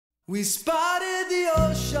We spotted the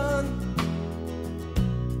ocean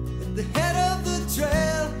at the head of the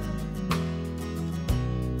trail.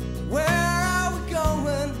 Where are we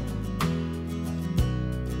going?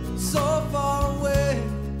 So far away.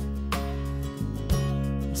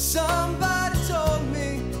 Somebody told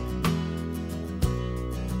me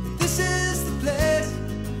this is the place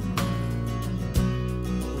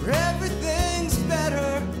where everything's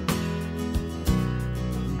better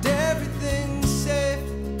and everything's safe.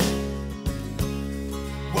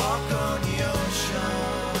 Walk on the ocean.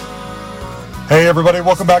 Hey everybody,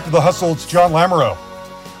 welcome back to The Hustle. It's John Lamoureux.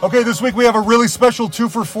 Okay, this week we have a really special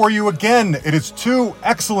twofer for you again. It is two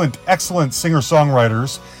excellent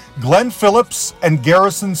singer-songwriters, Glen Phillips and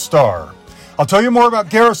Garrison Starr. I'll tell you more about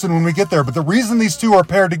Garrison when we get there, but the reason these two are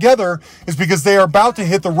paired together is because they are about to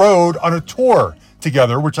hit the road on a tour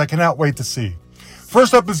together, which I cannot wait to see.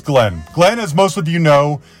 First up is Glen. Glen, as most of you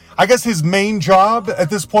know, I guess his main job at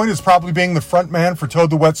this point is probably being the front man for Toad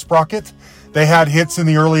the Wet Sprocket. They had hits in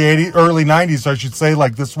the early 90s, I should say,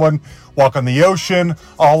 like this one, Walk on the Ocean,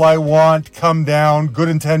 All I Want, Come Down, Good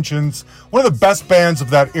Intentions. One of the best bands of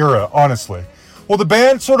that era, honestly. Well, the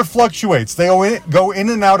band sort of fluctuates. They go in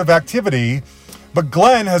and out of activity, but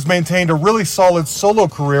Glen has maintained a really solid solo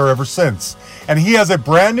career ever since. And he has a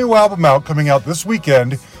brand new album out coming out this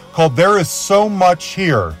weekend called There Is So Much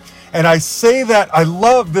Here. And I say that, I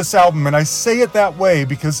love this album, and I say it that way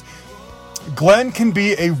because Glen can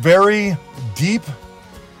be a very deep,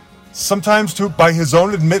 sometimes by his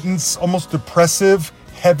own admittance, almost depressive,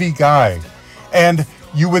 heavy guy. And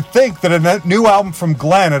you would think that a new album from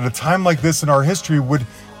Glen at a time like this in our history would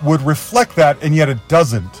reflect that, and yet it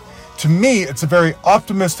doesn't. To me, it's a very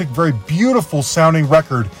optimistic, very beautiful sounding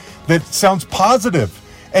record that sounds positive.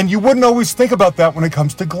 And you wouldn't always think about that when it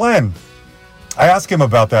comes to Glen. I asked him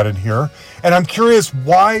about that in here, and I'm curious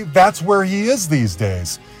why that's where he is these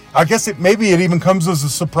days. I guess maybe it even comes as a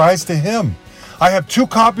surprise to him. I have 2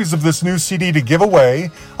 copies of this new CD to give away.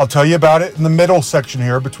 I'll tell you about it in the middle section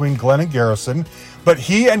here between Glen and Garrison. But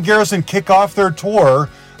he and Garrison kick off their tour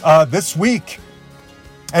this week.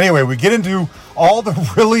 Anyway, we get into all the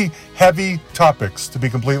really heavy topics, to be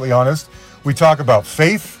completely honest. We talk about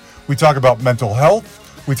faith. We talk about mental health.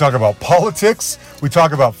 We talk about politics. We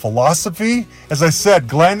talk about philosophy. As I said,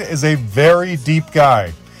 Glen is a very deep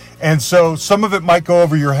guy. And so some of it might go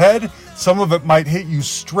over your head. Some of it might hit you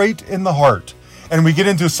straight in the heart. And we get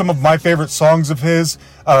into some of my favorite songs of his.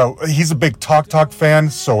 He's a big Talk fan,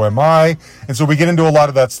 so am I. And so we get into a lot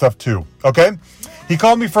of that stuff too, okay? He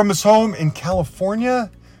called me from his home in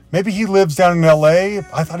California. Maybe he lives down in LA.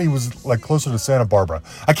 I thought he was like closer to Santa Barbara.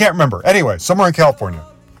 I can't remember. Anyway, somewhere in California.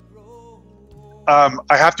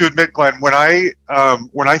 I have to admit, Glen, when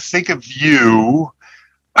I think of you,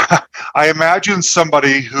 I imagine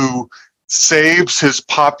somebody who saves his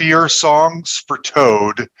poppier songs for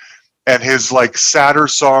Toad and his like sadder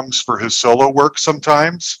songs for his solo work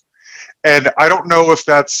sometimes. And I don't know if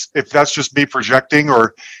that's just me projecting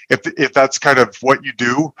or if that's kind of what you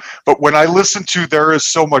do. But when I listen to There Is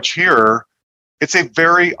So Much Here, it's a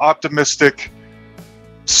very optimistic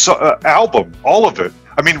album, all of it.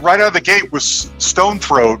 I mean, right out of the gate was Stone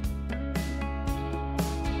Throat.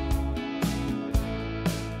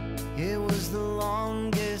 It was the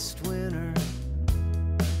longest winter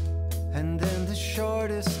and then the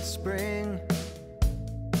shortest spring.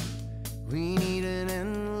 We need an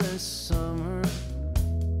endless summer.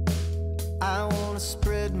 I want to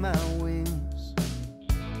spread my wings.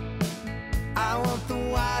 I want the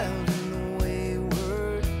wild and the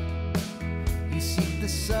wayward. You seek the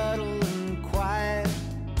subtle and quiet.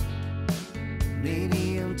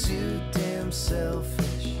 Maybe I'm too damn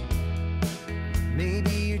selfish. Maybe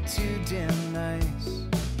you're too damn nice.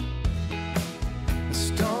 A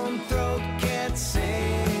stone throat can't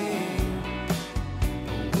sing.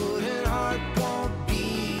 A wooden heart won't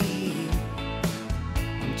beat.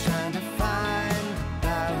 I'm trying to find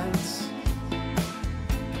balance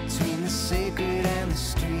between the sacred and the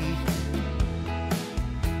street.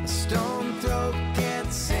 A stone throat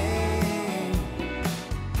can't sing.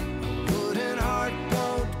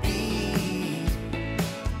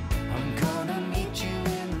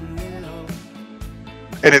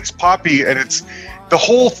 And it's poppy, and it's the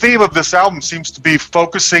whole theme of this album seems to be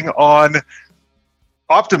focusing on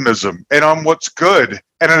optimism and on what's good.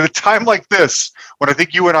 And at a time like this, when I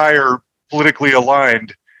think you and I are politically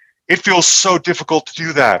aligned, it feels so difficult to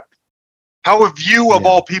do that. How have you, of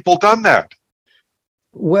all people, done that?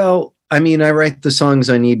 Well, I mean, I write the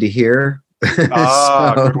songs I need to hear. Good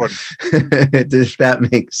one. If that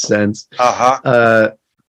makes sense.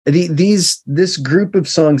 This group of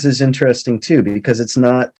songs is interesting too, because it's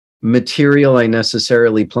not material I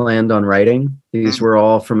necessarily planned on writing. These were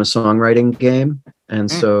all from a songwriting game. And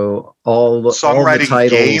so all the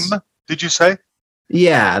titles, game, did you say?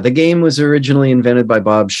 Yeah, the game was originally invented by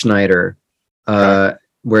Bob Schneider,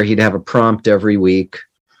 where he'd have a prompt every week.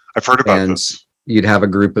 I've heard about this. You'd have a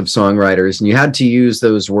group of songwriters, and you had to use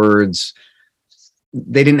those words.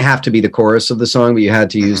 They didn't have to be the chorus of the song, but you had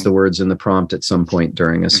to use the words in the prompt at some point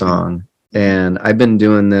during a song. And I've been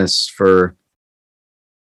doing this for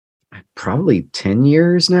probably 10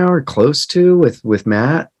 years now, or close to, with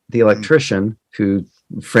Matt, the electrician, who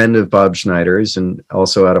friend of Bob Schneider's and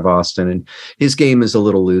also out of Austin. And his game is a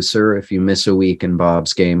little looser. If you miss a week in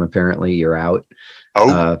Bob's game, apparently you're out.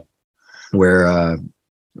 Where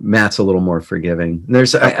Matt's a little more forgiving.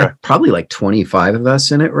 There's probably like 25 of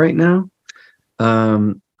us in it right now.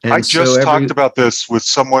 I just talked about this with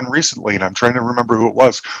someone recently, and I'm trying to remember who it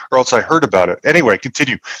was, or else I heard about it. Anyway,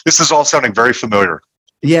 continue. This is all sounding very familiar.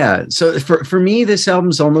 Yeah. So for me, this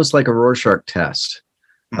album's almost like a Rorschach test.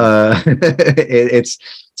 It's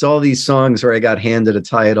all these songs where I got handed a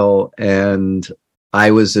title, and I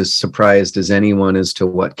was as surprised as anyone as to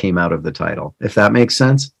what came out of the title, if that makes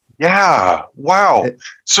sense. Yeah. Wow.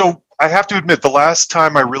 So I have to admit, the last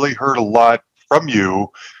time I really heard a lot from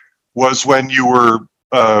you was when you were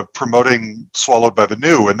promoting Swallowed by the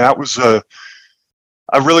New, and that was a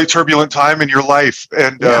really turbulent time in your life,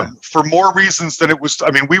 and for more reasons than it was.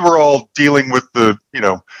 I mean, we were all dealing with the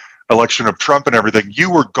election of Trump and everything. You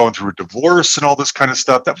were going through a divorce and all this kind of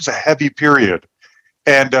stuff. That was a heavy period,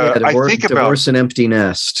 and I think about divorce and empty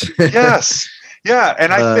nest. Yes, yeah,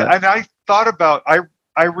 and I thought about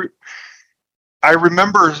I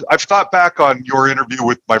remember, I've thought back on your interview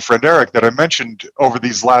with my friend Eric that I mentioned over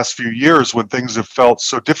these last few years when things have felt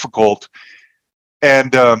so difficult.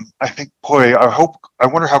 And I think, boy, I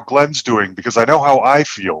wonder how Glen's doing, because I know how I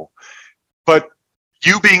feel. But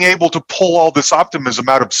you being able to pull all this optimism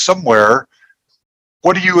out of somewhere,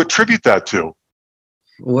 what do you attribute that to?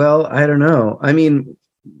 Well, I don't know. I mean,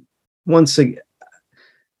 once again,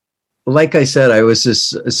 like I said, I was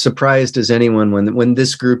as surprised as anyone when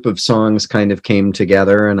this group of songs kind of came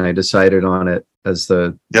together, and I decided on it as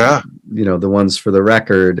the ones for the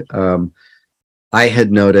record. I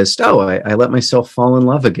had noticed, I let myself fall in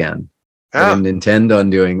love again. Yeah. I didn't intend on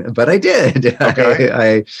doing that, but I did.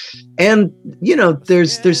 Okay.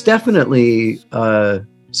 There's definitely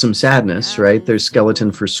some sadness, right? There's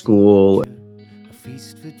Skeleton for School. A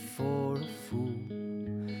feast fit for a fool,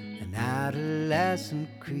 an adolescent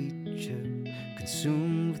creature,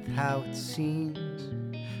 consumed with how it seems,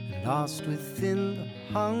 and lost within the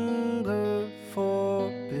hunger for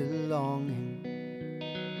belonging.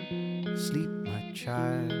 Sleep, my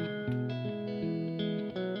child.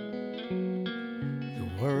 The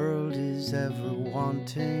world is ever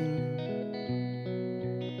wanting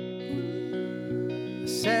a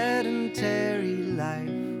sedentary life.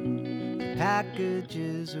 The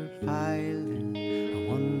packages are piling. I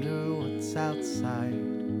wonder what's outside,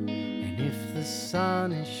 and if the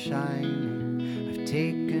sun is shining. I've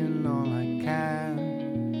taken all I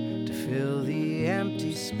can to fill the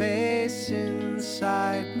empty space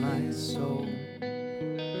inside my soul.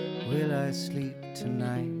 Will I sleep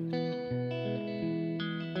tonight,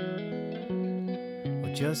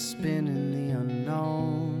 or just spin in the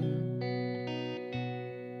unknown?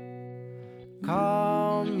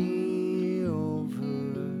 Call me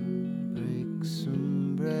over, break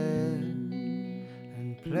some bread,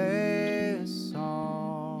 and play a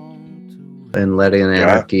song to and Let in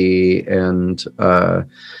Anarchy and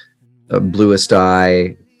Bluest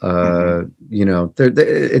Eye.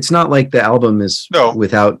 It's not like the album is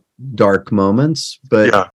without dark moments,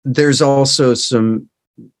 but there's also some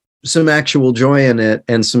actual joy in it,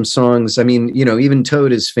 and some songs. I mean, even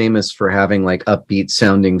Toad is famous for having like upbeat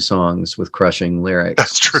sounding songs with crushing lyrics.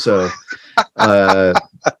 That's true. So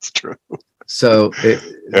that's true. So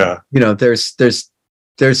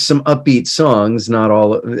there's some upbeat songs, not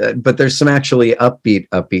all, but there's some actually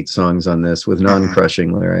upbeat songs on this with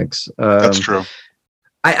non-crushing lyrics. That's true.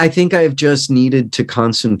 I think I've just needed to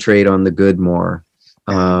concentrate on the good more.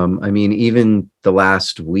 I mean, even the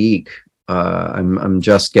last week, I'm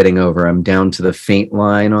just getting over. I'm down to the faint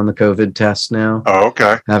line on the COVID test now. Oh,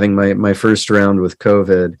 okay. Having my first round with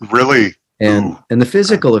COVID. Really? And the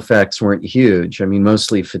physical effects weren't huge. I mean,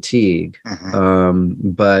 mostly fatigue.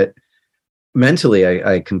 But mentally,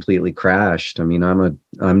 I completely crashed. I mean,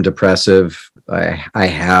 I'm depressive. I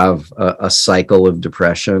have a cycle of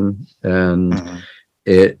depression, and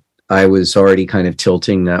I was already kind of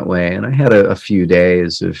tilting that way, and I had a few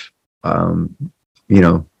days of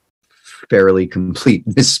fairly complete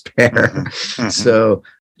despair. So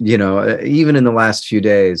even in the last few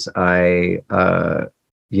days, I'd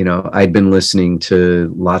been listening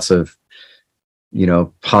to lots of,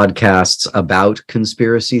 podcasts about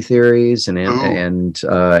conspiracy theories and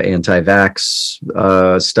anti-vax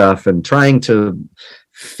stuff, and trying to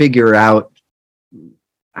figure out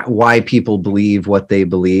why people believe what they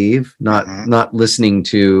believe, not listening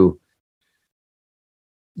to,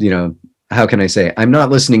 how can I say, I'm not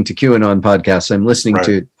listening to QAnon podcasts. I'm listening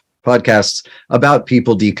to podcasts about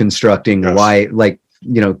people deconstructing why,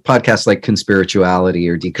 podcasts like Conspirituality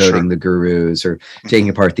or Decoding the Gurus or Taking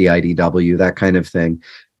Apart the IDW, that kind of thing.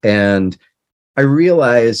 And I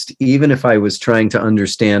realized even if I was trying to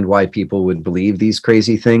understand why people would believe these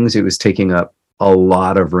crazy things, it was taking up a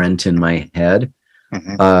lot of rent in my head.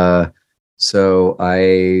 So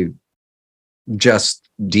I just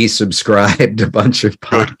desubscribed a bunch of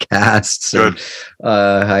podcasts. And,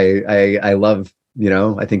 I love,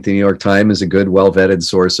 I think the New York Times is a good, well-vetted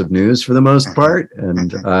source of news for the most part.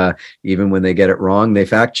 And even when they get it wrong, they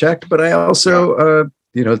fact check. But I also,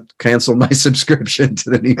 canceled my subscription to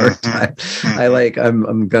the New York Times.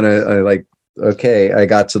 Okay, I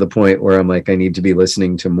got to the point where I'm like, I need to be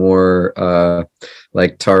listening to more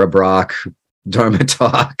like Tara Brach Dharma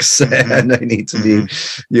talks, and I need to be,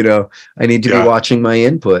 I need to be watching my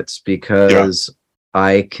inputs, because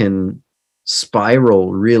I can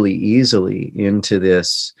spiral really easily into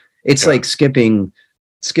this. It's like skipping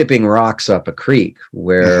rocks up a creek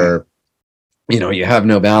where you have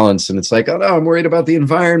no balance, and it's like, oh no, I'm worried about the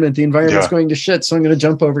environment. The environment's going to shit, so I'm going to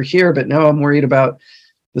jump over here. But now I'm worried about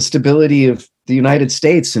the stability of the United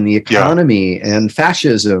States and the economy and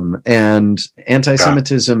fascism and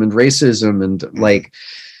anti-Semitism and racism and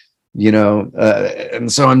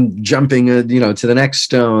and so I'm jumping, to the next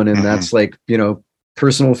stone, and that's like,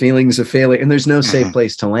 personal feelings of failure, and there's no safe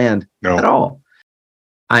place to land at all.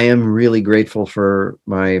 I am really grateful for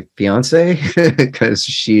my fiance because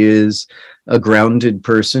she is a grounded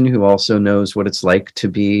person who also knows what it's like to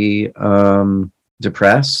be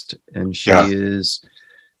depressed, and she is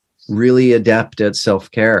really adept at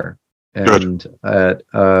self-care and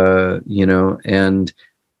and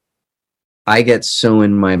I get so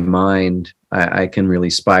in my mind, I can really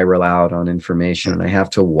spiral out on information, and I have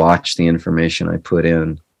to watch the information I put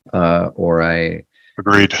in, or I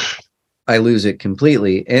lose it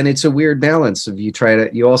completely. And it's a weird balance of you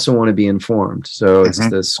also want to be informed. So it's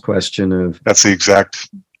this question of, that's the exact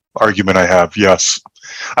argument I have. Yes.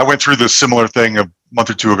 I went through this similar thing a month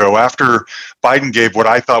or two ago after Biden gave what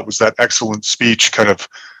I thought was that excellent speech, kind of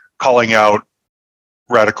calling out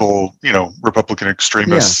radical, Republican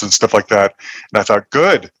extremists and stuff like that. And I thought,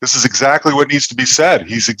 good, this is exactly what needs to be said.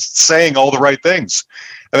 He's saying all the right things.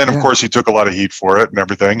 And then, of course, he took a lot of heat for it and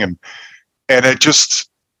everything. And it just,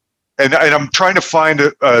 and I'm trying to find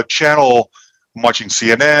a channel. I'm watching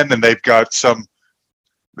CNN, and they've got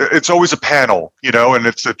it's always a panel, and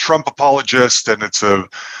it's a Trump apologist, and it's a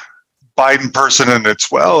Biden person, and it's,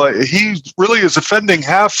 he really is offending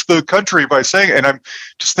half the country by saying, and I'm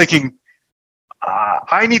just thinking,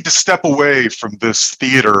 I need to step away from this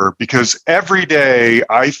theater, because every day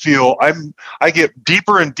I feel I get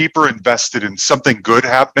deeper and deeper invested in something good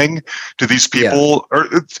happening to these people, or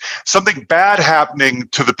something bad happening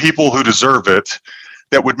to the people who deserve it,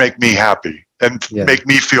 that would make me happy and make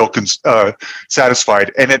me feel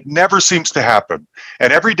satisfied. And it never seems to happen.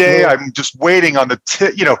 And every day I'm just waiting on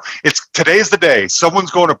today's the day.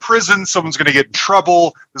 Someone's going to prison. Someone's going to get in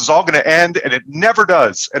trouble. This is all going to end. And it never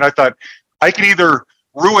does. And I thought, I can either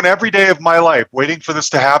ruin every day of my life waiting for this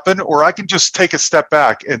to happen, or I can just take a step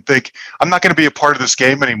back and think, I'm not going to be a part of this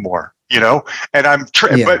game anymore, and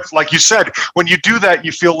but like you said, when you do that,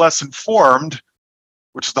 you feel less informed,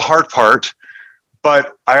 which is the hard part,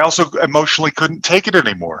 but I also emotionally couldn't take it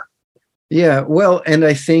anymore. Yeah. Well, and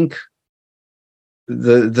I think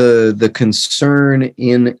the concern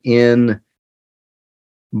in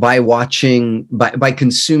by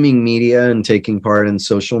consuming media and taking part in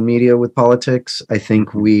social media with politics, I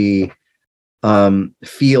think we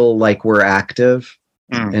feel like we're active.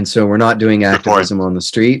 And so we're not doing activism on the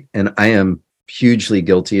street. And I am hugely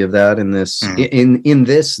guilty of that in this, in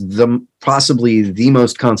this, possibly the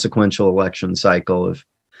most consequential election cycle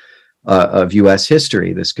of US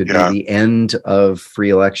history. This could be the end of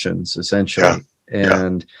free elections, essentially.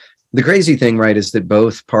 And the crazy thing, right, is that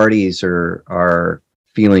both parties are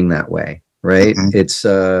feeling that way, right? It's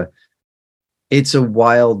a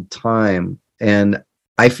wild time, and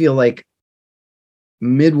I feel like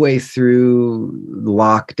midway through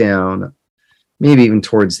lockdown, maybe even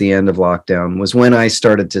towards the end of lockdown, was when I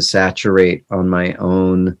started to saturate on my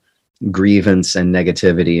own grievance and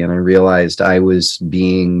negativity. And I realized I was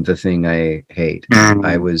being the thing I hate.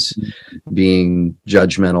 I was being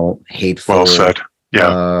judgmental, hateful, Well said.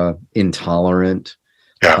 Yeah. Intolerant.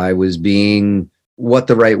 Yeah. I was being what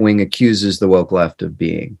the right wing accuses the woke left of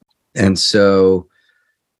being. And so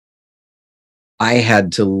I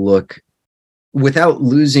had to look, without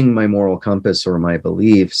losing my moral compass or my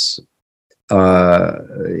beliefs,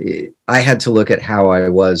 I had to look at how I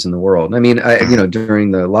was in the world. I mean,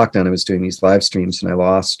 during the lockdown, I was doing these live streams and I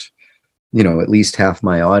lost, at least half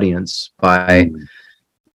my audience by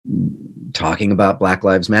talking about Black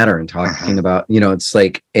Lives Matter and talking about, it's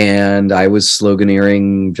like, and I was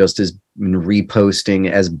sloganeering just as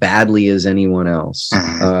reposting as badly as anyone else.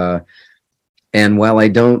 And while I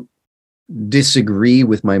don't disagree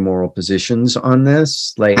with my moral positions on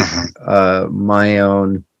this, like my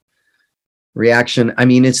own reaction, I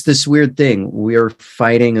mean, it's this weird thing. We're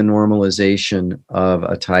fighting a normalization of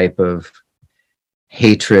a type of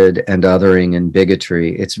hatred and othering and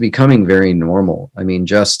bigotry. It's becoming very normal. I mean,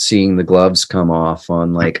 just seeing the gloves come off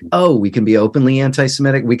on like, oh, we can be openly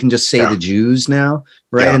anti-Semitic. We can just say the Jews now,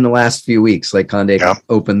 right? In the last few weeks, like Condé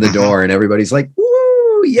opened the door and everybody's like,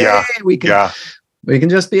 woo, yay, we can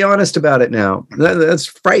just be honest about it now. That's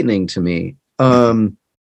frightening to me.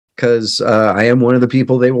 Because I am one of the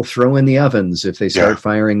people they will throw in the ovens if they start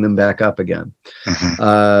firing them back up again.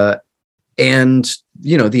 And,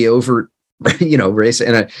 the overt, race.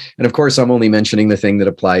 And of course, I'm only mentioning the thing that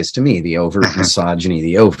applies to me, the overt misogyny,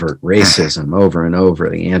 the overt racism over and over,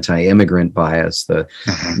 the anti-immigrant bias, the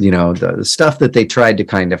stuff that they tried to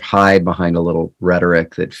kind of hide behind a little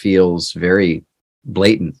rhetoric that feels very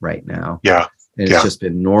blatant right now. And it's just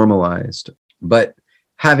been normalized. But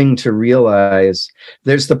having to realize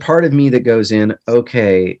there's the part of me that goes in,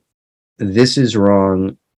 okay, this is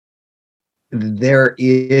wrong. There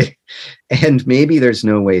is, and maybe there's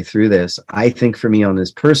no way through this. I think for me on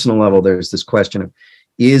this personal level, there's this question of,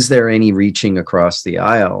 is there any reaching across the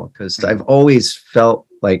aisle? Because I've always felt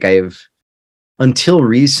like I've, until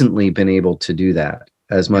recently, been able to do that.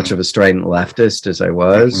 As much of a strident leftist as I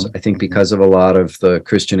was, I think because of a lot of the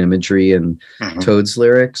Christian imagery and Toad's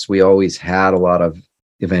lyrics, we always had a lot of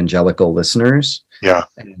evangelical listeners.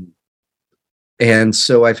 And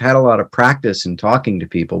so I've had a lot of practice in talking to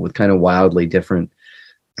people with kind of wildly different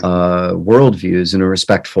worldviews in a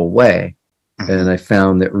respectful way. And I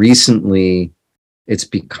found that recently it's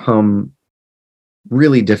become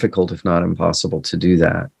really difficult, if not impossible, to do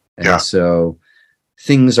that. And so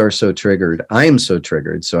things are so triggered. I am so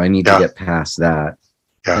triggered. So I need to get past that.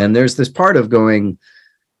 And there's this part of going,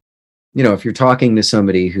 if you're talking to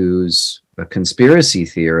somebody who's a conspiracy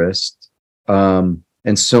theorist,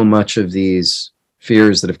 and so much of these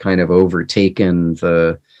fears that have kind of overtaken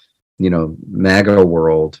the, MAGA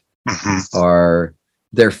world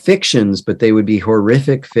they're fictions, but they would be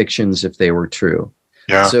horrific fictions if they were true.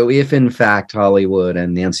 So if in fact Hollywood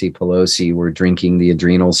and Nancy Pelosi were drinking the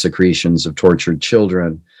adrenal secretions of tortured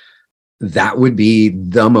children, that would be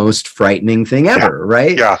the most frightening thing ever,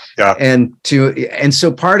 right? And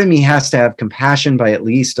so part of me has to have compassion by at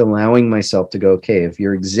least allowing myself to go, okay, if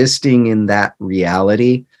you're existing in that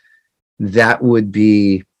reality, that would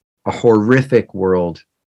be a horrific world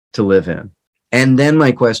to live in. And then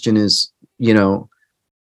my question is,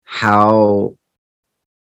 how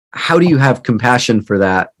do you have compassion for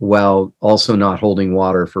that while also not holding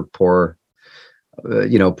water for poor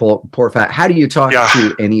fat? How do you talk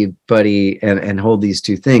to anybody and hold these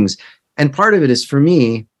two things? And part of it is for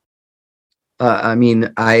me,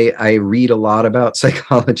 I read a lot about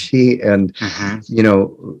psychology and,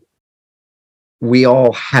 we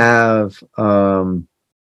all have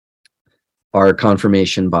our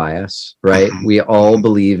confirmation bias, right? We all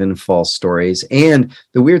believe in false stories. And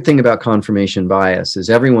the weird thing about confirmation bias is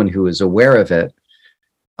everyone who is aware of it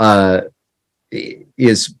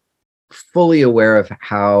is fully aware of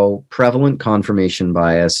how prevalent confirmation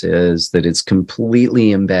bias is, that it's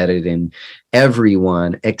completely embedded in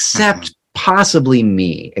everyone except possibly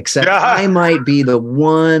me, except I might be the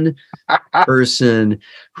one person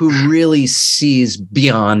who really sees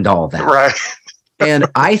beyond all that. Right. And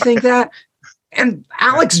I think that, and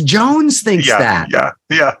Alex Jones thinks that.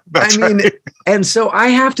 That's and so I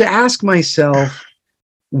have to ask myself,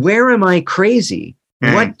 where am I crazy?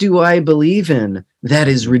 What do I believe in that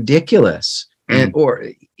is ridiculous and or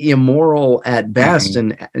immoral at best,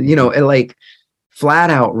 and like flat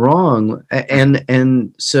out wrong?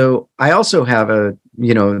 And so I also have a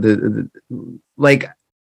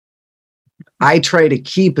I try to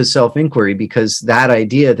keep a self-inquiry, because that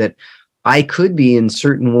idea that I could be in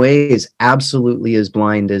certain ways absolutely as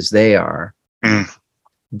blind as they are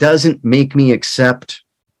doesn't make me accept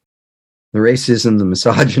The racism, the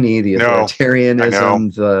misogyny, the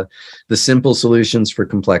authoritarianism, the simple solutions for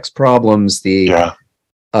complex problems, the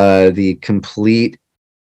complete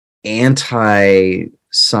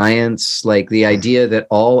anti-science, like the idea that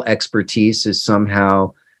all expertise is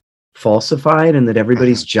somehow falsified and that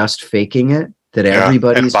everybody's just faking it, that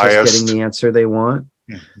everybody's just getting the answer they want.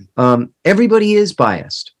 Everybody is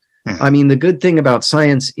biased. I mean, the good thing about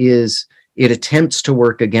science is it attempts to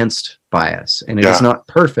work against bias, and it is not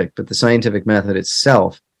perfect, but the scientific method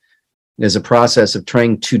itself is a process of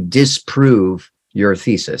trying to disprove your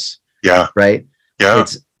thesis. Yeah. Right? Yeah.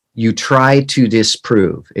 You try to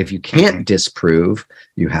disprove. If you can't disprove,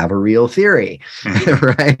 you have a real theory.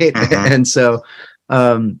 Right? And so,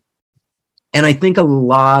 and I think a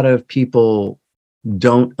lot of people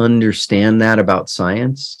don't understand that about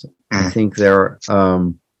science. I think there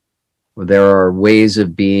are ways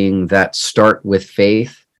of being that start with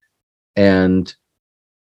faith, and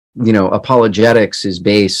apologetics is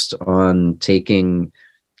based on taking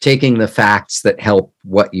the facts that help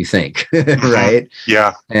what you think. Right?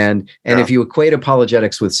 And if you equate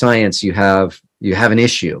apologetics with science, you have an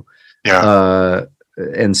issue.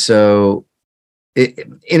 And so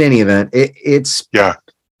in any event, it's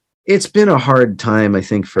been a hard time, I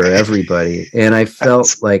think, for everybody, and I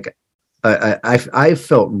felt like I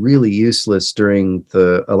felt really useless during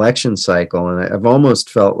the election cycle, and I've almost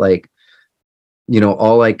felt like,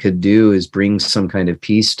 all I could do is bring some kind of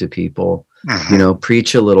peace to people,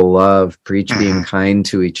 preach a little love, preach being kind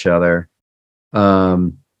to each other.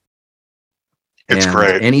 It's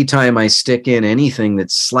great. Anytime I stick in anything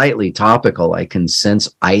that's slightly topical, I can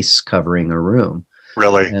sense ice covering a room.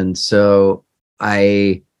 Really? And so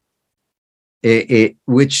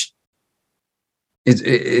which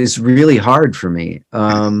is really hard for me.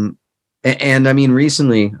 And I mean,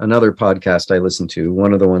 recently, another podcast I listened to,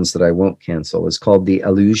 one of the ones that I won't cancel, is called The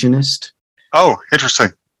Illusionist. Oh, interesting.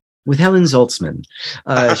 With Helen Zaltzman.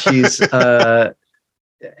 She's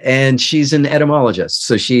an etymologist.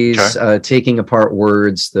 So she's taking apart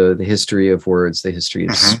words, the history of words, the history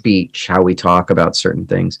of speech, how we talk about certain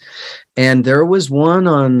things. And there was one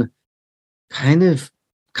on kind of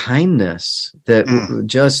kindness that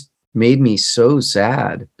just made me so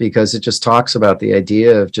sad, because it just talks about the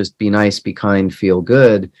idea of just be nice, be kind, feel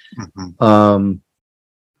good,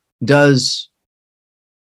 does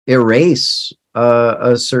erase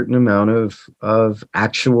a certain amount of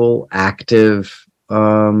actual active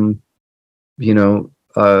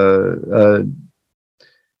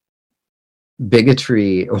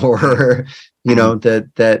bigotry, or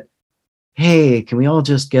that hey, can we all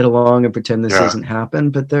just get along and pretend this doesn't happen?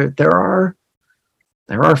 But there are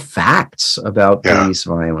facts about police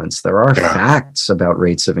violence. There are facts about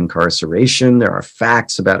rates of incarceration. There are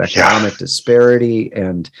facts about economic disparity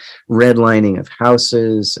and redlining of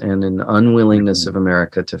houses, and an unwillingness of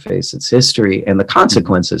America to face its history and the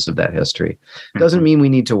consequences of that history. Doesn't mean we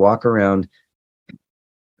need to walk around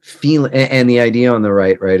feeling, and the idea on the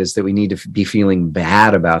right, is that we need to be feeling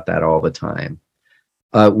bad about that all the time.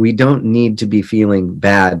 We don't need to be feeling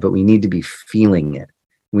bad, but we need to be feeling it.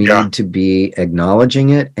 We need to be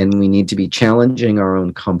acknowledging it, and we need to be challenging our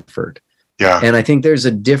own comfort. And I think there's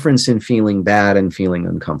a difference in feeling bad and feeling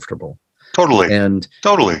uncomfortable. Totally. And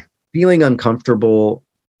feeling uncomfortable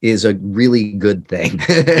is a really good thing.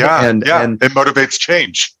 And it motivates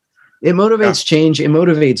change. It motivates change. It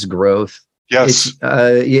motivates growth. Yes.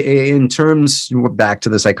 In terms, back to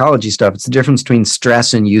the psychology stuff, it's the difference between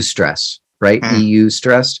stress and eustress, right?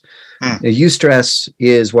 Eustress. Eustress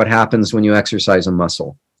is what happens when you exercise a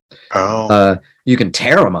muscle. You can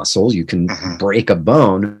tear a muscle, you can break a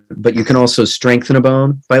bone, but you can also strengthen a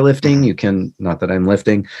bone by lifting. You can, not that I'm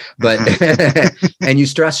lifting, but and you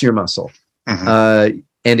stress your muscle, and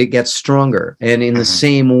it gets stronger. And in the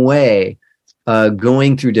same way,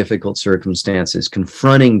 going through difficult circumstances,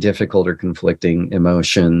 confronting difficult or conflicting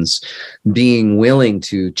emotions, being willing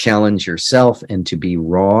to challenge yourself and to be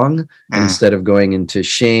wrong instead of going into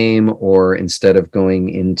shame, or instead of going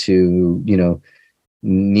into,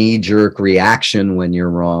 knee-jerk reaction when you're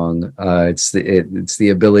wrong. It's the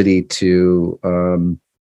ability to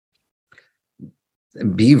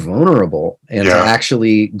be vulnerable and to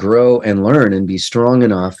actually grow and learn and be strong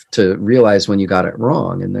enough to realize when you got it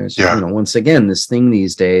wrong. And there's, once again, this thing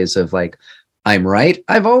these days of like, I'm right.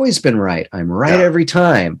 I've always been right. I'm right every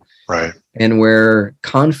time. Right. And where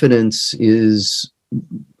confidence is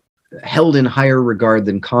held in higher regard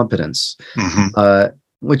than competence,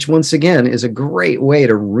 which once again is a great way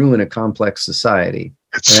to ruin a complex society.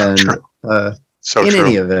 It's so true. So in true.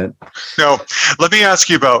 any event. No, let me ask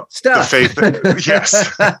you about Stuff. the faith. Yes.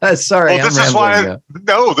 Sorry, Well, this I'm is rambling.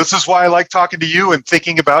 why. This is why I like talking to you and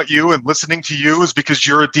thinking about you and listening to you, is because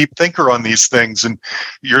you're a deep thinker on these things, and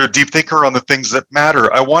you're a deep thinker on the things that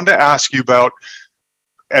matter. I wanted to ask you about,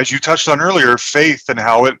 as you touched on earlier, faith and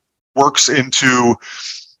how it works into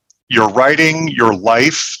your writing, your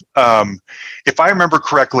life. If I remember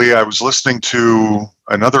correctly, I was listening to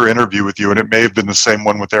another interview with you, and it may have been the same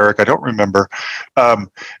one with Eric, I don't remember,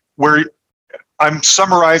 where I'm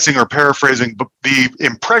summarizing or paraphrasing, but the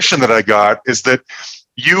impression that I got is that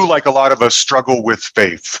you, like a lot of us, struggle with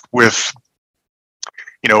faith, with,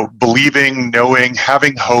 believing, knowing,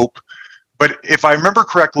 having hope. But if I remember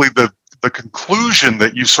correctly, the conclusion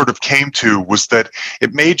that you sort of came to was that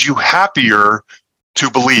it made you happier to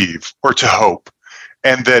believe or to hope,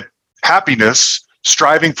 and that happiness,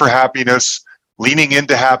 striving for happiness, leaning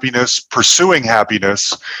into happiness, pursuing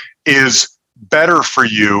happiness is better for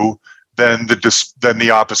you than the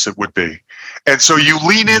opposite would be. And so you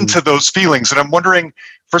lean into those feelings. And I'm wondering,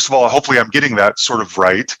 first of all, hopefully I'm getting that sort of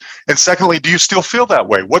right. And secondly, do you still feel that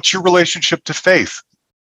way? What's your relationship to faith?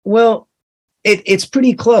 Well, it's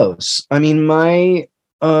pretty close. I mean, my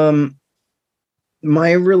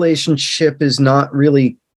relationship is not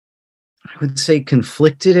really, I would say,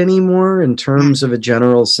 conflicted anymore in terms of a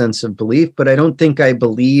general sense of belief, but I don't think I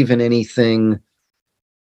believe in anything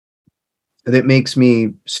that makes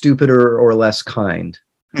me stupider or less kind.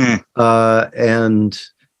 And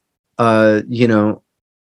I've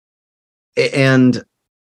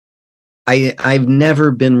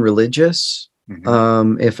never been religious.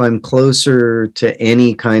 If I'm closer to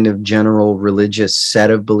any kind of general religious set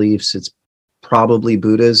of beliefs, it's probably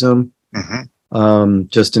Buddhism.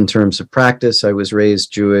 Just in terms of practice, I was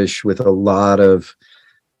raised Jewish with a lot of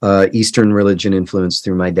Eastern religion influence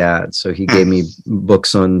through my dad. So he gave me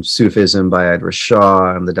books on Sufism by Idris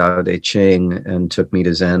Shah and the Tao Te Ching, and took me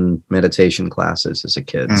to Zen meditation classes as a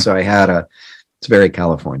kid. So I had it's very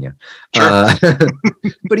California. Sure.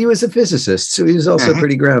 But he was a physicist, so he was also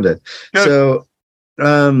pretty grounded. Good. So,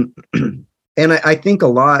 and I think a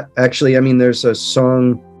lot, actually. I mean, there's a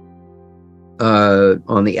song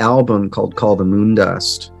on the album called Call the Moon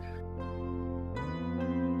Dust.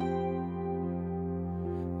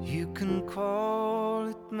 You can call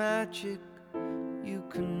it magic, you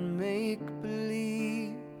can make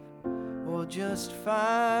believe, or just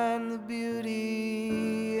find the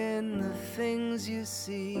beauty in the things you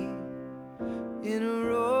see, in a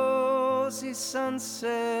rosy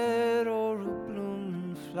sunset or a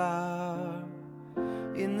blooming flower,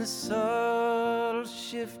 in the subtle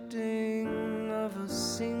shifting of a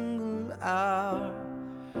single hour,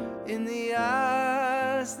 in the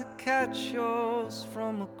eyes that catch yours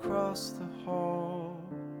from across the hall.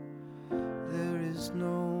 There is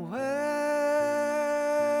nowhere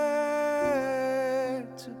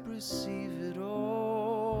to perceive it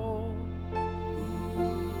all.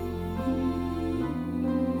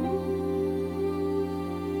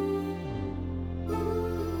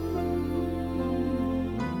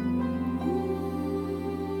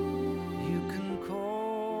 You can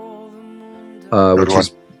call the moon Which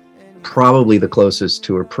is probably the closest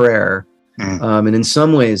to a prayer. And in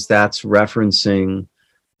some ways that's referencing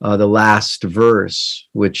the last verse,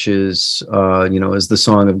 which is, as the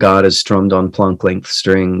song of God is strummed on plunk length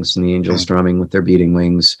strings and the angels drumming with their beating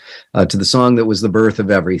wings, to the song that was the birth of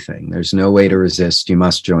everything. There's no way to resist. You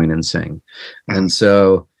must join and sing. And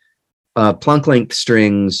so plunk length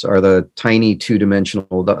strings are the tiny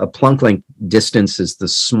two-dimensional. A plunk length distance is the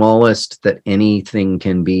smallest that anything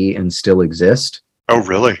can be and still exist. Oh,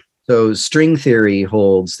 really? So string theory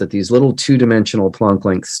holds that these little two-dimensional Planck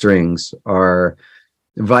length strings are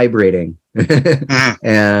vibrating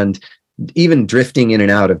and even drifting in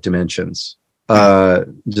and out of dimensions,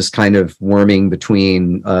 just kind of worming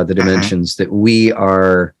between the dimensions that we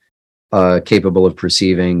are capable of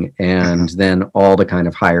perceiving, and then all the kind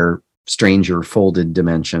of higher, stranger folded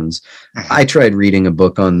dimensions. I tried reading a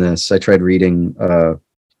book on this. I tried reading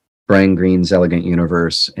Brian Greene's Elegant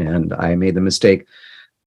Universe, and I made the mistake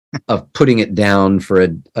of putting it down for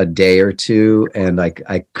a day or two, and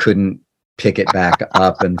I couldn't pick it back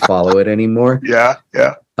up and follow it anymore. Yeah.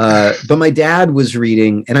 But my dad was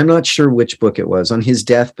reading, and I'm not sure which book it was, on his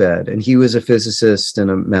deathbed, and he was a physicist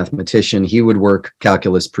and a mathematician. He would work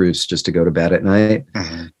calculus proofs just to go to bed at night.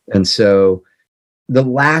 And so the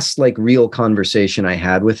last real conversation I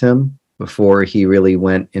had with him before he really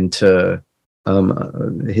went into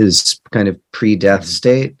his kind of pre-death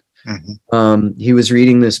state, he was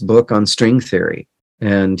reading this book on string theory,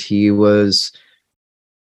 and he was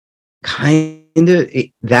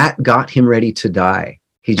that got him ready to die.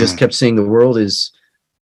 He just kept saying the world is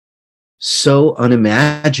so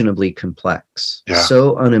unimaginably complex,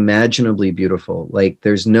 so unimaginably beautiful. Like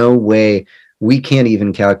there's no way, we can't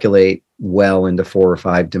even calculate well into 4 or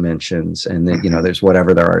 5 dimensions. And then, there's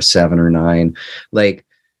whatever there are, 7 or 9. Like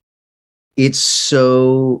it's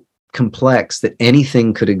so complex that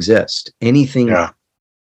anything could exist. Anything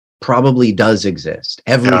probably does exist.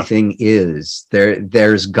 Everything is there.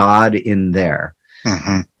 There's God in there.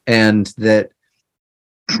 And that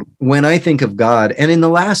when I think of God, and in the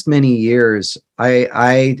last many years,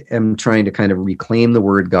 I am trying to kind of reclaim the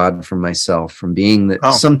word God from myself, from being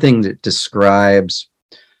something that describes,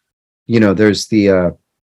 there's the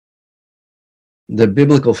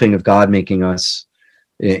biblical thing of God making us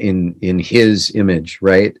in his image,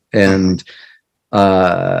 right? And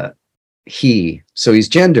so he's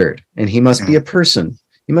gendered, and he must be a person.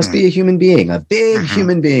 He must be a human being, a big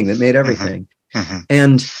human being that made everything.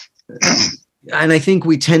 And I think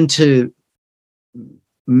we tend to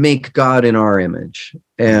make God in our image,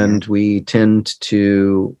 and we tend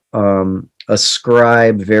to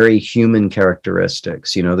ascribe very human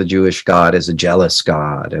characteristics. The Jewish God is a jealous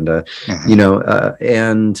God, and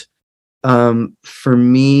for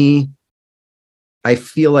me, I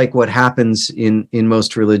feel like what happens in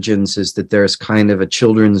most religions is that there's kind of a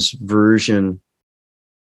children's version,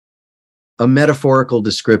 a metaphorical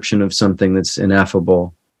description of something that's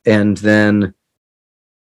ineffable. And then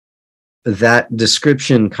that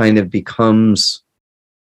description kind of becomes,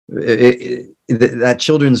 that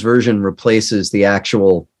children's version replaces the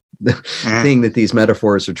actual thing that these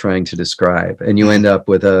metaphors are trying to describe. And you end up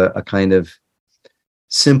with a kind of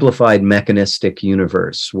simplified mechanistic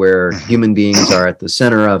universe where human beings are at the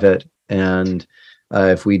center of it. And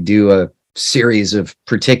if we do a series of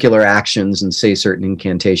particular actions and say certain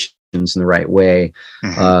incantations in the right way,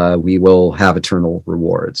 we will have eternal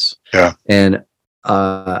rewards. And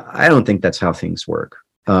I don't think that's how things work.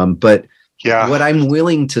 But what I'm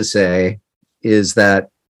willing to say is that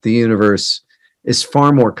the universe is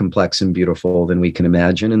far more complex and beautiful than we can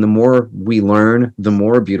imagine. And the more we learn, the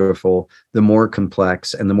more beautiful, the more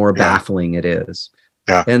complex, and the more baffling it is.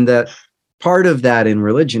 And that part of that in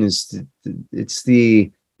religion is it's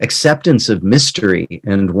the acceptance of mystery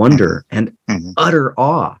and wonder and utter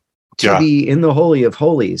awe. To be in the Holy of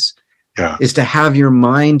Holies is to have your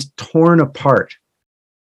mind torn apart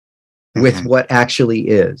with what actually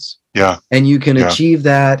is. And you can achieve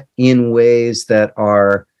that in ways that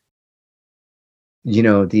are,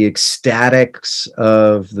 the ecstatics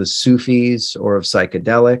of the Sufis or of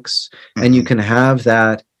psychedelics. And you can have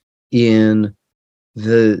that in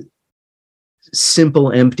the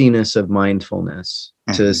simple emptiness of mindfulness,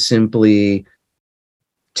 to simply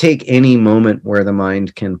take any moment where the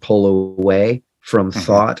mind can pull away from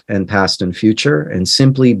thought and past and future and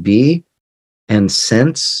simply be and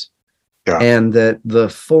sense. And that the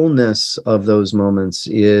fullness of those moments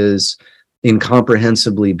is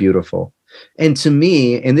incomprehensibly beautiful. And to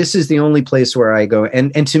me, and this is the only place where I go,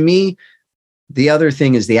 and to me, the other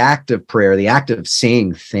thing is the act of prayer, the act of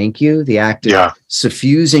saying thank you, the act of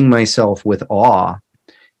suffusing myself with awe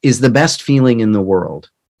is the best feeling in the world,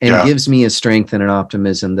 and gives me a strength and an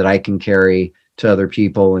optimism that I can carry to other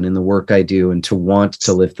people and in the work I do, and to want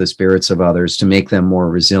to lift the spirits of others, to make them more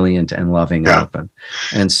resilient and loving and open.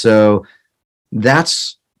 And so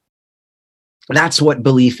that's what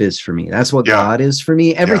belief is for me. That's what God is for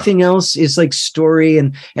me. Everything else is like story.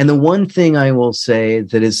 And the one thing I will say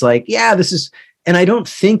that is like, this is, and I don't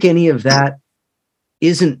think any of that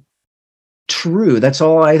isn't true. That's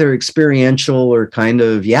all either experiential or kind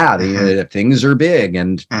of, things are big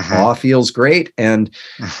and awe feels great. And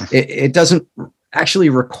it doesn't actually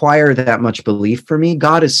require that much belief for me.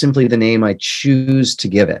 God is simply the name I choose to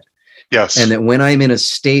give it. And that when I'm in a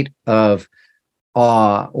state of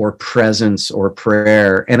awe or presence or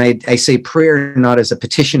prayer, and I say prayer not as a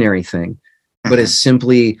petitionary thing, but as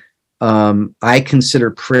simply, I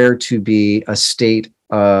consider prayer to be a state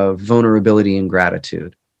of vulnerability and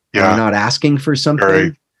gratitude. You're not asking for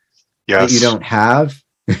something that you don't have.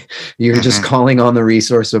 You're just calling on the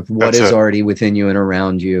resource of what is already within you and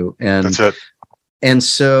around you. And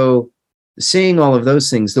so saying all of those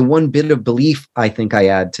things, the one bit of belief I think I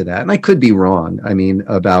add to that, and I could be wrong,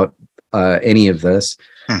 about any of this,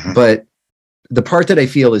 but the part that I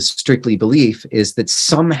feel is strictly belief is that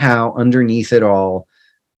somehow underneath it all,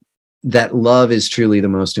 that love is truly the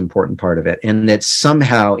most important part of it. And that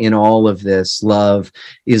somehow in all of this, love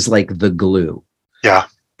is like the glue.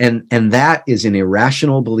 And that is an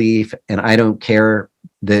irrational belief. And I don't care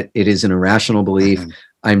that it is an irrational belief.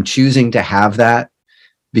 I'm choosing to have that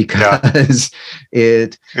because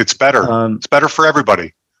it's better. It's better for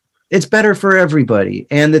everybody. it's better for everybody.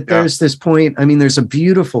 And that there's this point, I mean, there's a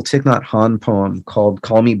beautiful Thich Nhat Hanh poem called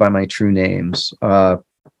Call Me by My True Names. What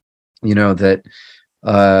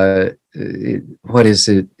is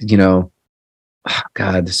it? Oh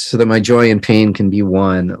God, so that my joy and pain can be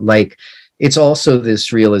one. Like, it's also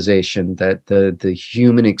this realization that the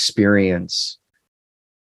human experience,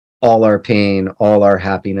 all our pain, all our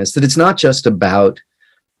happiness, that it's not just about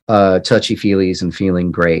touchy-feelies and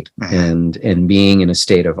feeling great and being in a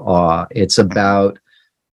state of awe. It's about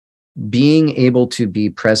being able to be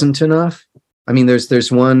present enough. I mean,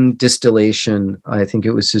 there's one distillation, I think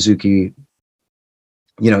it was Suzuki,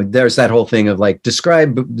 there's that whole thing of like,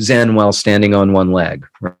 describe Zen while standing on one leg,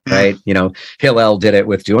 right? Hillel did it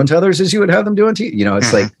with do unto others as you would have them do unto you.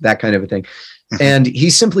 It's like that kind of a thing. And he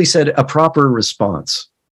simply said a proper response.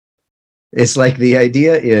 It's like the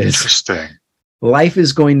idea is interesting. Life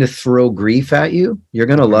is going to throw grief at you. You're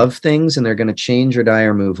going to love things and they're going to change or die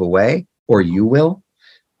or move away, or you will.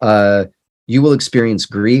 You will experience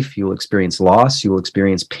grief. You will experience loss. You will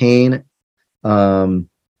experience pain.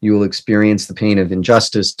 You will experience the pain of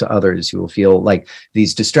injustice to others. You will feel like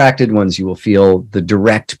these distracted ones. You will feel the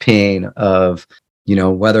direct pain of,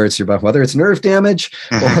 whether it's nerve damage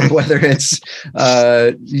or whether it's,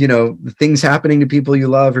 things happening to people you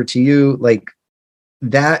love or to you. Like,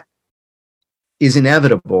 that is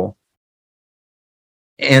inevitable.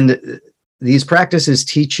 And these practices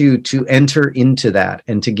teach you to enter into that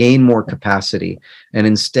and to gain more capacity. And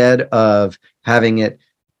instead of having it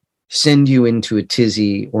send you into a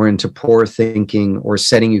tizzy or into poor thinking or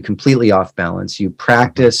setting you completely off balance, you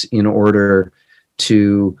practice in order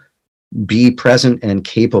to be present and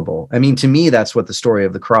capable. I mean, to me, that's what the story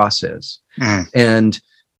of the cross is. And,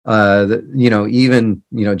 even,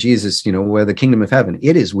 Jesus, where the kingdom of heaven,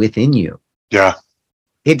 it is within you. Yeah.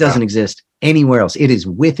 It doesn't exist anywhere else. It is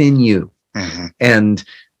within you. And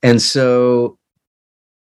so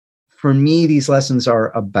for me, these lessons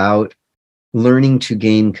are about learning to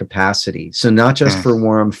gain capacity. So not just for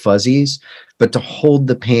warm fuzzies, but to hold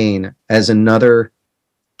the pain as another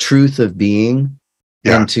truth of being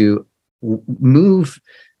and to move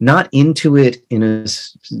not into it in a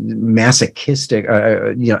masochistic,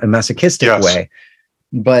 way,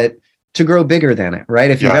 but to grow bigger than it,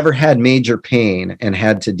 right? If you've ever had major pain and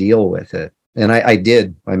had to deal with it, and I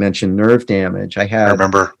mentioned nerve damage. I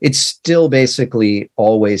remember. It's still basically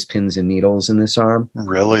always pins and needles in this arm.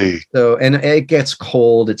 Really? So, and it gets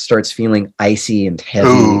cold. It starts feeling icy and heavy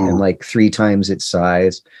and like 3 times its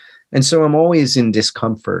size. And so I'm always in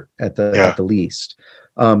discomfort at the least.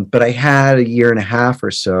 But I had a year and a half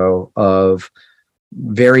or so of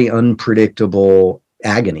very unpredictable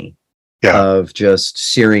agony of just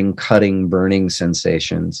searing, cutting, burning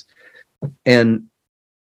sensations. And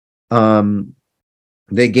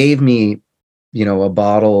they gave me, a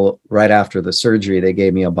bottle right after the surgery. They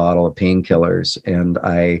gave me a bottle of painkillers, and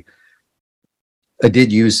I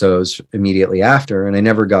did use those immediately after, and I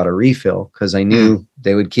never got a refill because I knew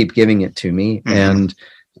they would keep giving it to me, and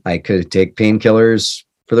I could take painkillers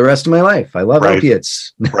for the rest of my life. I love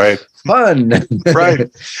opiates. Right. Fun. Right.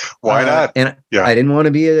 Why not? And I didn't want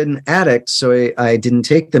to be an addict, so I didn't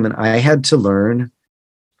take them, and I had to learn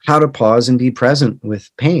how to pause and be present with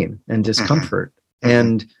pain and discomfort.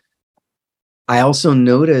 And I also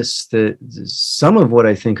noticed that some of what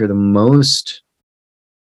I think are the most,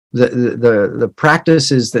 the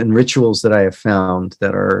practices and rituals that I have found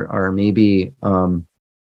that are maybe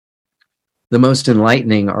the most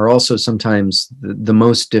enlightening are also sometimes the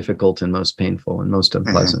most difficult and most painful and most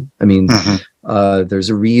unpleasant. I mean, there's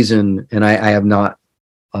a reason, and I have not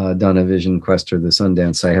done a vision quest or the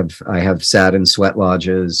Sundance. I have sat in sweat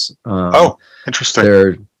lodges. Interesting.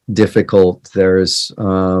 They're difficult. There's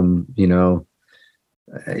there's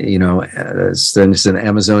an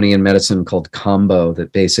Amazonian medicine called Combo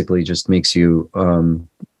that basically just makes you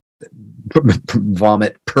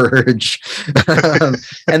vomit, purge.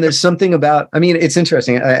 And there's something about, it's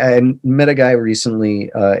interesting. I met a guy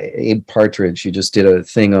recently, Abe Partridge, who just did a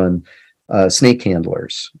thing on snake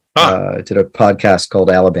handlers. Did a podcast called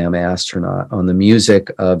Alabama Astronaut on the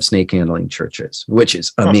music of snake handling churches, which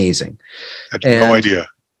is amazing. I had no idea.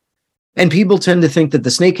 And people tend to think that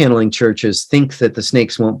the snake handling churches think that the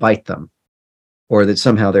snakes won't bite them or that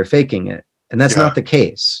somehow they're faking it. And that's not the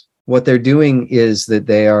case. What they're doing is that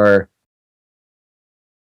they are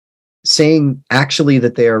saying actually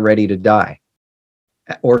that they are ready to die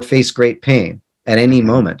or face great pain at any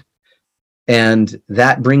moment. And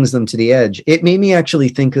that brings them to the edge. It made me actually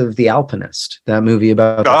think of The Alpinist, that movie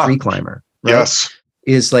about the free climber. Right? Yes.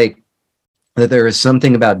 Is like that there is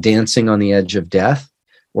something about dancing on the edge of death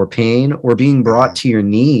or pain or being brought to your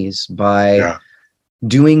knees by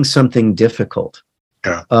doing something difficult,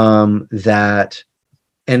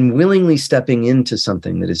 and willingly stepping into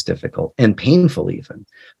something that is difficult and painful even,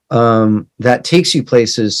 that takes you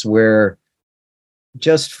places where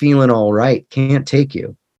just feeling all right can't take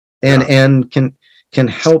you, and can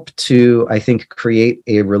help to, I think, create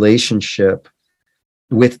a relationship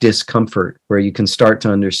with discomfort where you can start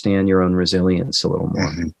to understand your own resilience a little more.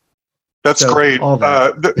 Mm-hmm. That's great.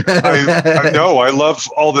 I know. I love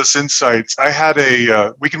all this insights. I had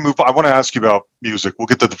we can move on. I want to ask you about music. We'll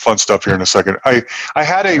get to the fun stuff here in a second. I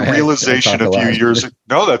had a realization a few years ago.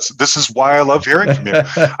 No, this is why I love hearing from you.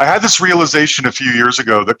 I had this realization a few years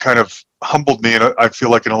ago that kind of humbled me, and I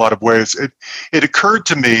feel like in a lot of ways. It occurred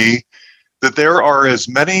to me that there are as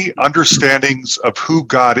many understandings of who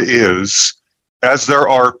God is as there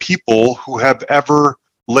are people who have ever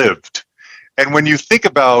lived. And when you think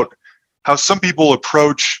about how some people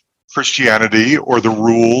approach Christianity or the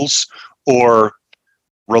rules or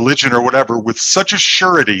religion or whatever with such a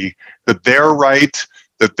surety that they're right,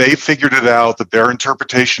 that they figured it out, that their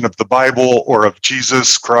interpretation of the Bible or of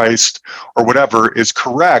Jesus Christ or whatever is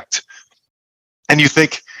correct. And you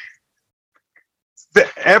think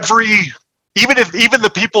that even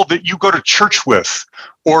the people that you go to church with,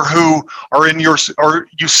 or who are or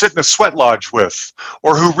you sit in a sweat lodge with,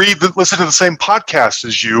 or who listen to the same podcast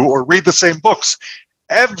as you, or read the same books,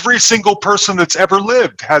 every single person that's ever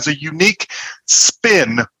lived has a unique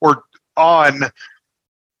spin on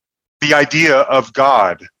the idea of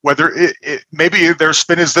God. Whether maybe their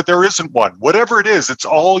spin is that there isn't one. Whatever it is, it's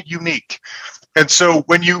all unique. And so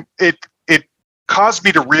when it caused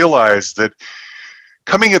me to realize that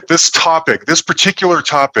coming at this particular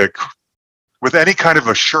topic, with any kind of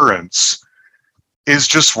assurance is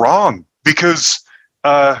just wrong, because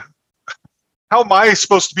how am I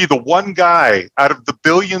supposed to be the one guy out of the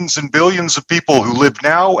billions and billions of people who live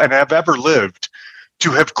now and have ever lived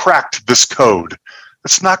to have cracked this code?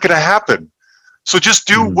 It's not going to happen. So just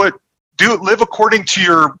live according to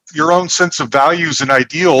your own sense of values and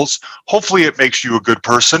ideals. Hopefully it makes you a good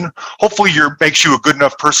person. Hopefully makes you a good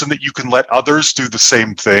enough person that you can let others do the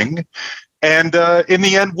same thing. And in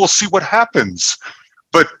the end, we'll see what happens.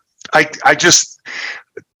 But I just,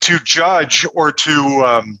 to judge or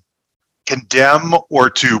to condemn or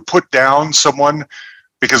to put down someone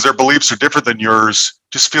because their beliefs are different than yours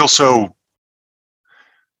just feels so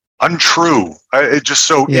untrue. It's just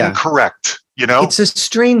so incorrect. You know, it's a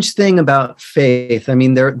strange thing about faith. I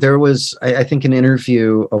mean, there was, I think, an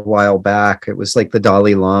interview a while back. It was like the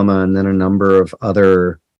Dalai Lama and then a number of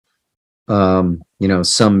other,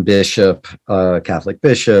 some bishop, Catholic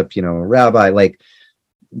bishop, a rabbi,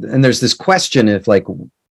 and there's this question of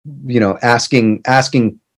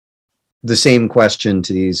asking the same question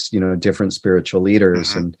to these, different spiritual leaders.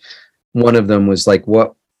 Mm-hmm. And one of them was like,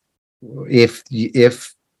 what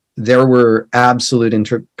if there were absolute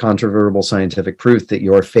incontrovertible scientific proof that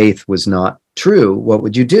your faith was not true, what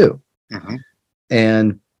would you do? Mm-hmm.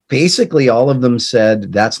 And basically all of them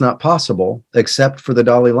said that's not possible, except for the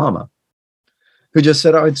Dalai Lama, who just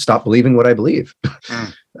said, I'd stop believing what I believe.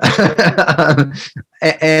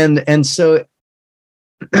 And so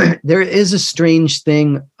there is a strange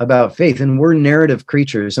thing about faith, and we're narrative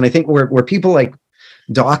creatures. And I think where people like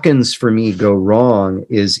Dawkins, for me, go wrong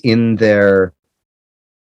is in their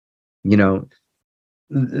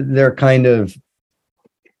kind of,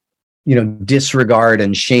 disregard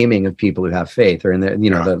and shaming of people who have faith, or in the,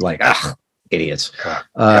 the like, idiots,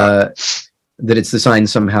 that it's the sign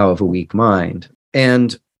somehow of a weak mind.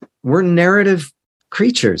 And we're narrative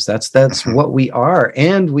creatures. That's mm-hmm. what we are.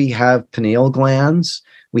 And we have pineal glands.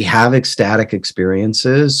 We have ecstatic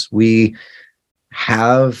experiences. We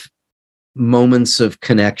have moments of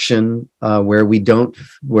connection where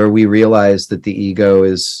we realize that the ego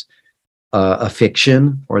is a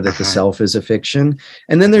fiction, or that the self is a fiction.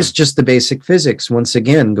 And then there's just the basic physics, once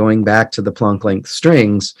again, going back to the Planck length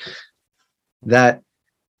strings, that,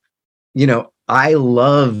 I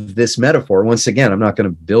love this metaphor. Once again, I'm not going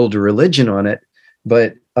to build a religion on it,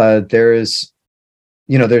 but there's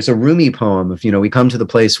a Rumi poem of, we come to the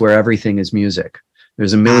place where everything is music.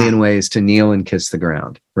 There's a million ways to kneel and kiss the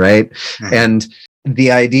ground, right? Mm-hmm. And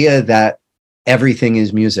the idea that everything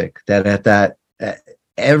is music, that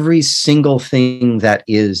every single thing that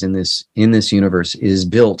is in this universe is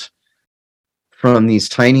built from these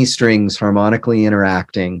tiny strings harmonically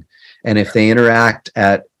interacting. And if they interact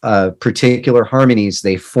at particular harmonies,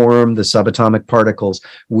 they form the subatomic particles,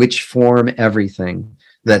 which form everything.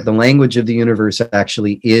 That the language of the universe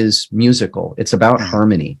actually is musical. It's about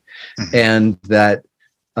harmony. Mm-hmm. And that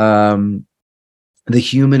the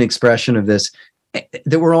human expression of this,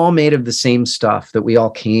 that we're all made of the same stuff, that we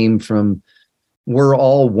all came from we're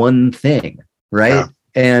all one thing, right?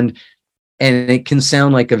 And it can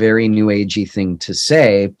sound like a very new agey thing to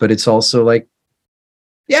say, but it's also like,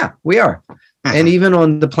 yeah, we are. And even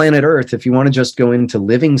on the planet Earth, if you want to just go into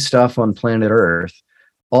living stuff on planet Earth,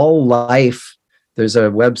 all life, there's a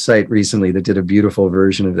website recently that did a beautiful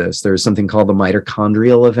version of this. There's something called the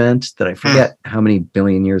mitochondrial event that I forget how many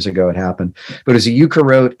billion years ago it happened, but it was a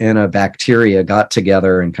eukaryote and a bacteria got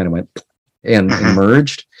together and kind of went and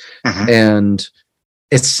merged. And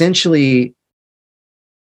essentially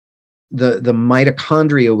the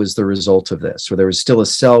mitochondria was the result of this, where there was still a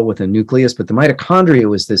cell with a nucleus, but the mitochondria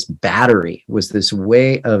was this battery, was this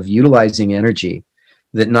way of utilizing energy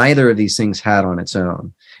that neither of these things had on its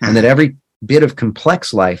own. And that every bit of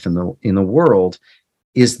complex life in the world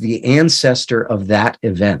is the ancestor of that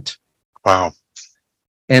event. Wow.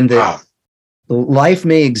 And that life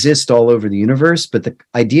may exist all over the universe, but the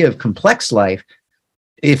idea of complex life,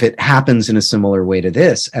 if it happens in a similar way to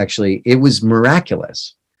this, actually, it was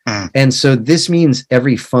miraculous. And so this means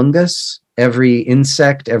every fungus, every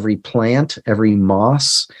insect, every plant, every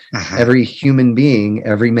moss, every human being,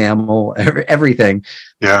 every mammal, everything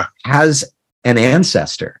has an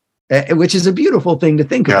ancestor, which is a beautiful thing to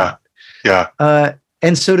think about.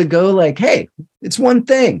 And so to go like, hey, it's one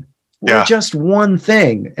thing. We're just one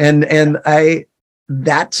thing. And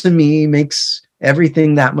that to me makes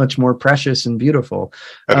everything that much more precious and beautiful.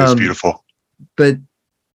 That is beautiful. But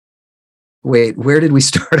wait, where did we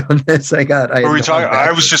start on this? I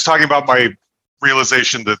was just talking about my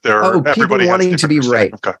realization that people wanting to be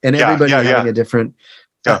right, and everybody having a different.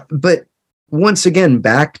 But once again,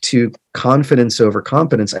 back to confidence over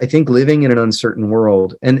competence. I think living in an uncertain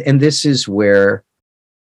world, and this is where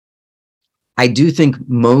I do think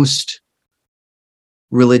most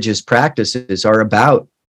religious practices are about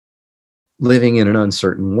living in an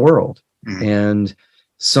uncertain world, and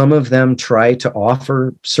some of them try to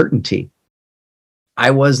offer certainty. I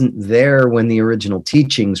wasn't there when the original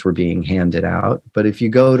teachings were being handed out, but if you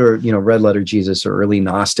go to, Red Letter Jesus or early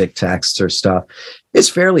Gnostic texts or stuff, it's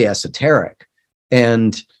fairly esoteric.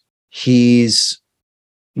 And he's,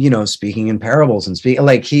 speaking in parables and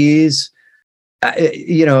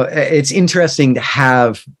it's interesting to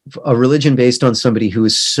have a religion based on somebody who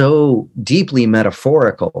is so deeply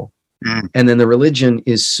metaphorical, and then the religion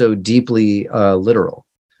is so deeply literal.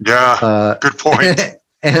 Yeah, good point.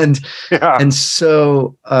 And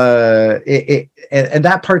so and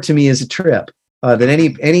that part to me is a trip. That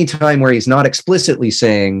any time where he's not explicitly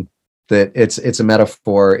saying that it's a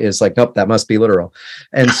metaphor is like, nope, that must be literal.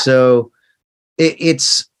 And so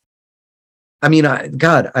it's. I mean,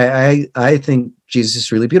 I think Jesus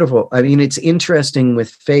is really beautiful. I mean, it's interesting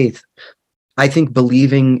with faith. I think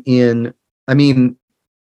believing in,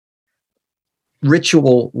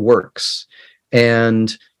 ritual works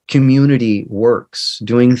and community works,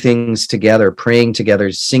 doing things together, praying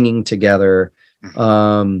together, singing together.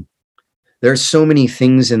 There's so many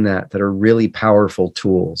things in that are really powerful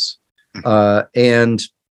tools. And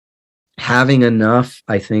having enough,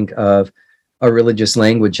 I think, of a religious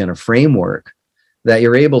language and a framework that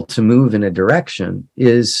you're able to move in a direction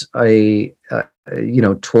is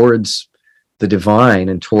towards the divine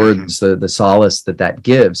and towards the solace that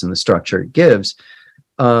gives and the structure it gives.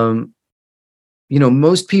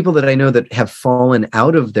 Most people that I know that have fallen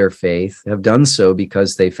out of their faith have done so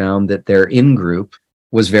because they found that their in-group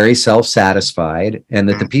was very self-satisfied, and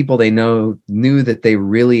that the people they knew that they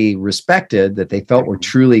really respected, that they felt were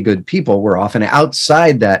truly good people, were often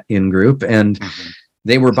outside that in-group, and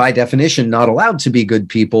they were by definition not allowed to be good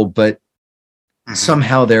people, but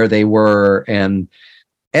somehow there they were. And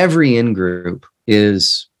every in-group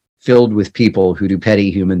is filled with people who do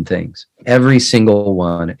petty human things. Every single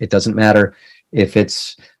one. It doesn't matter if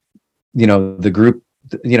it's, the group,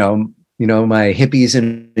 my hippies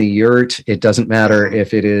in a yurt. It doesn't matter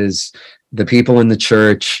if it is the people in the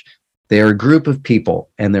church. They are a group of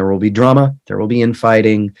people, and there will be drama. There will be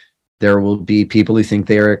infighting. There will be people who think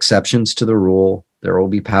they are exceptions to the rule. There will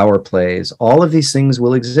be power plays. All of these things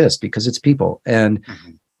will exist because it's people. And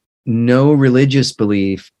no religious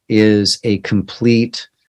belief is a complete,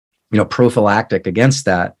 prophylactic against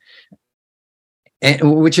that.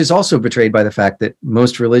 And, which is also betrayed by the fact that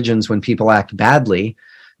most religions, when people act badly,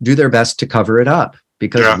 do their best to cover it up,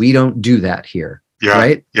 because we don't do that here.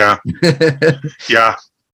 Right? Yeah.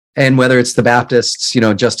 And whether it's the Baptists,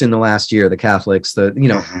 just in the last year, the Catholics,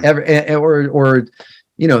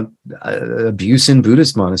 abuse in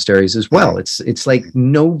Buddhist monasteries as well. It's like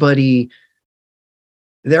nobody,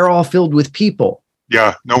 they're all filled with people.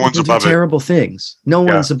 Yeah. No one's above it. Terrible things. No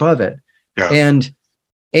one's above it. Yeah.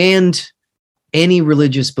 And any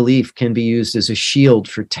religious belief can be used as a shield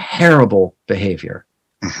for terrible behavior.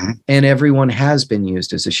 Mm-hmm. And everyone has been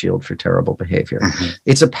used as a shield for terrible behavior. Mm-hmm.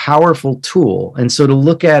 It's a powerful tool. And so to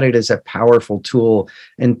look at it as a powerful tool,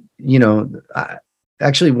 and,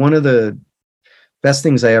 actually one of the best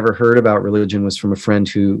things I ever heard about religion was from a friend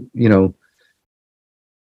who,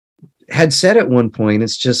 had said at one point,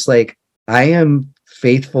 it's just like, I am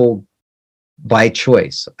faithful by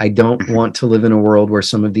choice. I don't mm-hmm. want to live in a world where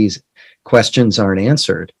some of these questions aren't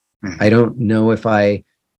answered. Mm-hmm. I don't know if I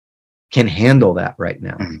can handle that right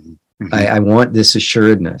now. Mm-hmm. I want this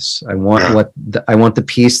assuredness. I want I want the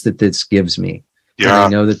peace that this gives me. Yeah. And I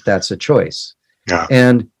know that that's a choice. Yeah.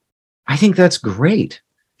 And I think that's great.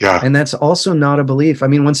 Yeah. And that's also not a belief. I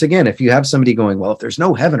mean, once again, if you have somebody going, well, if there's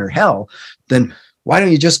no heaven or hell, then why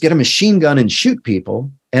don't you just get a machine gun and shoot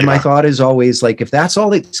people? And my thought is always like, if that's all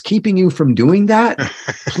that's keeping you from doing that,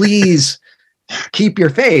 please keep your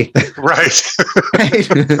faith. Right.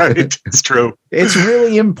 Right. It's true. It's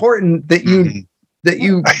really important that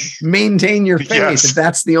you maintain your faith. Yes. If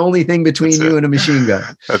that's the only thing between you and a machine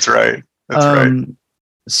gun. That's right. That's right.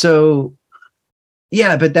 So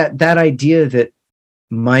yeah, but that idea that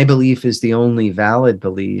my belief is the only valid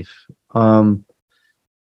belief,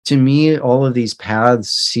 to me, all of these paths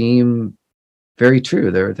seem very true.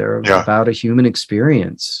 They're about a human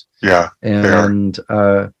experience. Yeah. And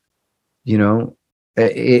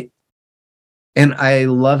and I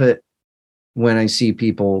love it when I see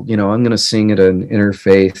people, I'm going to sing at an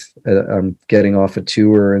interfaith. I'm getting off a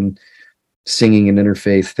tour and singing an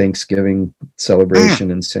interfaith Thanksgiving celebration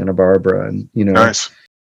in Santa Barbara. And, nice.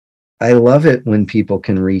 I love it when people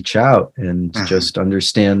can reach out and just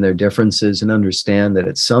understand their differences and understand that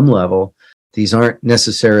at some level, these aren't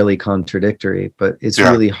necessarily contradictory, but it's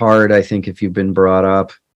really hard, I think, if you've been brought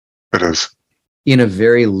up it is in a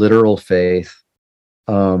very literal faith,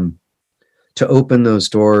 to open those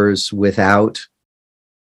doors without,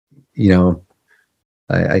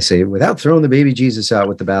 I say without throwing the baby Jesus out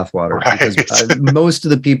with the bathwater, right. Because most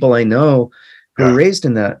of the people I know who were raised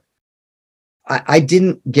in that, I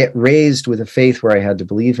didn't get raised with a faith where I had to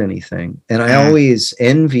believe anything. And I always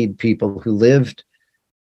envied people who lived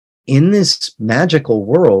in this magical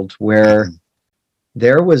world where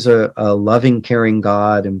there was a loving, caring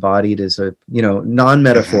God embodied as a,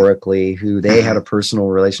 non-metaphorically, who they had a personal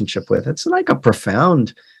relationship with. It's like a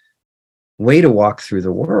profound way to walk through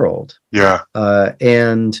the world. Yeah.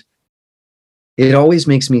 And it always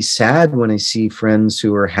makes me sad when I see friends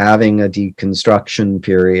who are having a deconstruction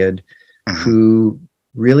period who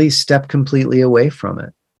really step completely away from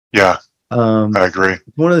it. Yeah. I agree.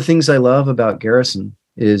 One of the things I love about Garrison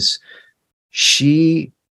is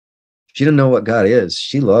she doesn't know what God is.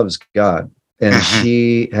 She loves God, and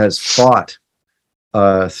she has fought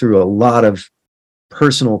through a lot of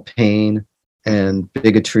personal pain and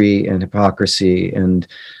bigotry and hypocrisy and,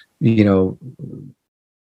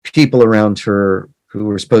 people around her who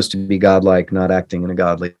were supposed to be godlike, not acting in a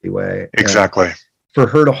godly way. Exactly. And for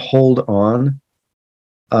her to hold on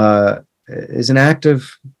is an act of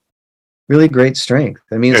really great strength.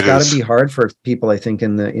 I mean, it's got to be hard for people, I think,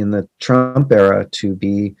 in the Trump era to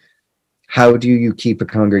be, how do you keep a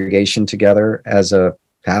congregation together as a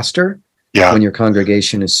pastor when your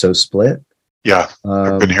congregation is so split? Yeah.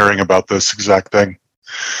 I've been hearing about this exact thing.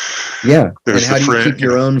 Yeah. And how do you keep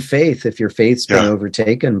your own faith if your faith's been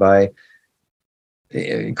overtaken by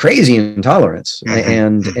crazy intolerance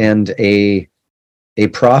and a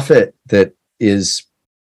prophet that is,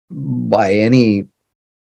 by any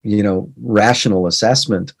rational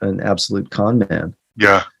assessment, an absolute con man?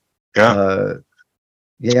 Yeah.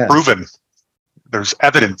 Proven. There's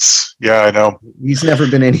evidence. Yeah, I know. He's never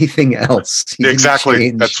been anything else.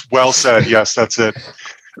 Exactly. That's well said. Yes, that's it.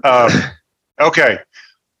 Okay.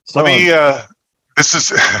 Let me, this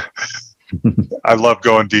is, I love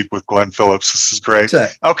going deep with Glen Phillips. This is great.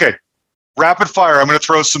 Okay. Rapid fire. I'm going to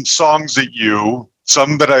throw some songs at you.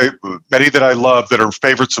 Many that I love that are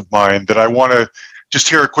favorites of mine that I want to just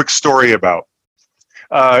hear a quick story about.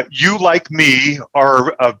 You, like me,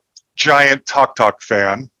 are a giant Talk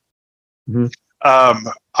fan. Mm-hmm.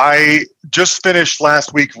 I just finished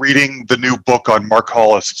last week reading the new book on Mark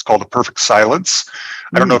Hollis. It's called A Perfect Silence.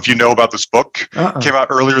 I don't know if you know about this book. It came out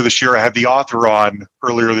earlier this year. I had the author on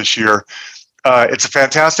earlier this year. It's a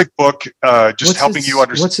fantastic book, helping you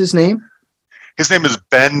understand. What's his name? His name is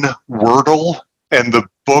Ben Wordle, and the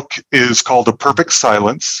book is called A Perfect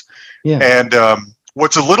Silence. Yeah. And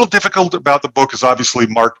what's a little difficult about the book is obviously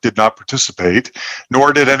Mark did not participate,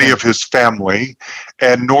 nor did any of his family,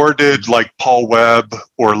 and nor did like Paul Webb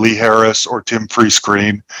or Lee Harris or Tim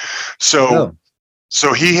Freescreen. So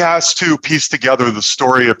So he has to piece together the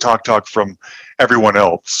story of Talk Talk from everyone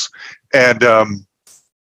else. And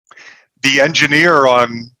the engineer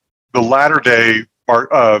on the latter day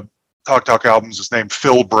Talk Talk albums is named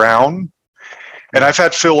Phil Brown. And I've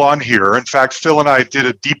had Phil on here. In fact, Phil and I did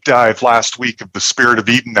a deep dive last week of the Spirit of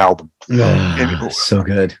Eden album. So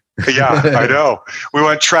good. Yeah, I know. We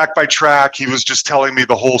went track by track. He was just telling me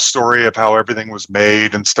the whole story of how everything was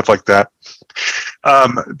made and stuff like that.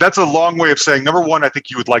 That's a long way of saying, number one, I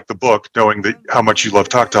think you would like the book, knowing that how much you love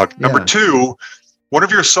Talk Talk. Number two, one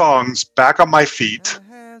of your songs, Back on My Feet.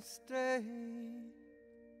 I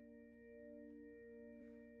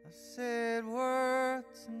said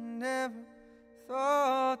words I never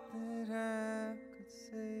thought that I could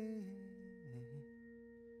say.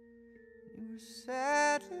 You were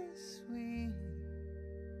sadly sweet,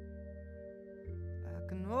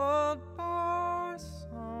 like an old bar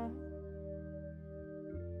song.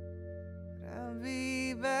 But I'll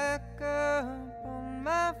be back up on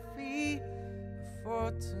my feet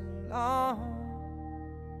before too long.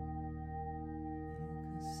 You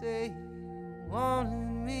can say you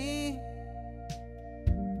wanted me,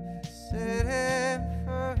 said it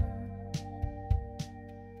first.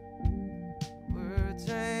 Words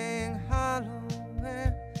rang hollow and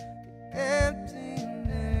the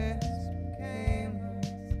emptiness became a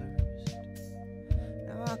thirst.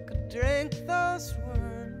 Now I could drink those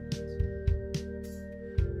words,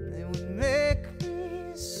 they would make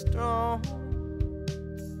me strong.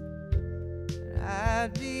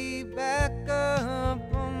 I'd be back up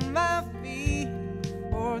on my feet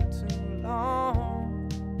for too long.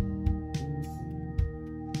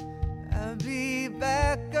 I'll be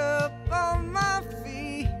back up on my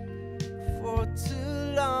feet for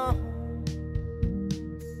too long.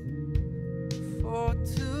 For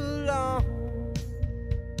too long.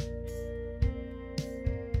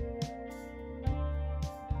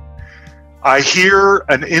 I hear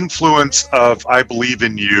an influence of I Believe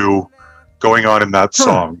in You going on in that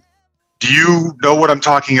song. Do you know what I'm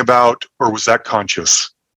talking about, or was that conscious?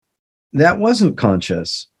 That wasn't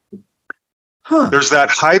conscious. There's that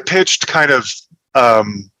high-pitched kind of,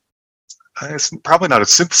 it's probably not a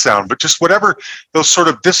synth sound, but just whatever, those sort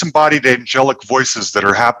of disembodied angelic voices that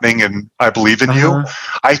are happening in I Believe in You.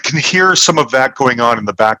 I can hear some of that going on in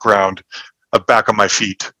the background of Back on My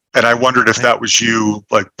Feet. And I wondered if that was you,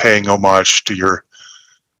 like, paying homage to your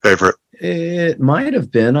favorite. It might have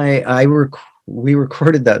been. We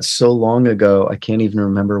recorded that so long ago, I can't even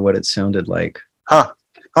remember what it sounded like. I've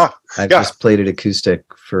just played it acoustic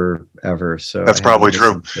forever, so that's probably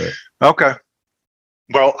true. Okay.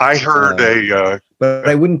 Well, I heard but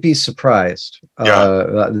I wouldn't be surprised.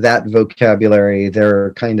 That vocabulary,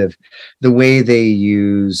 they're kind of the way they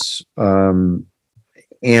use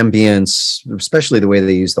ambience, especially the way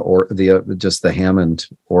they use just the Hammond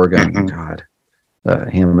organ. Mm-hmm. God,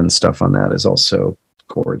 the Hammond stuff on that is also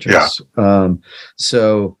gorgeous.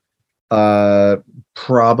 So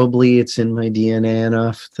probably it's in my DNA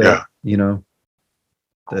enough that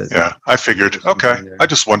I figured. Okay, I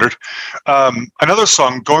just wondered. Another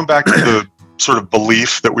song, going back to the sort of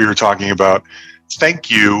belief that we were talking about,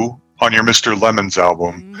 Thank You on your Mr. Lemons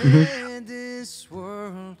album.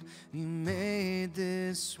 You made this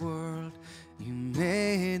world, you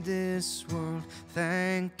made this world.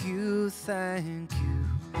 Thank you, thank you.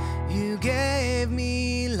 You gave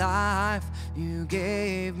me life, you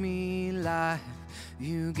gave me life,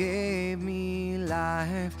 you gave me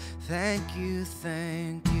life. Thank you,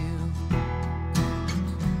 thank you.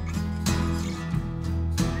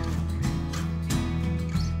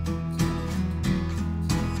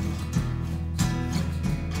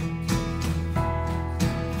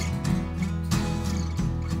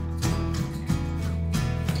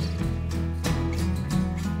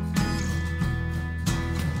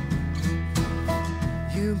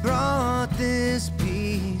 You brought this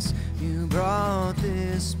peace, you brought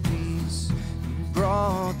this peace, you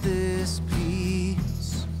brought this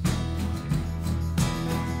peace.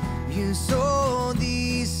 You sowed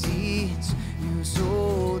these seeds, you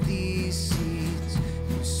sowed these seeds,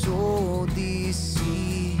 you sowed these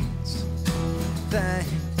seeds. Thank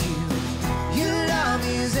you. Your love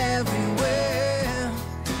is everywhere.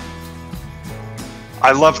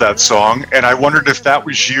 I love that song, and I wondered if that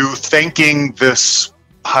was you thanking this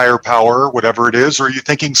higher power, whatever it is, or are you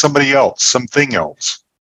thinking somebody else, something else?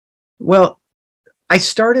 Well, I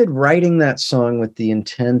started writing that song with the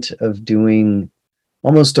intent of doing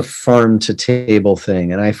almost a farm to table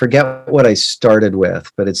thing. And I forget what I started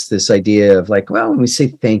with, but it's this idea of like, well, when we say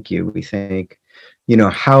thank you, we think,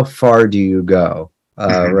 how far do you go?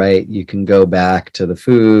 right? You can go back to the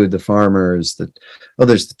food, the farmers,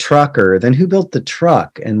 there's the trucker. Then who built the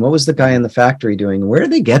truck? And what was the guy in the factory doing? Where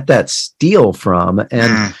did they get that steel from?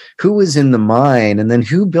 And who was in the mine? And then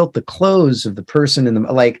who built the clothes of the person in the,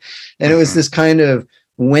 like, and it was this kind of,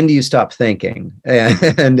 when do you stop thinking?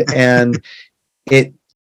 And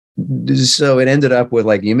so it ended up with,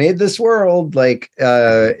 like, you made this world, like,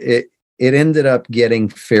 it ended up getting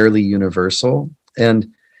fairly universal.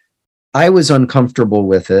 And I was uncomfortable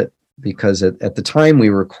with it because at the time we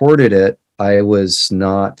recorded it, I wasn't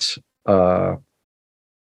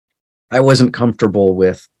comfortable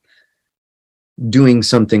with doing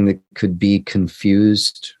something that could be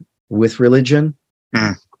confused with religion.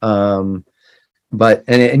 But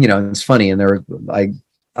and you know, it's funny, and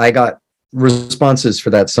I got responses for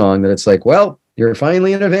that song that it's like, well, you're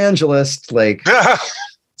finally an evangelist. Like,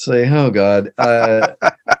 it's like, oh God,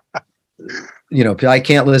 you know, I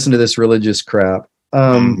can't listen to this religious crap.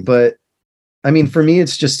 But I mean, for me,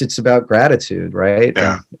 it's about gratitude, right?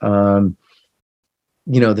 Yeah.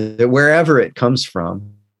 You know, wherever it comes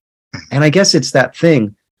from. And I guess it's that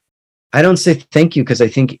thing. I don't say thank you because I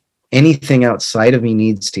think anything outside of me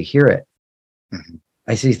needs to hear it.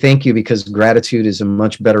 I say thank you because gratitude is a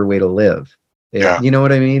much better way to live. Yeah. You know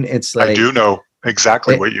what I mean? It's like, I do know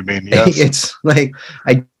exactly what you mean. Yes. It's like,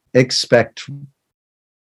 I expect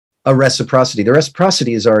a reciprocity. The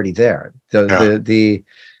reciprocity is already there. The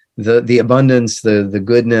abundance, the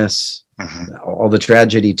goodness, all the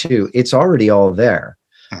tragedy too. It's already all there.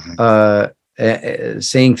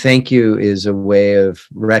 Saying thank you is a way of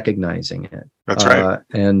recognizing it. That's right.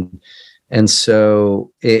 And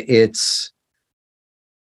so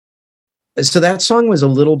so that song was a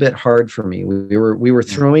little bit hard for me. We were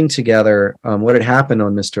throwing together, what had happened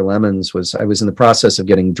on Mr. Lemons was I was in the process of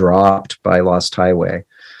getting dropped by Lost Highway.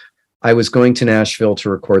 I was going to Nashville to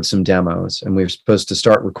record some demos, and we were supposed to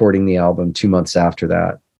start recording the album 2 months after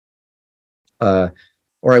that.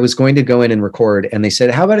 Or I was going to go in and record, and they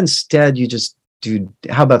said, how about instead you just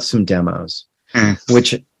how about some demos?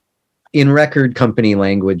 Which in record company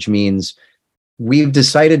language means we've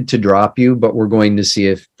decided to drop you, but we're going to see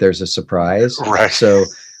if there's a surprise. Right. So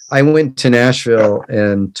I went to Nashville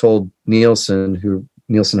and told Nielsen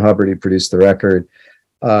Hubbard, who produced the record,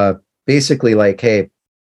 basically like, hey,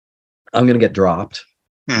 I'm going to get dropped.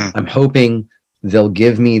 I'm hoping they'll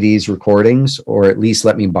give me these recordings, or at least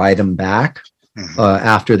let me buy them back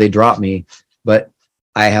after they drop me. But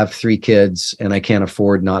I have 3 kids and I can't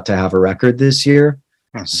afford not to have a record this year.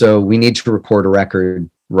 So we need to record a record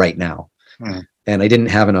right now. And I didn't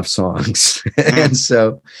have enough songs. And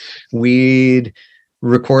so we'd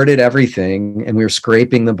recorded everything and we were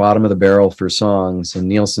scraping the bottom of the barrel for songs. And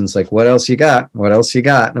Nielsen's like, what else you got? What else you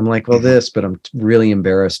got? And I'm like, well, this, but I'm really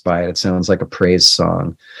embarrassed by it. It sounds like a praise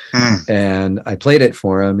song. And I played it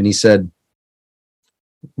for him and he said,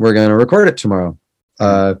 we're going to record it tomorrow.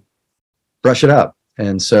 Brush it up.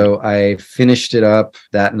 And so I finished it up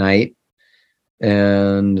that night.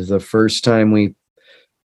 And the first time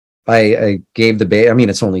I gave the bass, I mean,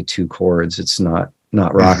 it's only 2 chords. It's not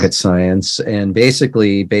rocket science. And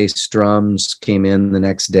basically bass drums came in the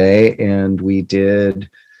next day and we did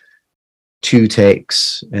 2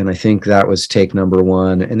 takes. And I think that was take number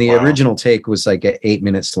 1. And the original take was like 8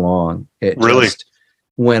 minutes long. It really just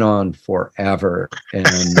went on forever.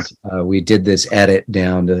 And we did this edit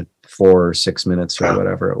down to 4 or 6 minutes or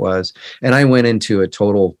whatever it was. And I went into a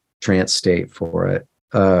total trance state for it.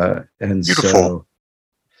 And beautiful. So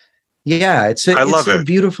yeah, it's a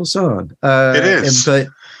beautiful song. It is. But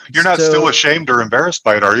you're not still ashamed or embarrassed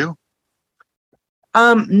by it, are you?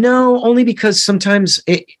 No, only because sometimes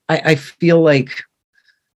I feel like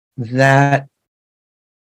that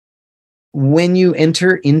when you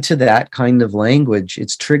enter into that kind of language,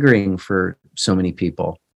 it's triggering for so many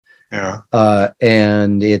people. Yeah.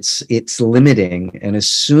 And it's limiting. And as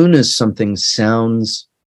soon as something sounds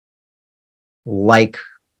like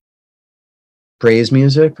praise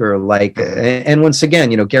music or like, and once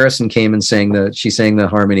again, you know, Garrison came and she sang the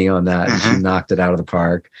harmony on that and she knocked it out of the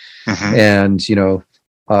park. And, you know,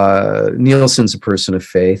 Nielsen's a person of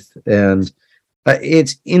faith. And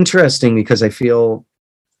it's interesting because I feel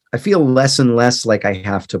less and less like I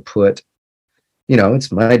have to put, you know,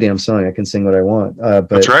 it's my damn song. I can sing what I want. But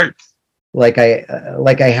that's right. Like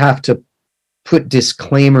I have to put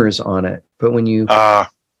disclaimers on it. But when you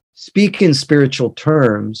speak in spiritual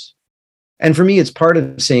terms, and for me, it's part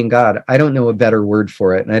of saying God. I don't know a better word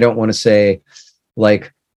for it. And I don't want to say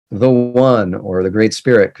like the one or the Great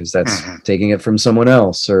Spirit, because that's taking it from someone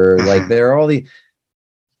else, or like there are all the,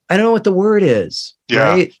 I don't know what the word is. Yeah,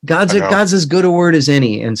 right? God's as good a word as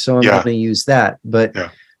any. And so I'm going to use that. But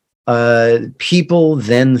people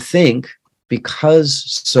then think, because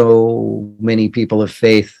so many people of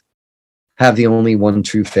faith have the only one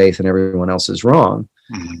true faith and everyone else is wrong.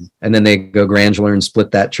 Mm-hmm. And then they go granular and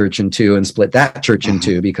split that church in two and split that church in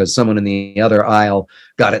two because someone in the other aisle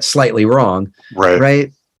got it slightly wrong. Right.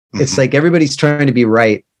 Mm-hmm. It's like everybody's trying to be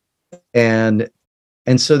right. And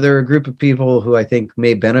so there are a group of people who I think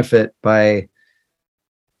may benefit by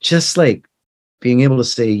just like being able to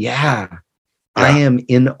say, yeah, I am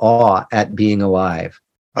in awe at being alive.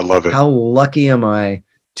 I love it. How lucky am I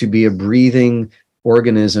to be a breathing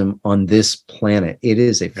organism on this planet? It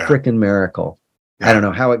is a freaking miracle. Yeah. I don't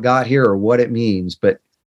know how it got here or what it means, but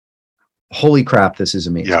holy crap, this is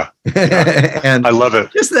amazing. Yeah. And I love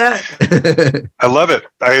it. Just that. I love it.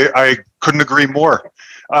 I couldn't agree more.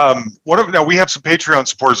 Now we have some Patreon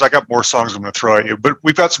supporters. I got more songs I'm going to throw at you, but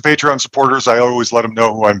we've got some Patreon supporters. I always let them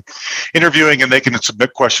know who I'm interviewing, and they can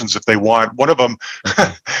submit questions if they want. One of them,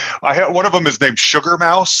 one of them is named Sugar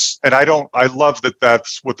Mouse, and I love that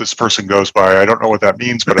that's what this person goes by. I don't know what that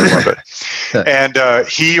means, but I love it. And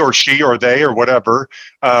he or she or they or whatever.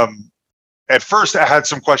 At first, I had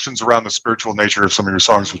some questions around the spiritual nature of some of your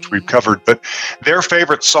songs, which we've covered, but their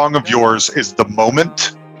favorite song of yours is The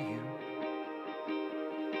Moment.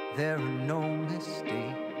 There are no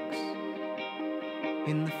mistakes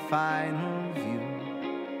in the final view,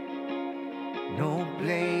 no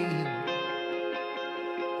blame.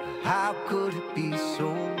 How could it be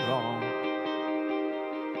so wrong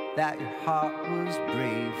that your heart was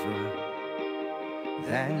braver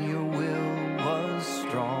than your will was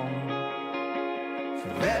strong? For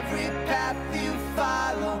every path you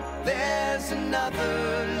follow, there's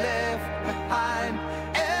another left behind.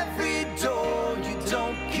 Every door you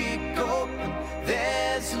don't kick open,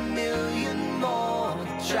 there's a million more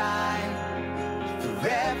to try. For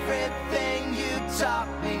everything you taught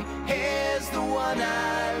me, here's the one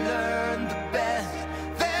I learned the best.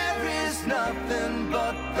 There is nothing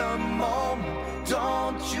but the moment,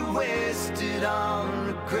 don't you waste it on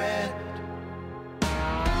regret.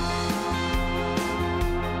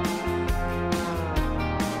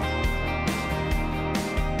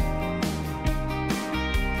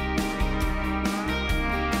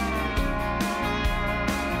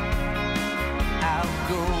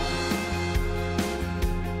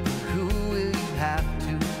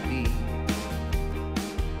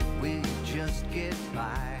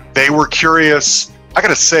 They were curious. I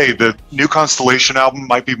gotta say, the New Constellation album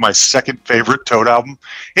might be my second favorite Toad album.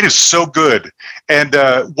 It is so good. And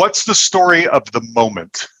what's the story of The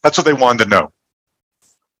Moment? That's what they wanted to know.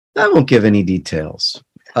 I won't give any details.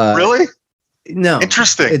 Really? No.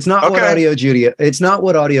 Interesting. It's not what Audio Judo. It's not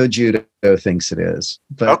what Audio Judo thinks it is.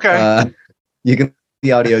 But you can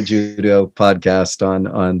the Audio Judo podcast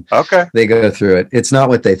on. Okay. They go through it. It's not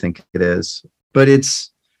what they think it is, but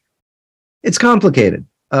it's complicated.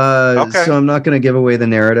 So I'm not going to give away the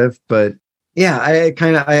narrative, but yeah,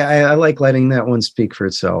 I like letting that one speak for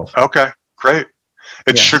itself. Okay, great.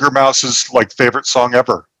 It's Sugar Mouse's favorite song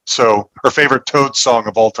ever. So, her favorite Toad song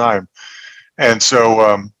of all time. And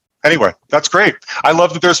so, anyway, that's great. I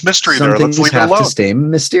love that there's mystery there. Let's leave it alone. Have to stay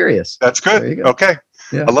mysterious. That's good. There you go. Okay.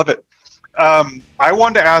 Yeah. I love it. I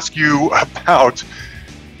wanted to ask you about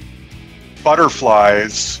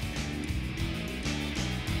butterflies.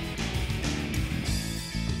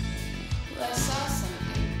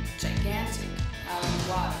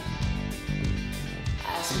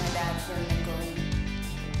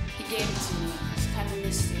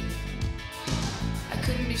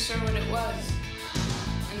 Sure what it was,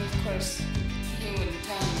 and of course he wouldn't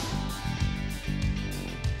tell me.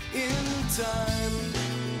 In time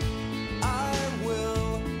I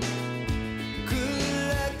will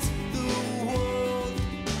collect the world,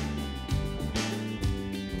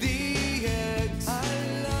 the eggs I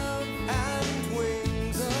love and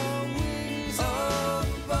wings of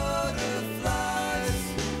butterflies.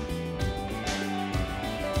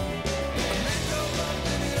 And they go up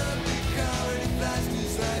and it up, the car and it flashed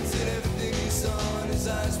his lights and everything he saw, and his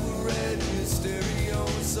eyes were red and his stereo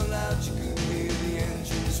was so loud you could hear the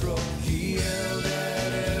engines roll. He yelled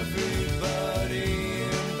at everybody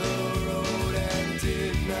in the road and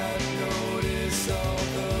did not notice all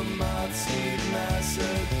the moths he'd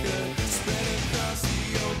massacred spread across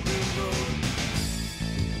the open road.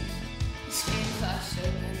 The screen flashed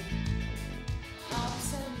open. All of a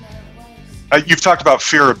sudden there it was. You've talked about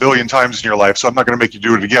fear a billion times in your life, so I'm not going to make you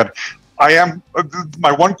do it again.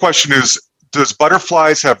 My one question is, does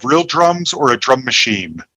Butterflies have real drums or a drum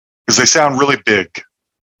machine? Because they sound really big.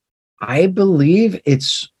 I believe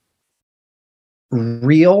it's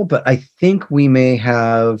real, but I think we may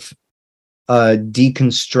have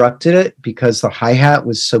deconstructed it because the hi-hat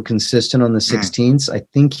was so consistent on the 16ths. I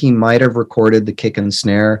think he might have recorded the kick and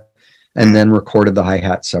snare and then recorded the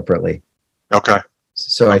hi-hat separately. Okay.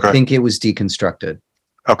 So I think it was deconstructed.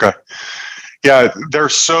 Okay. Yeah, they're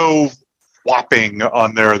so whopping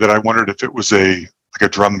on there that I wondered if it was a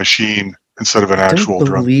drum machine instead of an actual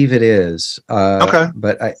drum. I don't believe it is. Okay.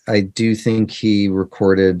 But I do think he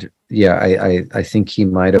recorded. Yeah, I think he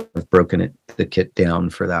might have broken the kit down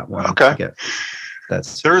for that one. Okay.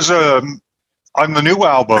 There's on the new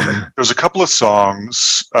album, there's a couple of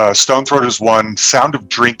songs. Stone Throat is one. Sound of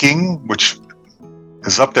Drinking, which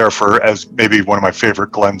is up there as maybe one of my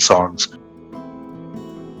favorite Glen songs.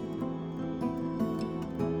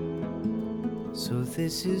 So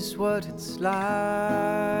this is what it's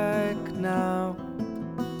like now,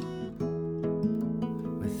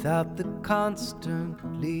 without the constant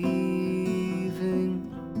leaving,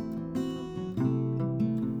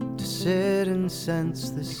 to sit and sense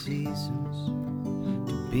the seasons,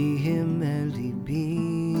 to be him and he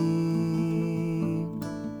be.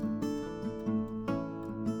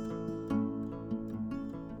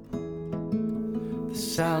 The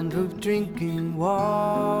sound of drinking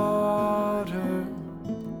water,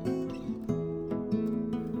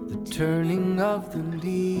 the turning of the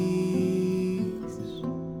leaves,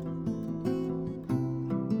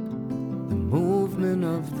 the movement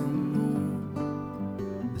of the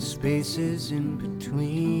moon, the spaces in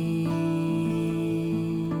between,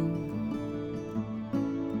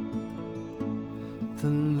 the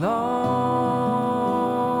long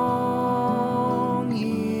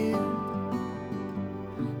year,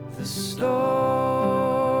 the slow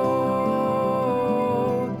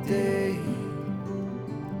day.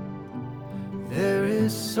 There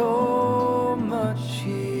is so much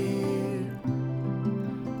here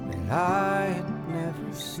that I had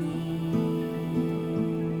never seen.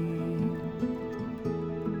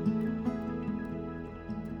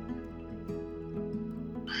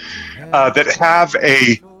 That have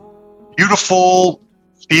a beautiful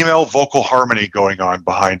female vocal harmony going on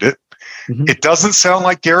behind it. Mm-hmm. It doesn't sound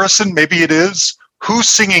like Garrison. Maybe it is. Who's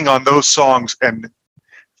singing on those songs? And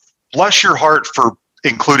bless your heart for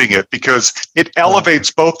including it, because it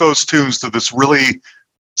elevates both those tunes to this really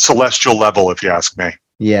celestial level, if you ask me.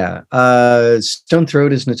 Yeah. Stone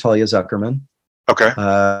Throat is Natalia Zuckerman. Okay.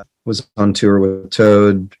 Was on tour with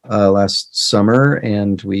Toad last summer,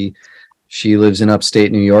 and she lives in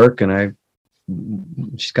upstate New York, and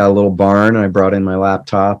she's got a little barn, and I brought in my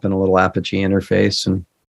laptop and a little Apogee interface and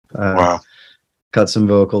cut some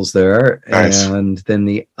vocals there. Nice. And then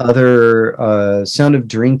the other Sound of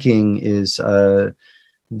Drinking is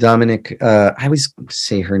Dominic, I always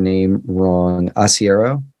say her name wrong,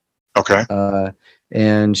 Asiero. Okay.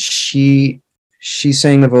 And she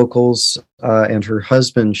sang the vocals, and her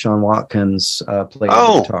husband, Sean Watkins, played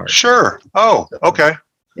the guitar. Oh, sure. Oh, okay.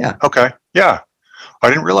 Yeah. Okay. Yeah. I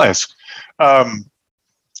didn't realize.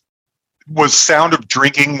 Was Sound of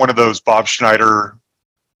Drinking one of those Bob Schneider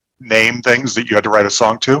name things that you had to write a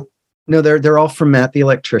song to? No, they're all from Matt the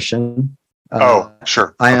Electrician.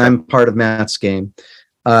 Sure. I'm part of Matt's game.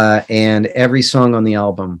 And every song on the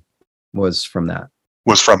album was from that.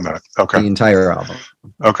 Okay. The entire album.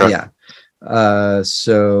 Okay. Yeah.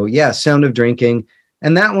 Sound of Drinking.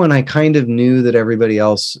 And that one, I kind of knew that everybody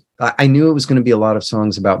else, I knew it was going to be a lot of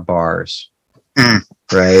songs about bars.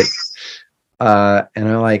 Right. And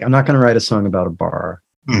I'm not going to write a song about a bar.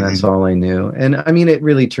 And that's all I knew. And I mean, it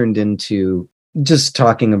really turned into just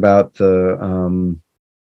talking about the,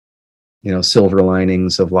 silver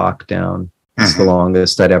linings of lockdown. It's the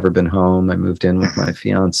longest I'd ever been home. I moved in with my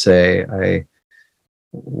fiance. I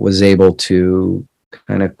was able to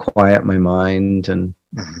kind of quiet my mind, and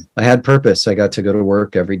I had purpose. I got to go to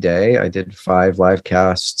work every day. I did 5 live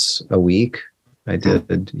casts a week. I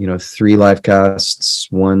did, 3 live casts,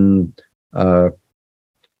 one,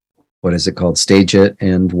 what is it called? Stage It,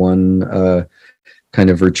 and one kind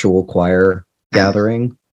of virtual choir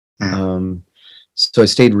gathering. So I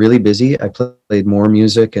stayed really busy. I played more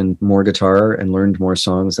music and more guitar and learned more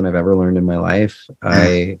songs than I've ever learned in my life.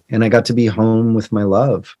 I got to be home with my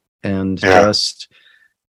love and just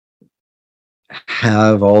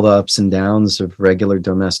have all the ups and downs of regular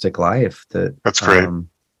domestic life. That's great.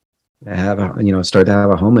 Start to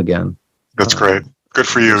have a home again. That's great. Good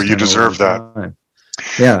for you. You deserve that.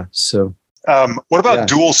 Yeah. So what about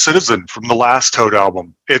Dual Citizen from the last Toad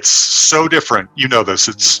album? It's so different. You know this.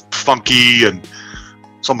 It's funky and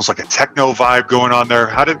it's almost like a techno vibe going on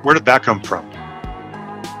there. Where did that come from?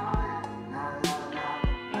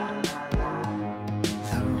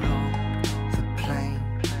 The road, the plane,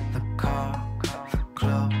 the car, the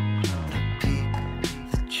club, the peak,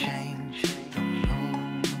 the change,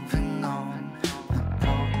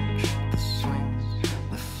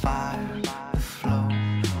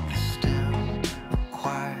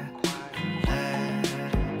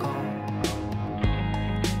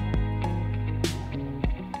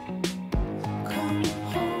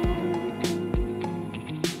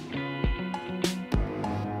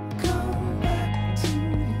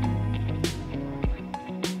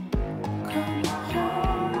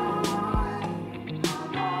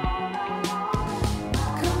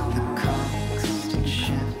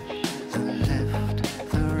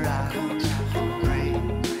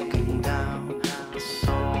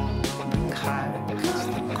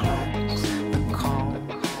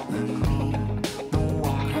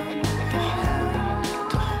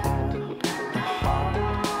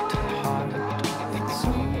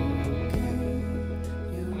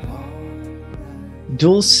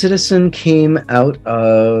 Dual Citizen came out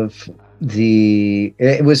of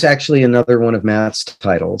it was actually another one of Matt's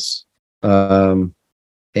titles. And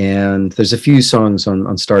there's a few songs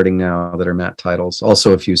on Starting Now that are Matt titles.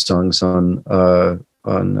 Also a few songs on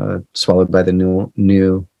Swallowed by the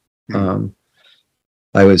New.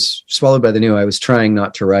 I was Swallowed by the New. I was trying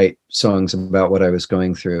not to write songs about what I was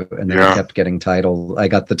going through, and then I kept getting I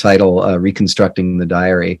got the title Reconstructing the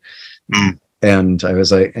Diary. And I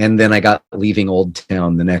was like, and then I got Leaving Old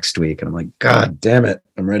Town the next week, and I'm like, God damn it,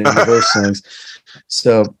 I'm writing divorce songs.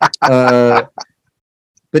 So but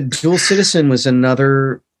Dual Citizen was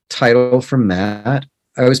another title from Matt.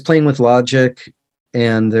 I was playing with Logic,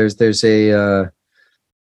 and there's a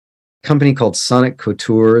company called Sonic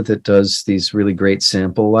Couture that does these really great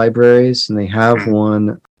sample libraries, and they have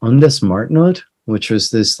one, Undes Martnot, which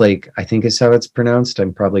was this, like, I think is how it's pronounced.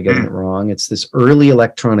 I'm probably getting it wrong. It's this early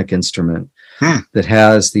electronic instrument that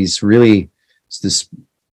has these really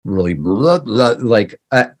like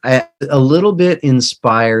a little bit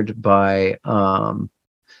inspired by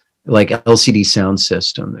like LCD Sound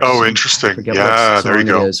System. Interesting. Yeah, there you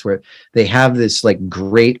go. Is, where they have this like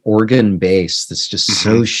great organ bass that's just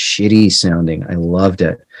so shitty sounding. I loved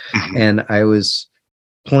it. And I was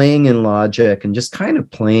playing in Logic and just kind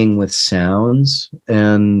of playing with sounds.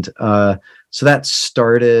 And so that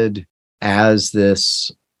started as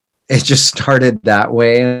this, it just started that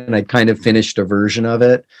way. And I kind of finished a version of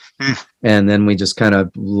it. And then we just kind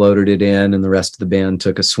of loaded it in, and the rest of the band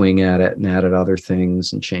took a swing at it and added other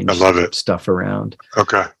things and changed stuff around.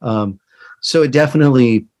 Okay. So it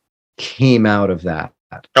definitely came out of that.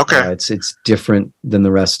 Okay. It's different than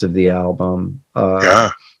the rest of the album.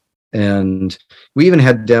 And we even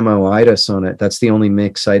had demo-itis on it. That's the only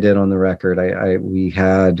mix I did on the record. We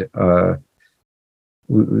had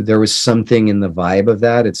there was something in the vibe of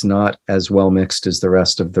that. It's not as well mixed as the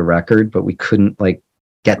rest of the record, but we couldn't like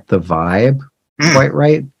get the vibe quite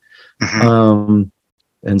right. And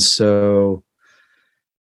so,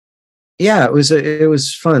 yeah, it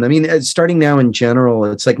was fun. I mean, Starting Now in general,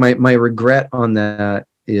 it's like my regret on that,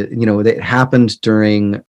 it happened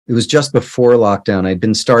it was just before lockdown. I'd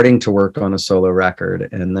been starting to work on a solo record,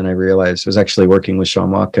 and then I realized I was actually working with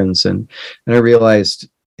Sean Watkins, and I realized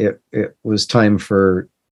it was time for,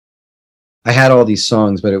 I had all these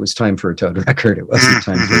songs, but it was time for a Toad record. It wasn't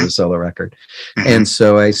time for a solo record. And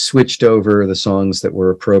so I switched over the songs that were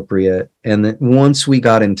appropriate. And then once we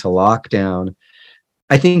got into lockdown,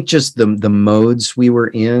 I think just the modes we were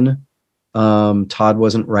in, Todd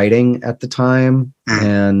wasn't writing at the time.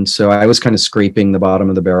 And so I was kind of scraping the bottom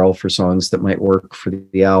of the barrel for songs that might work for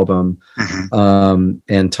the album.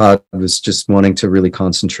 And Todd was just wanting to really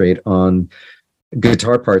concentrate on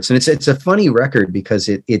guitar parts. And it's a funny record because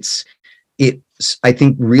it I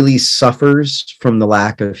think really suffers from the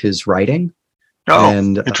lack of his writing.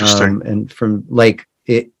 Interesting. And from like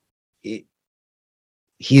he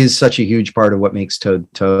is such a huge part of what makes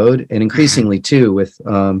Toad, and increasingly too with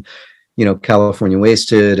California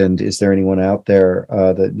Wasted and Is There Anyone Out There,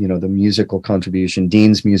 the musical contribution,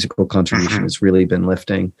 Dean's musical contribution has really been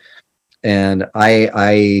lifting. And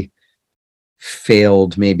I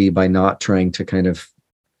failed maybe by not trying to kind of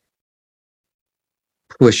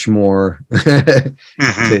push more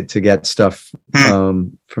to get stuff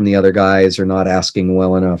from the other guys, or not asking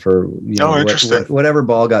well enough, or whatever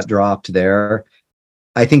ball got dropped there.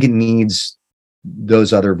 I think it needs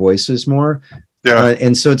those other voices more.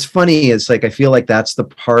 And so it's funny, it's like I feel like that's the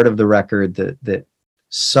part of the record that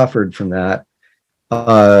suffered from that,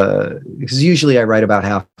 because usually I write about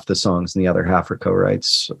half the songs and the other half are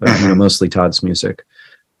co-writes, mostly Todd's music.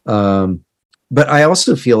 But I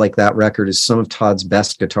also feel like that record is some of Todd's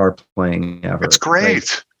best guitar playing ever. It's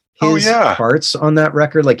great. Like, his parts on that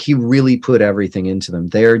record, like he really put everything into them.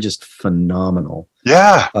 They're just phenomenal.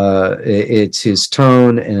 Yeah. It's his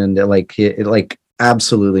tone and like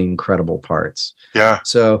absolutely incredible parts. Yeah.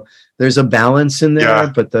 So there's a balance in there,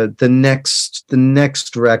 but the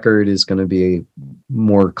next record is going to be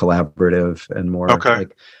more collaborative and more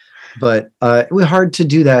but it was hard to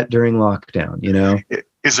do that during lockdown,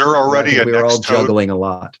 Is there already a we were all juggling a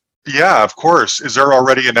lot. Yeah, of course. Is there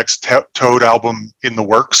already a next Toad album in the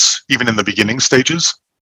works, even in the beginning stages?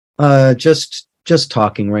 Just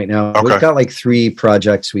talking right now. We've got like 3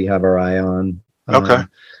 projects we have our eye on.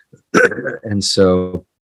 And so,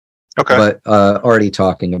 but already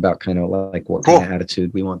talking about kind of like what kind of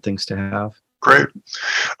attitude we want things to have. Great.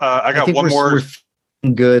 I got one more.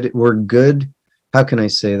 We're good. How can I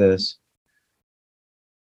say this?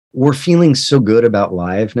 We're feeling so good about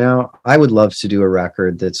live now. I would love to do a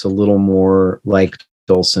record that's a little more like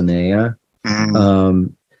Dulcinea.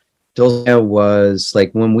 Dulcinea was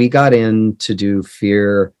like when we got in to do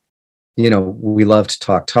Fear, we loved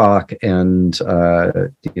Talk and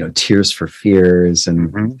Tears for Fears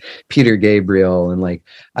and Peter Gabriel, and like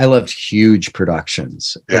I loved huge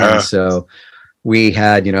productions. Yeah. And so we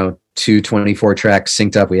had, 224 tracks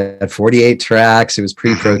synced up. We had 48 tracks. It was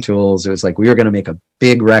pre-Pro Tools. It was like we were going to make a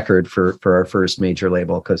big record for our first major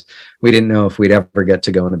label because we didn't know if we'd ever get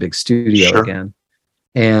to go in a big studio again.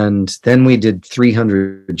 And then we did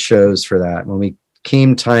 300 shows for that. When we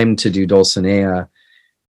came time to do Dulcinea,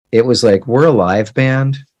 it was like, we're a live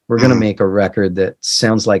band. We're going to make a record that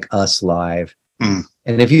sounds like us live. And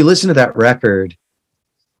if you listen to that record,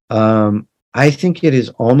 I think it is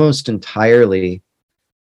almost entirely,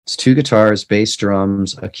 it's 2 guitars, bass,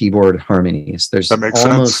 drums, a keyboard, harmonies. There's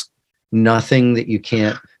almost nothing that you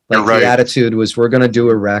can't, like the attitude was, we're going to do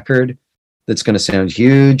a record that's going to sound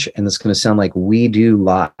huge and that's going to sound like we do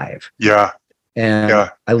live. Yeah. And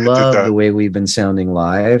I love the way we've been sounding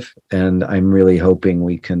live. And I'm really hoping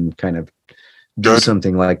we can kind of do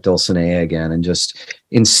something like Dulcinea again. And just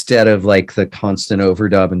instead of like the constant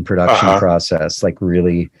overdub and production process, like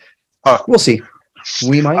really, we'll see.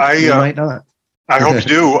 We might not. I hope you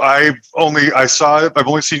do. I've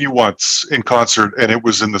only seen you once in concert, and it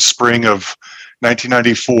was in the spring of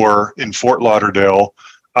 1994 in Fort Lauderdale.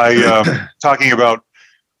 Talking about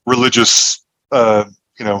religious,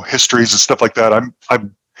 histories and stuff like that.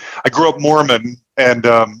 I grew up Mormon and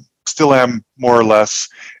still am more or less,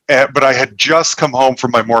 but I had just come home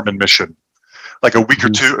from my Mormon mission, like a week or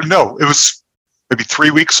two. No, it was maybe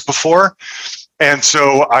 3 weeks before, and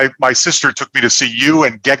so my sister took me to see you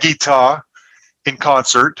and Geggy Ta in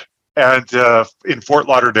concert and in Fort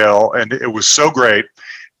Lauderdale, and it was so great.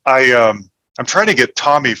 I'm trying to get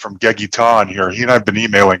Tommy from Geggy Ta on here. He and I have been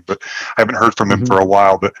emailing, but I haven't heard from him for a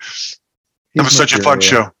while. But it was such a fun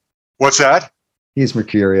show. What's that? He's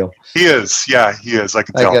mercurial. He is. Yeah, he is. I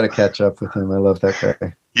can tell. I got to catch up with him. I love that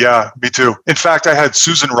guy. Yeah, me too. In fact, I had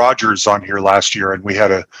Susan Rogers on here last year, and we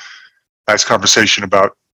had a nice conversation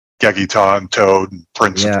about Geggy Ta and Toad and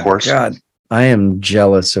Prince, of course. God, I am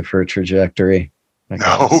jealous of her trajectory.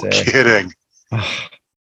 No kidding.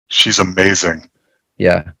 She's amazing.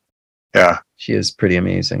 Yeah. Yeah. She is pretty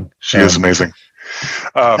amazing. She is amazing.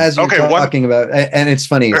 As you're talking about, and it's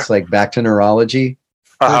funny, it's like back to neurology.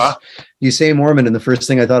 First, you say Mormon, and the first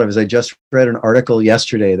thing I thought of is I just read an article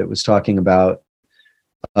yesterday that was talking about,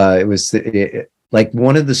 like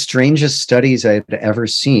one of the strangest studies I had ever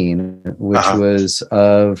seen, which was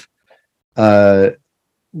of,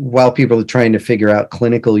 while people are trying to figure out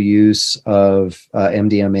clinical use of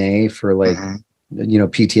MDMA for like,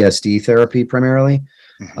 PTSD therapy primarily.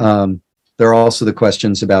 There are also the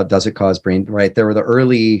questions about, does it cause brain, right? There were the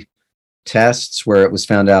early tests where it was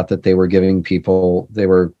found out that they were giving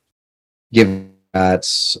methamphetamine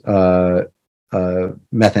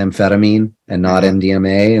and not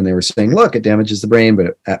MDMA. And they were saying, look, it damages the brain, but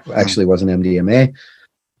it actually wasn't MDMA.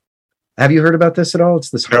 Have you heard about this at all? It's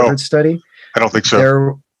this Harvard study. I don't think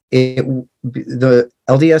so. The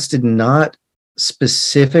LDS did not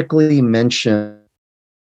specifically mention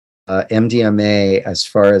MDMA as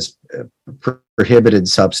far as prohibited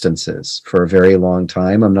substances for a very long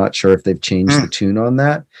time. I'm not sure if they've changed the tune on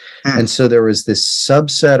that. And so there was this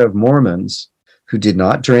subset of Mormons who did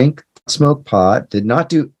not drink, smoke pot, did not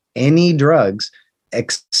do any drugs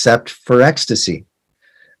except for ecstasy.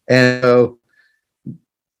 And so,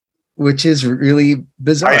 which is really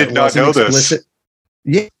bizarre. I did not know this.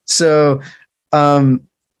 Yeah. So,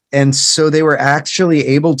 and so they were actually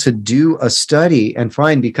able to do a study and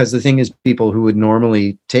find, because the thing is, people who would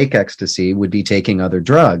normally take ecstasy would be taking other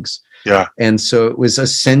drugs. Yeah. And so it was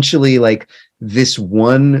essentially like this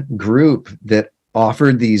one group that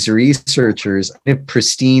offered these researchers a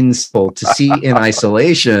pristine sample to see in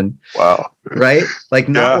isolation. Wow. Right? Like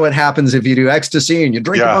not what happens if you do ecstasy and you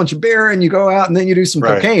drink a bunch of beer and you go out and then you do some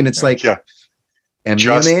cocaine. It's like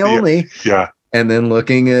MDMA only. Yeah. And then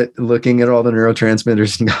looking at all the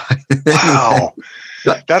neurotransmitters. Wow.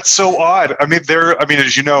 That's so odd. I mean,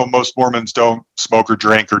 as you know, most Mormons don't smoke or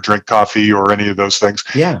drink coffee or any of those things.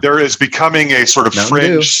 Yeah. There is becoming a sort of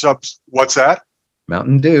fringe what's that?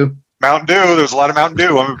 Mountain Dew. There's a lot of Mountain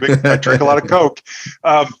Dew. I drink a lot of Coke.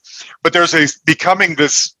 But there's becoming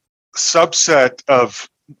this subset of,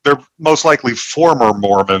 they're most likely former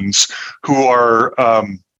Mormons who are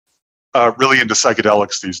really into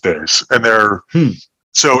psychedelics these days. And they're,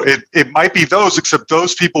 so it might be those, except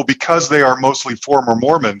those people, because they are mostly former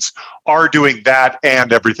Mormons, are doing that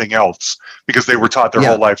and everything else because they were taught their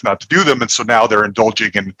whole life not to do them. And so now they're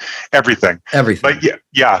indulging in everything. But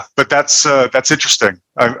but that's interesting.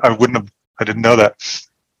 I didn't know that.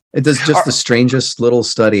 It does just the strangest little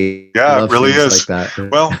study. Yeah, it really is. Like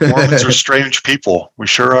that. Well, Mormons are strange people. We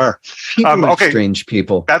sure are. People are strange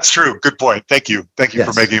people. That's true. Good point. Thank you. Thank you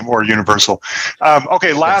for making it more universal.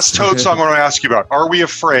 Okay, last Toad song I want to ask you about. Are We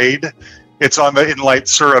Afraid? It's on the In Light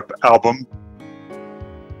Syrup album.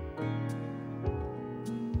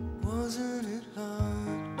 Wasn't it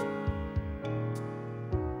hard?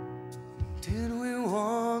 Did we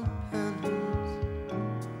want penance?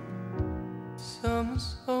 Summer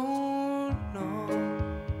so long.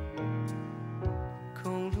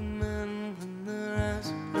 Colder men when their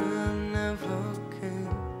aspirin never came.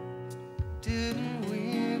 Didn't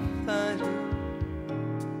we fight it?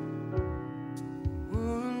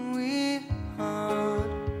 Weren't we hard?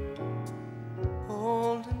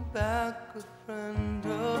 Holding back a friend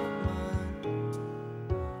of mine.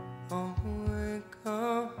 On the wake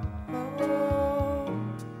up home.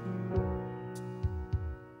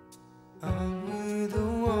 Are we the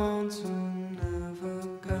ones who never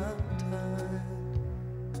got tired?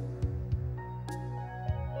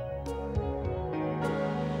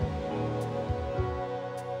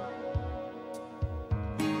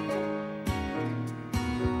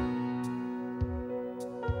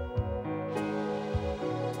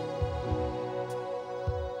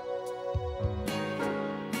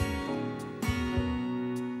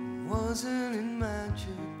 Wasn't it magic?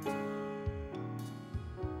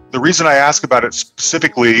 The reason I ask about it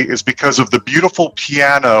specifically is because of the beautiful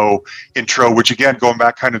piano intro, which again, going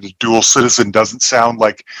back kind of to Dual Citizen, doesn't sound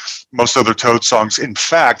like most other Toad songs. In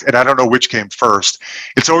fact, and I don't know which came first,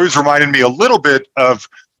 it's always reminded me a little bit of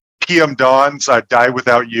PM Dawn's Die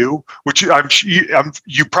Without You, which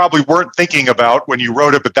you probably weren't thinking about when you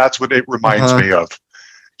wrote it, but that's what it reminds me of.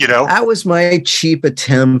 You know? That was my cheap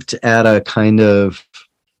attempt at a kind of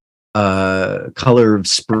Color of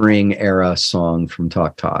Spring era song from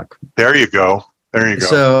Talk Talk. There you go.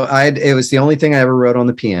 So it was the only thing I ever wrote on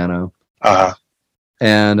the piano.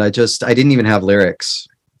 And I didn't even have lyrics.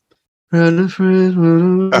 It's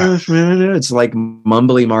like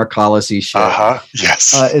mumbly Mark Hollisy shit.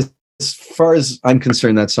 Yes. As far as I'm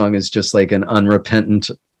concerned, that song is just like an unrepentant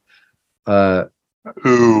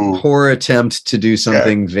poor attempt to do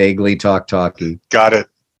something vaguely talky. Got it.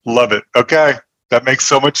 Love it. Okay. That makes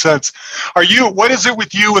so much sense. What is it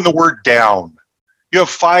with you and the word down? You have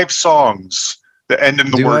 5 songs that end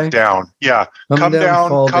in the word down. Yeah. Come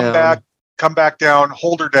down, come back, come back down,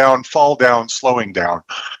 hold her down, fall down, slowing down.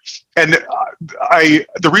 And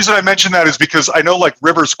the reason I mention that is because I know like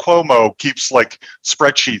Rivers Cuomo keeps like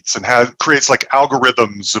spreadsheets and creates like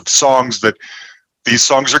algorithms of songs that these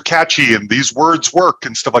songs are catchy and these words work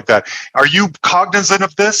and stuff like that. Are you cognizant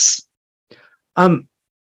of this?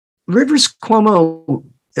 Rivers Cuomo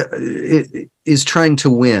is trying to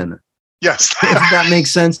win. Yes. If that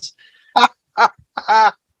makes sense.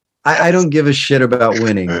 I don't give a shit about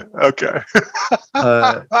winning. Okay.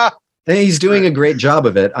 And he's doing a great job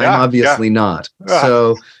of it. I'm obviously not.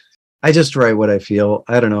 So I just write what I feel.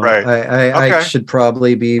 I don't know. Right. I should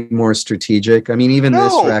probably be more strategic. I mean, even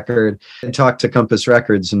this record, I talked to Compass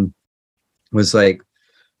Records and was like,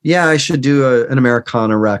 yeah, I should do an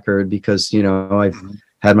Americana record because, you know, I've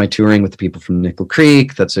had my touring with the people from Nickel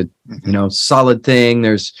Creek. That's a, you know, solid thing.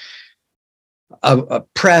 There's a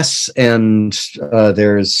press and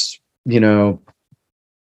there's, you know,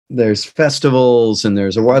 there's festivals and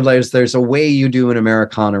there's a way you do an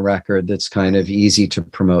Americana record that's kind of easy to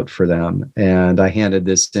promote for them. And I handed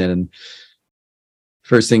this in.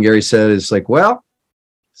 First thing Gary said is like, well,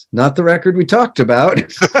 it's not the record we talked about.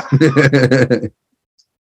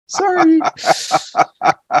 Sorry.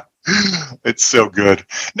 It's so good.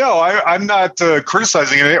 No, I'm not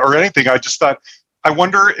criticizing it or anything. I just thought, I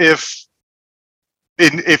wonder if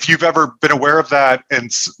you've ever been aware of that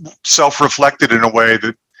and self-reflected in a way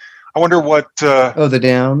that, I wonder what... the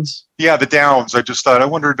downs? Yeah, the downs. I just thought, I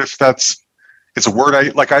wondered if it's a word,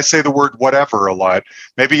 I say the word whatever a lot.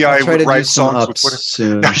 Maybe I would write songs with whatever.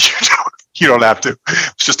 Soon. You don't have to.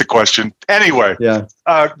 It's just a question. Anyway,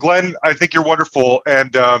 Glen, I think you're wonderful.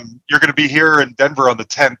 And you're going to be here in Denver on the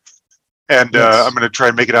 10th. And I'm going to try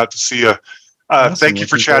and make it out to see you. Awesome. Thank you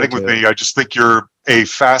for chatting with me. I just think you're a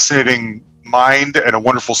fascinating mind and a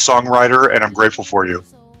wonderful songwriter, and I'm grateful for you.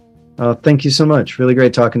 Thank you so much. Really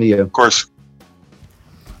great talking to you. Of course.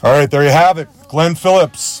 All right, there you have it. Glen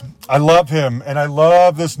Phillips. I love him, and I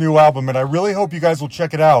love this new album, and I really hope you guys will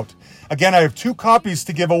check it out. Again, I have 2 copies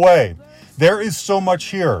to give away. There is so much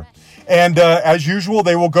here. And as usual,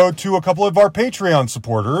 they will go to a couple of our Patreon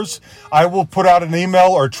supporters. I will put out an email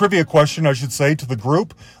or trivia question, I should say, to the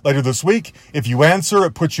group later this week. If you answer,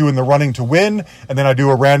 it puts you in the running to win. And then I do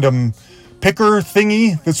a random picker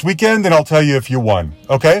thingy this weekend, and I'll tell you if you won.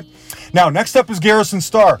 Okay? Now, next up is Garrison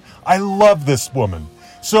Starr. I love this woman.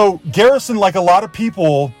 So Garrison, like a lot of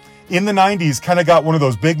people in the 90s, kind of got one of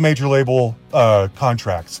those big major label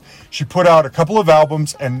contracts. She put out a couple of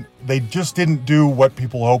albums, and they just didn't do what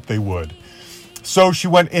people hoped they would. So she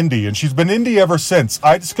went indie, and she's been indie ever since.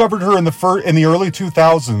 I discovered her in the early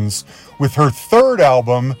 2000s with her third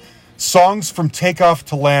album, Songs from Takeoff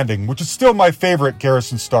to Landing, which is still my favorite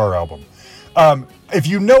Garrison Starr album. If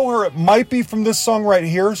you know her, it might be from this song right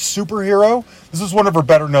here, Superhero. This is one of her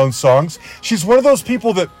better known songs. She's one of those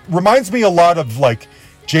people that reminds me a lot of like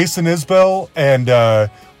Jason Isbell and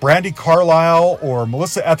Brandi Carlile or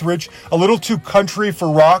Melissa Etheridge. A little too country for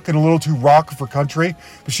rock and a little too rock for country,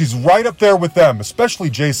 but she's right up there with them, especially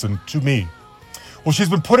Jason, to me. Well, she's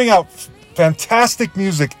been putting out fantastic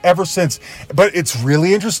music ever since, but it's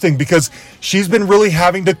really interesting because she's been really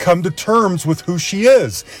having to come to terms with who she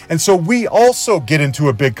is. And so we also get into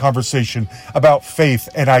a big conversation about faith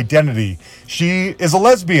and identity. She is a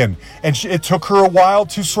lesbian, and it took her a while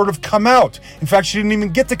to sort of come out. In fact, she didn't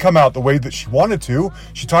even get to come out the way that she wanted to.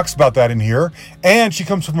 She talks about that in here. And she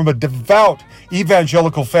comes from a devout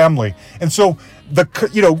evangelical family. And so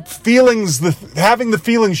having the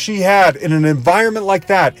feelings she had in an environment like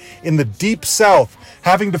that, in the deep South,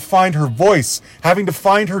 having to find her voice, having to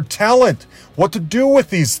find her talent, what to do with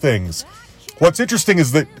these things. What's interesting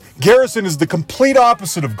is that Garrison is the complete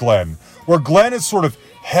opposite of Glen, where Glen is sort of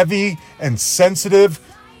heavy and sensitive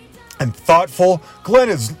and thoughtful.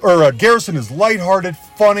 Garrison is lighthearted,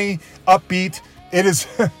 funny, upbeat.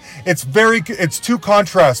 It's two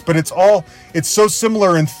contrasts, but it's so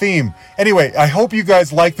similar in theme. Anyway, I hope you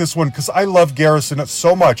guys like this one because I love Garrison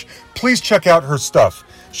so much. Please check out her stuff.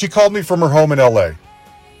 She called me from her home in LA.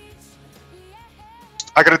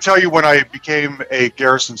 I got to tell you, when I became a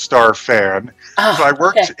Garrison Starr fan, so I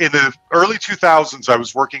worked in the early 2000s. I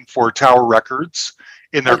was working for Tower Records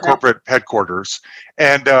in their corporate headquarters,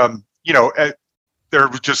 and there were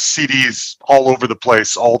just CDs all over the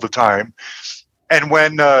place all the time. And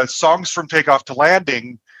when Songs from Takeoff to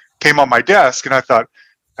Landing came on my desk, and I thought,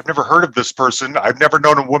 I've never heard of this person. I've never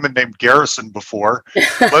known a woman named Garrison before.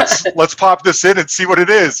 Let's pop this in and see what it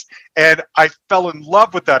is. And I fell in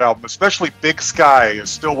love with that album, especially Big Sky is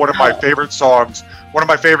still one of my favorite songs. One of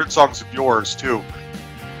my favorite songs of yours, too.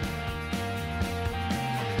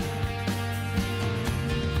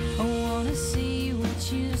 I want to see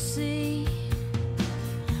what you see,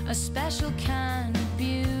 a special kind of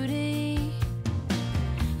beauty.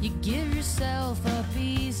 You give yourself up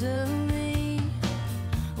easily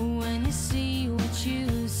when you see what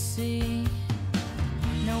you see.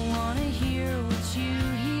 Now wanna hear what you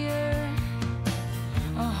hear,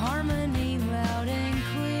 a harmony loud and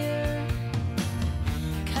clear,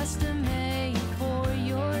 custom made for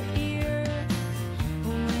your ear.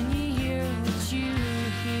 When you hear what you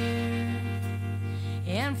hear,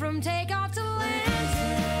 and from takeoff to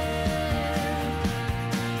landing,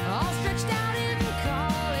 all stretched out in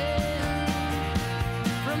calling,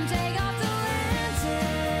 from takeoff to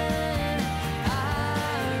landing, I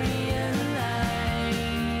realize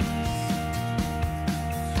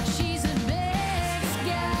she's a big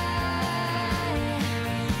sky.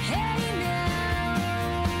 Hey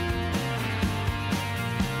now,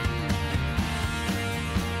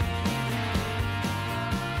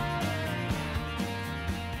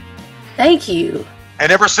 thank you.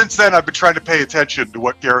 And ever since then, I've been trying to pay attention to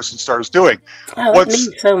what Garrison Starr is doing. Oh, it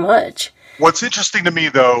means so much. What's interesting to me,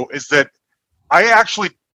 though, is that I actually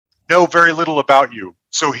know very little about you.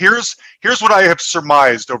 So here's what I have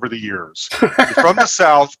surmised over the years. You're from the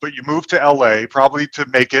South, but you moved to LA probably to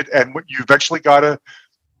make it, and you eventually got a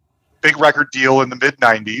big record deal in the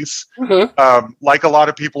mid-'90s. Mm-hmm. Like a lot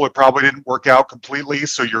of people, it probably didn't work out completely,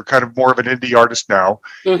 so you're kind of more of an indie artist now.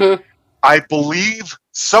 Mm-hmm. I believe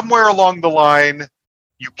somewhere along the line,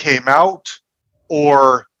 you came out,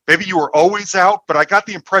 or maybe you were always out, but I got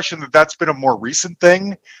the impression that that's been a more recent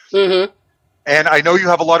thing. Mm-hmm. And I know you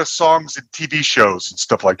have a lot of songs and TV shows and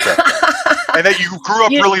stuff like that. And that you grew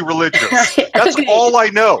up really religious. That's all I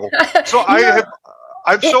know. So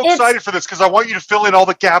I'm so excited for this because I want you to fill in all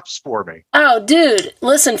the gaps for me. Oh, dude,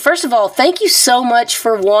 listen, first of all, thank you so much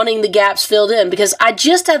for wanting the gaps filled in, because I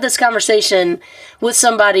just had this conversation with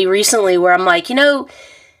somebody recently where I'm like,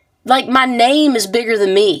 like my name is bigger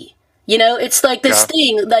than me. It's like this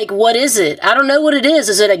thing, like, what is it? I don't know what it is.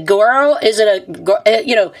 Is it a girl? Is it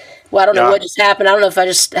I don't know what just happened. I don't know if I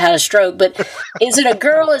just had a stroke, but is it a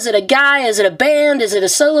girl? Is it a guy? Is it a band? Is it a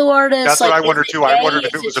solo artist? That's what I wondered too. I wondered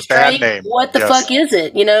if it was a band name. What the fuck is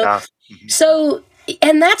it? Yeah. Mm-hmm. So,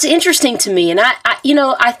 and that's interesting to me. And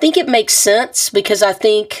I think it makes sense because I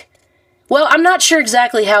think Well, I'm not sure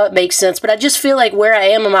exactly how it makes sense, but I just feel like where I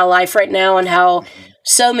am in my life right now and how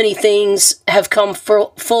so many things have come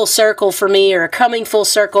full circle for me or are coming full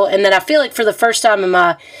circle. And then I feel like for the first time in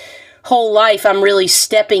my whole life, I'm really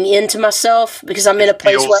stepping into myself because I'm in a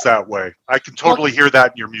place feels that way. I can totally hear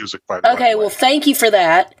that in your music, by the way. Okay, well, thank you for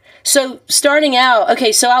that. So starting out,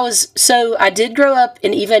 I did grow up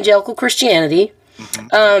in evangelical Christianity.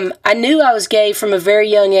 I knew I was gay from a very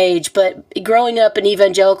young age, but growing up in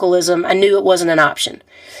evangelicalism, I knew it wasn't an option.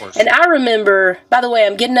 And I remember, by the way,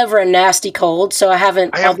 I'm getting over a nasty cold, so I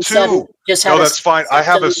haven't all of a sudden just had that's fine. I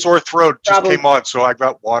have a sore throat just came on, so I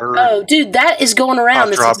got water. Oh, dude, that is going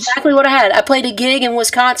around. That's exactly what I had. I played a gig in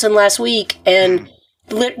Wisconsin last week and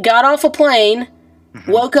got off a plane,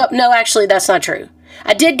 woke up. No, actually, that's not true.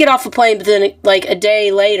 I did get off a plane, but then like a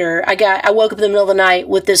day later, I woke up in the middle of the night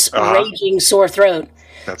with this raging sore throat.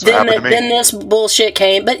 That's what happened to me. Then this bullshit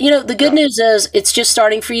came. But, the good news is it's just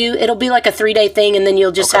starting for you. It'll be like a 3-day thing, and then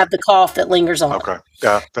you'll just have the cough that lingers on. Okay.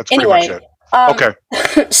 Yeah, that's pretty much it. Okay.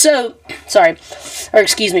 So, sorry. Or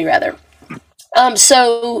excuse me, rather.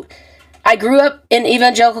 So I grew up in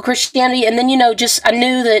evangelical Christianity, and then, I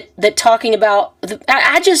knew that talking about...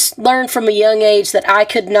 I just learned from a young age that I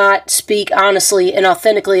could not speak honestly and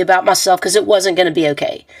authentically about myself because it wasn't going to be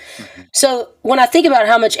okay. So when I think about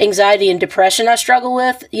how much anxiety and depression I struggle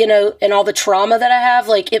with, and all the trauma that I have,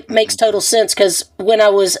 it makes total sense because when I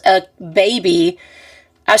was a baby,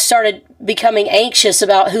 I started becoming anxious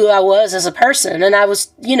about who I was as a person. And I was,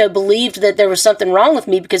 believed that there was something wrong with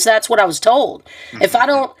me because that's what I was told. If I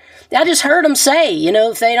don't... I just heard them say,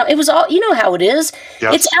 if they don't, it was all, how it is.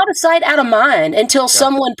 Yes. It's out of sight, out of mind until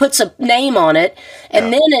someone puts a name on it.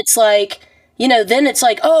 And then it's like,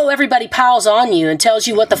 oh, everybody piles on you and tells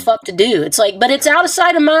you what the fuck to do. It's like, but it's out of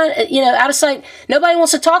sight of mind, out of sight. Nobody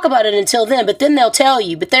wants to talk about it until then, but then they'll tell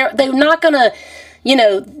you, but they're not going to,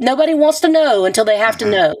 nobody wants to know until they have to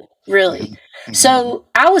know, really. So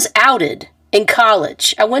I was outed in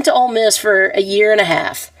college. I went to Ole Miss for a year and a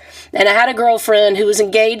half. And I had a girlfriend who was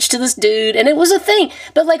engaged to this dude, and it was a thing.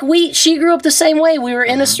 But she grew up the same way. We were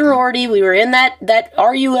in a sorority. We were in that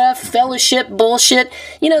RUF fellowship bullshit.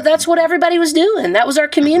 That's what everybody was doing. That was our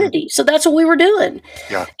community. So that's what we were doing.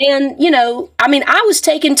 Yeah. And, I was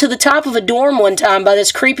taken to the top of a dorm one time by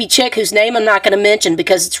this creepy chick whose name I'm not going to mention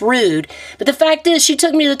because it's rude. But the fact is, she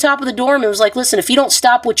took me to the top of the dorm and was like, listen, if you don't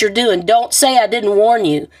stop what you're doing, don't say I didn't warn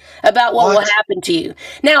you about what will happen to you.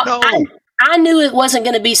 Now, no. I knew it wasn't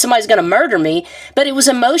going to be somebody's going to murder me, but it was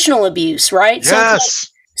emotional abuse, right?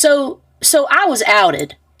 Yes. So I was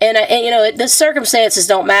outed, and the circumstances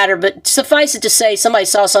don't matter, but suffice it to say, somebody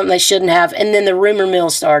saw something they shouldn't have, and then the rumor mill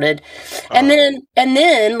started, and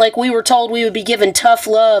then we were told we would be given tough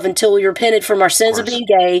love until we repented from our sins of being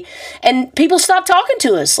gay, and people stopped talking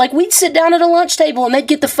to us. We'd sit down at a lunch table, and they'd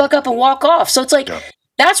get the fuck up and walk off. So it's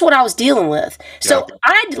that's what I was dealing with. So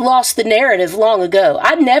I'd lost the narrative long ago.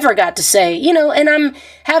 I never got to say, and I'm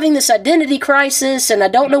having this identity crisis and I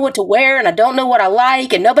don't know what to wear and I don't know what I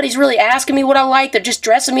like and nobody's really asking me what I like. They're just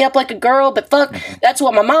dressing me up like a girl, but fuck, that's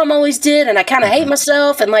what my mom always did and I kind of hate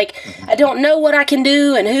myself and I don't know what I can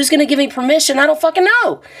do and who's going to give me permission. I don't fucking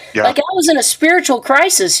know. Yeah. I was in a spiritual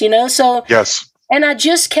crisis, so. Yes. And I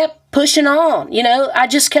just kept pushing on, I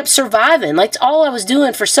just kept surviving. That's all I was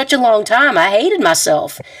doing for such a long time. I hated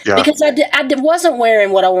myself because I wasn't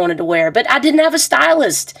wearing what I wanted to wear, but I didn't have a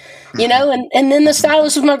stylist, and then the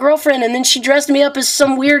stylist was my girlfriend, and then she dressed me up as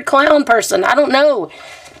some weird clown person. I don't know.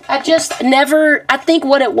 I think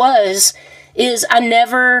what it was is I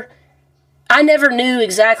never knew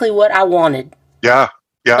exactly what I wanted. Yeah.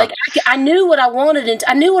 Yeah. I knew what I wanted, and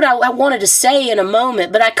I knew what I wanted to say in a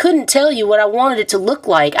moment, but I couldn't tell you what I wanted it to look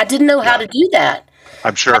like. I didn't know how to do that.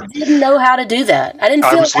 I'm sure. I didn't know how to do that. I didn't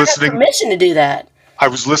feel like I had permission to do that. I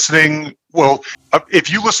was listening. Well,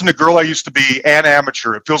 if you listen to Girl I Used to Be and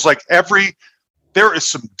Amateur, it feels like there is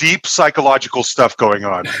some deep psychological stuff going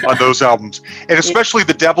on those albums, and especially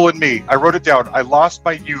The Devil in Me. I wrote it down. I lost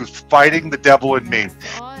my youth fighting the devil in me.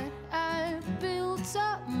 I built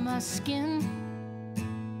up my skin.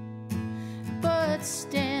 But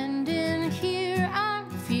standing here, I'm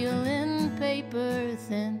feeling paper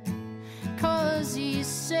thin. 'Cause you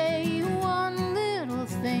say one little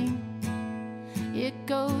thing, it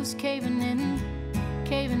goes caving in,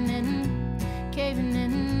 caving in, caving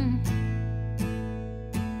in.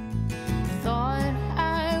 Thought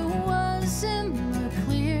I was in the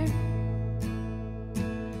clear,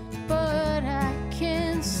 but I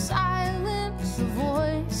can't silence the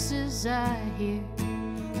voices I hear.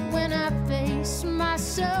 When I face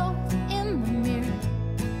myself in the mirror,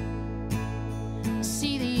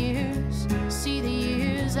 see the years, I see the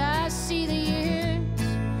years I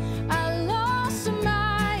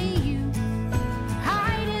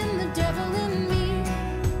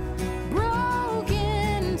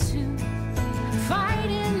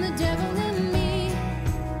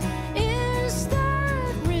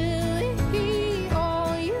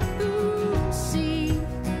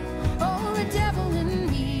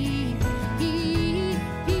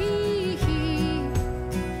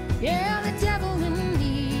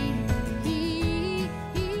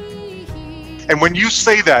And when you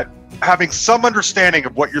say that, having some understanding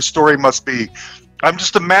of what your story must be, I'm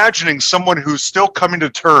just imagining someone who's still coming to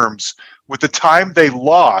terms with the time they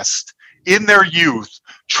lost in their youth,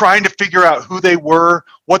 trying to figure out who they were,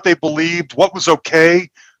 what they believed, what was okay,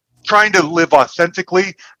 trying to live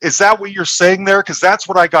authentically. Is that what you're saying there? Because that's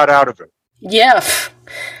what I got out of it. Yeah.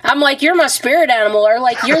 I'm like, you're my spirit animal, or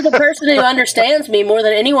like, you're the person who understands me more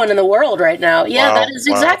than anyone in the world right now. Yeah, wow, that is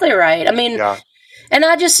exactly right. I mean, and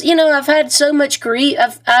I just, I've had so much grief.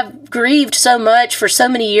 I've grieved so much for so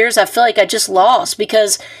many years. I feel like I just lost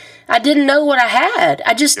because I didn't know what I had.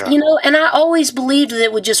 I just, and I always believed that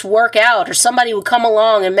it would just work out, or somebody would come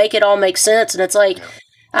along and make it all make sense. And it's like,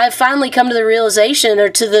 I've finally come to the realization, or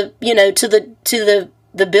to the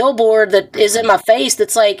billboard that is in my face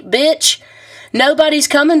that's like, bitch, nobody's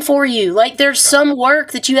coming for you. Like, there's some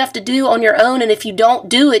work that you have to do on your own, and if you don't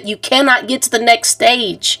do it, you cannot get to the next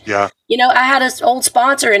stage. Yeah. I had an old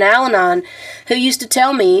sponsor in Al-Anon who used to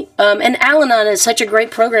tell me, and Al-Anon is such a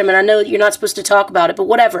great program, and I know you're not supposed to talk about it, but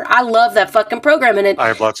whatever. I love that fucking program, and I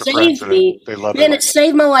have lots of friends in it. They love it. And it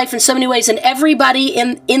saved my life in so many ways, and everybody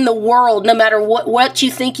in the world, no matter what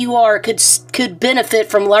you think you are, could benefit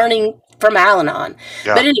from learning from Al-Anon.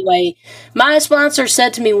 Yeah. But anyway, my sponsor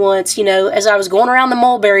said to me once, as I was going around the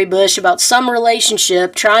mulberry bush about some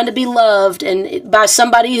relationship, trying to be loved and by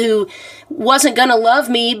somebody who wasn't going to love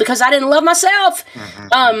me because I didn't love myself.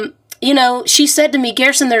 Mm-hmm. She said to me,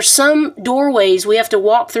 Garrison, there's some doorways we have to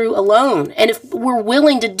walk through alone. And if we're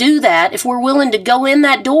willing to do that, if we're willing to go in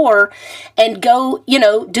that door and go,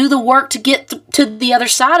 do the work to get to the other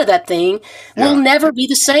side of that thing, we'll never be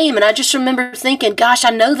the same. And I just remember thinking, gosh,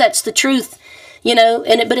 I know that's the truth,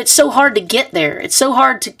 but it's so hard to get there. It's so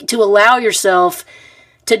hard to allow yourself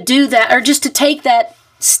to do that, or just to take that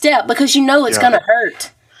step, because it's going to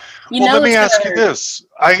hurt. Let me ask you this.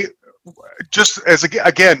 Just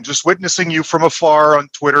witnessing you from afar on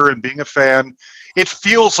Twitter and being a fan, it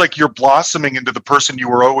feels like you're blossoming into the person you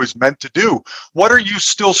were always meant to do. What are you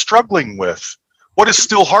still struggling with? What is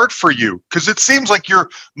still hard for you? Because it seems like you're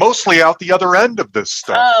mostly out the other end of this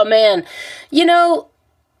stuff. Oh, man.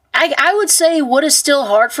 I would say what is still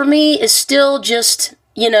hard for me is still just,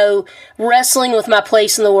 wrestling with my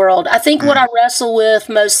place in the world. I think what I wrestle with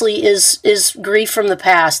mostly is grief from the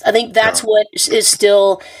past. I think that's what is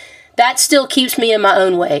still... That still keeps me in my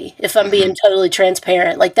own way, if I'm being totally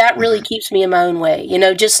transparent. Like, that really keeps me in my own way, and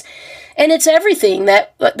it's everything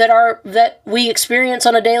that we experience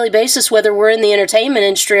on a daily basis, whether we're in the entertainment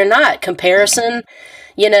industry or not. Comparison,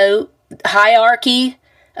 hierarchy,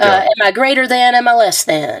 am I greater than, am I less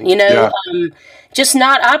than, just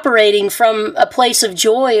not operating from a place of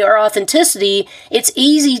joy or authenticity. It's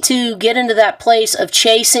easy to get into that place of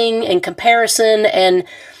chasing and comparison. And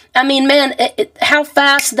I mean, man, how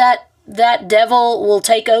fast that devil will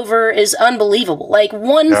take over is unbelievable. Like,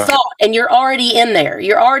 one thought and you're already in there.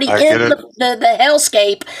 You're already in the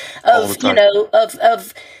hellscape of,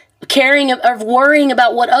 of caring, of worrying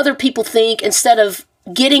about what other people think, instead of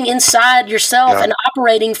getting inside yourself and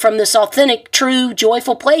operating from this authentic, true,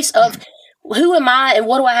 joyful place of who am I and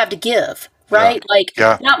what do I have to give, right?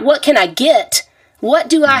 Not what can I get, what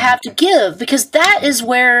do I have to give? Because that is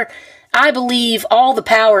where I believe all the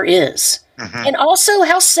power is. Mm-hmm. And also,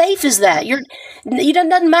 how safe is that? It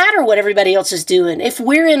doesn't matter what everybody else is doing. If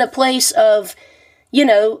we're in a place of,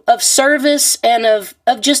 of service and of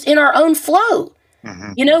just in our own flow,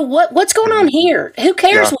 what's going on here? Who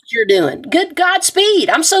cares what you're doing? Good Godspeed.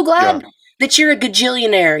 I'm so glad that you're a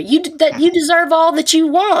gajillionaire. You deserve all that you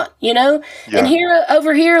want, and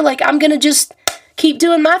over here, like, I'm going to just keep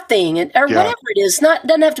doing my thing, or whatever it is.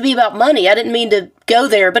 Doesn't have to be about money. I didn't mean to go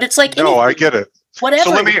there, but it's like, no, I get it. Whatever.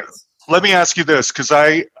 So let me ask you this, because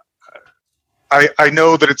I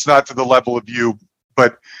know that it's not to the level of you,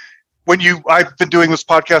 but I've been doing this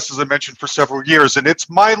podcast, as I mentioned, for several years, and it's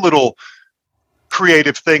my little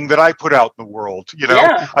creative thing that I put out in the world.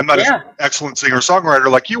 I'm not an excellent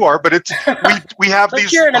singer-songwriter like you are, but it's we have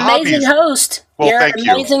these. You're an hobbies. Amazing host. Well, you're thank an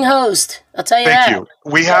amazing host. I'll tell you that. Thank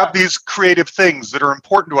you. We have these creative things that are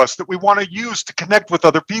important to us that we want to use to connect with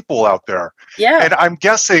other people out there. Yeah. And I'm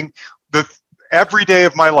guessing that every day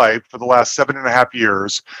of my life for the last 7.5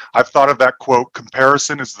 years, I've thought of that quote,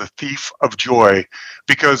 comparison is the thief of joy,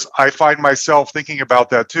 because I find myself thinking about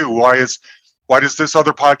that too. Why does this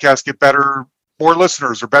other podcast get more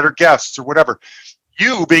listeners or better guests or whatever?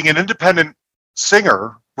 You, being an independent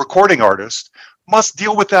singer, recording artist, must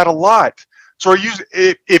deal with that a lot. So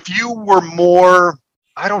if you were more,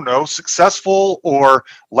 I don't know, successful or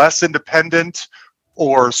less independent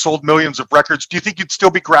or sold millions of records, do you think you'd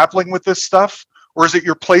still be grappling with this stuff? Or is it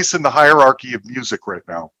your place in the hierarchy of music right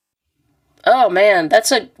now? Oh man,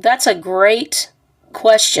 that's a great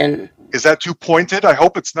question. Is that too pointed? I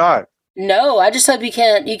hope it's not. No, I just hope you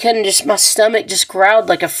couldn't just, my stomach just growled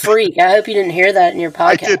like a freak. I hope you didn't hear that in your podcast.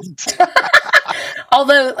 I didn't.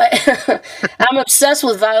 Although I'm obsessed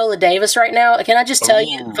with Viola Davis right now. Can I just tell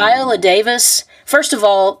you, Viola Davis, first of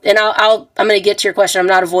all, and I'm going to get to your question. I'm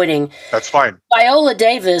not avoiding. That's fine. Viola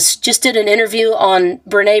Davis just did an interview on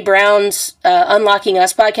Brene Brown's Unlocking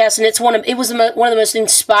Us podcast, and it was one of the most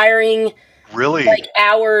inspiring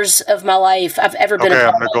hours of my life I've ever been a part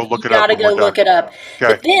of. I'm going to go look it up. You got to go look it up.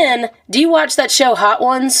 Okay. But then, do you watch that show Hot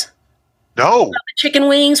Ones? No. About the chicken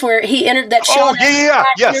wings, where he entered that show. Oh, yeah.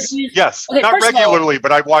 Yes. Okay, not regularly,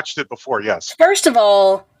 but I watched it before, yes. First of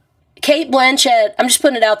all, Cate Blanchett, I'm just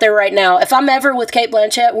putting it out there right now. If I'm ever with Cate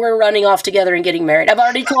Blanchett, we're running off together and getting married. I've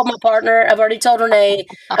already told my partner. I've already told Renee.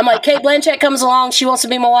 I'm like, Cate Blanchett comes along. She wants to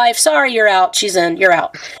be my wife. Sorry, you're out. She's in. You're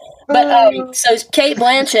out. But so Cate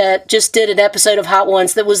Blanchett just did an episode of Hot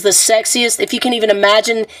Ones that was the sexiest. If you can even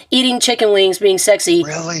imagine eating chicken wings being sexy,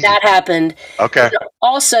 that happened. Okay. And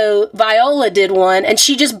also, Viola did one, and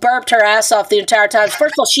she just burped her ass off the entire time.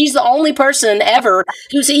 First of all, she's the only person ever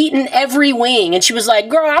who's eaten every wing, and she was like,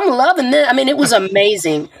 "Girl, I'm loving this." I mean, it was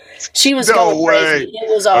amazing. She was going crazy.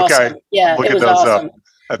 It was awesome. Okay. Yeah, it was awesome.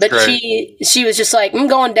 But great. She was just like, I'm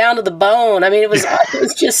going down to the bone. I mean, it was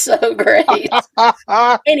just so great.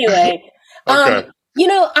 Anyway, I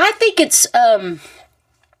think it's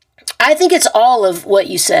all of what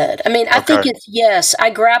you said. I mean, I think it's, yes, I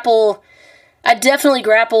definitely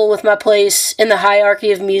grapple with my place in the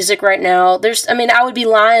hierarchy of music right now. I would be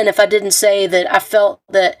lying if I didn't say that I felt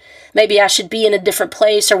that maybe I should be in a different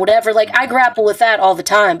place or whatever. Like, I grapple with that all the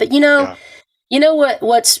time. But you know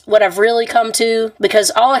what I've really come to? Because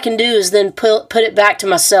all I can do is then put it back to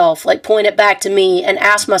myself, like point it back to me and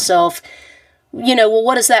ask myself, well,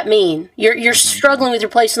 what does that mean? You're struggling with your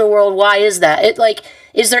place in the world. Why is that?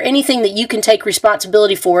 Is there anything that you can take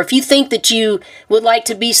responsibility for? If you think that you would like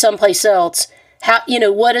to be someplace else,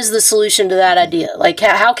 what is the solution to that idea? Like,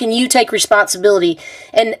 how can you take responsibility?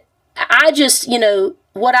 And I just,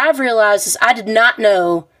 what I've realized is I did not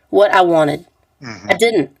know what I wanted. Mm-hmm. I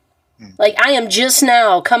didn't. Like, I am just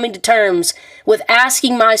now coming to terms with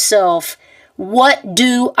asking myself, what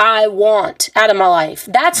do I want out of my life?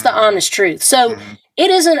 That's the honest truth. So it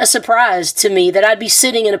isn't a surprise to me that I'd be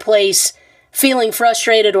sitting in a place feeling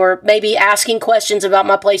frustrated or maybe asking questions about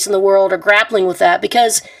my place in the world or grappling with that,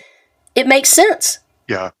 because it makes sense.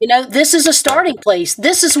 Yeah. This is a starting place.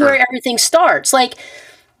 This is where everything starts. Like,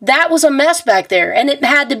 that was a mess back there, and it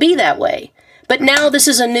had to be that way. But now this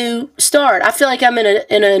is a new start. I feel like I'm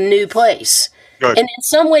in a new place. Good. And in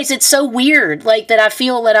some ways it's so weird, like, that I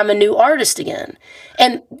feel that I'm a new artist again.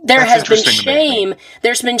 And there's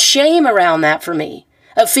been shame around that for me,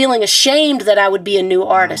 of feeling ashamed that I would be a new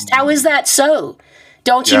artist. How is that so?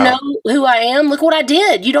 Don't you know who I am? Look what I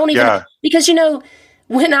did. You don't even, because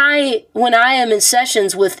when I am in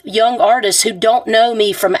sessions with young artists who don't know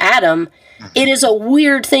me from Adam, it is a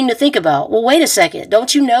weird thing to think about. Well, wait a second.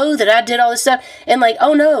 Don't you know that I did all this stuff? And like,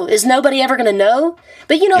 oh no, is nobody ever going to know?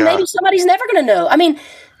 But maybe somebody's never going to know. I mean,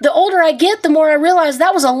 the older I get, the more I realize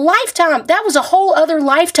that was a lifetime. That was a whole other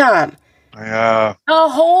lifetime. Yeah. A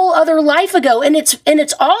whole other life ago. And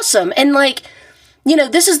it's awesome. And like,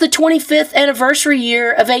 this is the 25th anniversary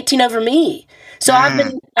year of 18 Over Me. So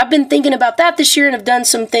I've been thinking about that this year, and have done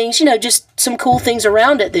some things, just some cool things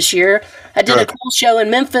around it this year. I did a cool show in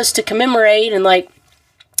Memphis to commemorate, and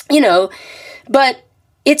but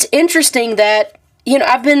it's interesting that,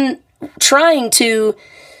 I've been trying to,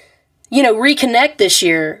 reconnect this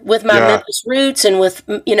year with my Memphis roots and with,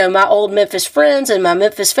 my old Memphis friends and my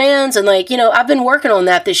Memphis fans. And I've been working on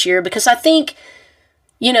that this year, because I think,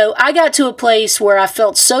 I got to a place where I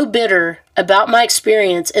felt so bitter about my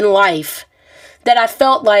experience in life that I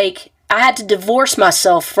felt like I had to divorce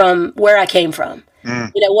myself from where I came from.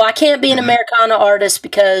 I can't be an Americana artist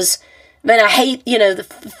because, man, I hate,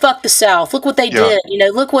 fuck the South. Look what they did.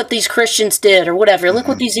 Look what these Christians did or whatever. Look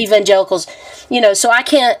what these evangelicals, so I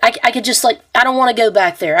can't, I could just I don't want to go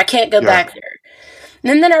back there. I can't go back there.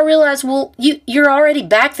 And then I realized, well, you're already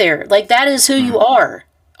back there. Like, that is who you are.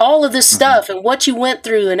 All of this stuff and what you went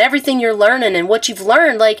through and everything you're learning and what you've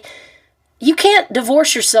learned, like, you can't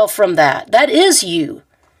divorce yourself from that. That is you.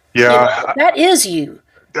 Yeah. That is you.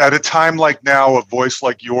 At a time like now, a voice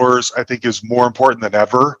like yours, I think, is more important than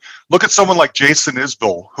ever. Look at someone like Jason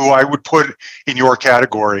Isbell, who I would put in your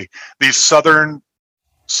category. These Southern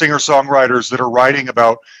singer-songwriters that are writing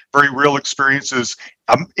about very real experiences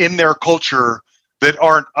in their culture that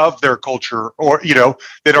aren't of their culture, or,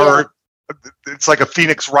 that are, it's like a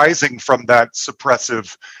phoenix rising from that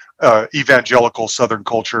suppressive evangelical Southern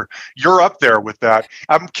culture. You're up there with that.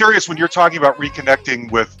 I'm curious, when you're talking about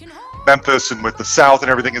reconnecting with Memphis and with the South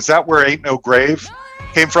and everything, is that where Ain't No Grave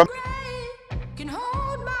came from? Can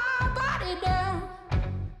hold my body down.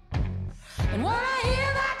 And when I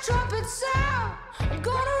hear that trumpet sound, I'm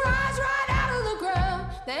gonna rise right out of the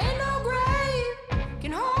ground. There ain't no grave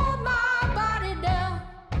can hold my body down.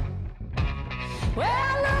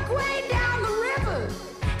 Well, look way down the river.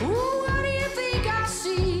 Ooh, what do you think I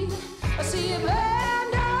see? I see a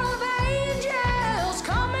band of angels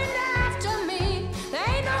coming after me. There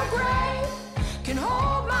ain't no grave can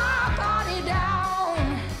hold my body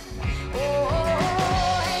down. Oh,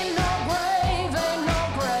 ain't no grave, ain't no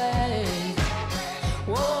grave.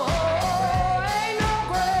 Whoa, ain't no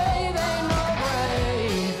grave, ain't no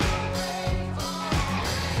grave.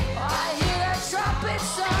 I hear that trumpet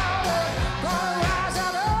sound, gonna rise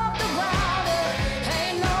out of the ground.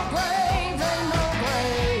 Ain't no grave, ain't no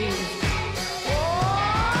grave. Oh,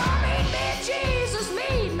 meet me, Jesus,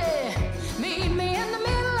 meet me in the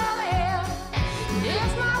middle of the air. And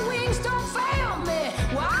if my wings don't fail me,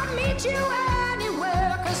 well, I'll meet you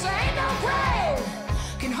anywhere. 'Cause ain't no grave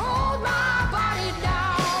can hold my body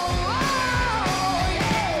down. Oh,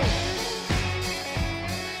 yeah.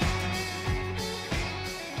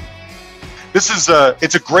 This is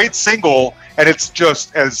it's a great single, and it's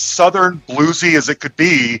just as Southern bluesy as it could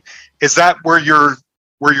be. Is that where your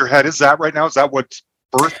head is at right now? Is that what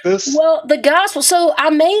birthed this? Well, the gospel. So I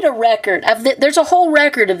made a record. There's a whole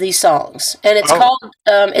record of these songs, and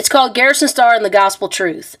it's called Garrison, Starr, and the Gospel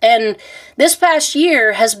Truth. And this past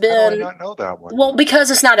year has been. How do I not know that one? Well,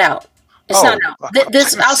 because it's not out. It's not out.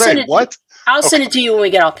 I'll send it. What? I'll send it to you when we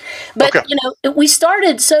get off. But Okay. we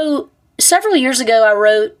started. So several years ago,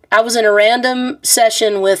 I was in a random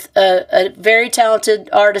session with a very talented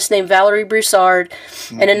artist named Valerie Broussard,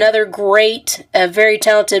 and another great, very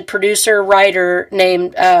talented producer writer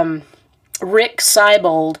named Rick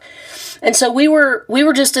Seibold. And so we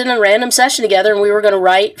were just in a random session together, and we were going to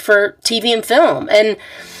write for TV and film. And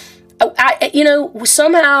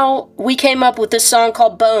somehow we came up with this song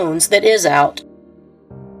called Bones that is out.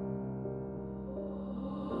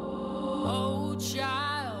 Oh,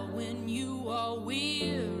 child, when you are weary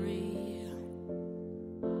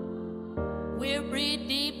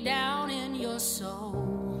deep down in your soul,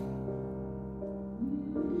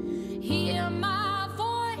 hear my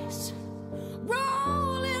voice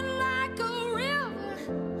rolling like a river.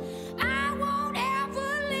 I won't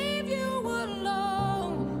ever leave you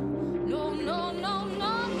alone. No, no, no,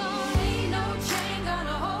 no, no. Ain't no chain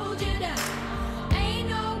gonna hold you down. Ain't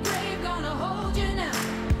no grave gonna hold you now.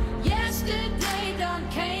 Yesterday done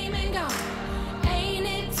came and gone. Ain't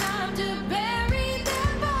it time to bury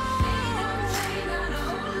them bones? Ain't no chain gonna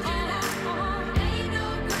hold you down. Ain't no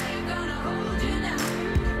grave gonna hold you now.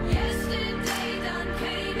 Yesterday done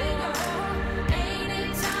came and gone. Ain't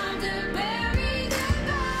it time to bury them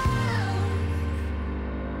bones?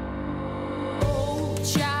 Oh,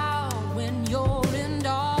 child, when you're in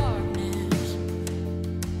darkness,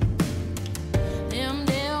 them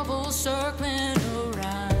devils circling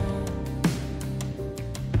around.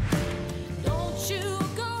 Don't you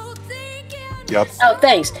go thinking. Yep. Oh,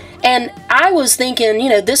 thanks. And I was thinking,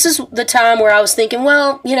 this is the time where I was thinking,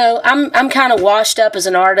 well, I'm kind of washed up as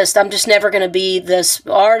an artist. I'm just never going to be this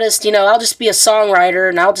artist. I'll just be a songwriter,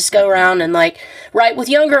 and I'll just go around and write with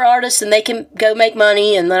younger artists, and they can go make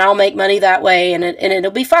money, and then I'll make money that way, and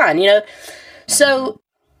it'll be fine, So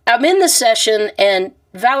I'm in this session, and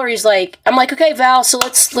Valerie's like, I'm like, okay, Val, so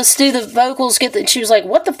let's do the vocals. She was like,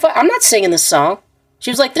 what the fuck? I'm not singing this song.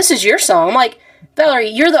 She was like, this is your song. I'm like, Valerie,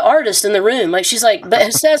 you're the artist in the room. She's like, but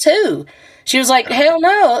it says who? She was like, hell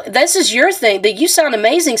no, this is your thing. That you sound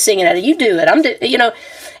amazing singing at it. You do it.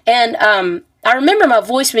 And I remember my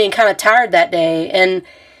voice being kind of tired that day,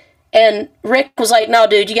 and Rick was like, no,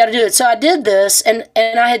 dude, you got to do it. So I did this, and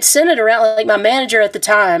I had sent it around. My manager at the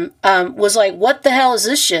time was like, what the hell is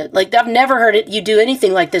this shit? I've never heard you do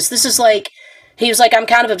anything like this. This is he was like, I'm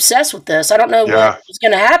kind of obsessed with this. I don't know what's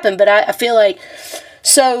going to happen, but I feel like.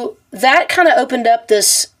 So that kind of opened up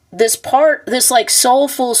this part, this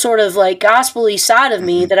soulful sort of gospel-y side of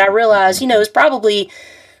me that I realized, is probably,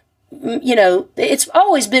 it's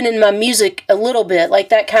always been in my music a little bit,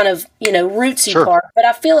 that kind of, rootsy part. But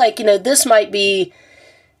I feel like, this might be,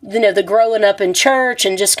 the growing up in church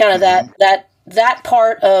and just kind of that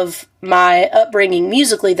part of my upbringing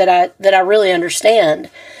musically that I really understand.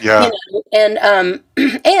 Yeah. And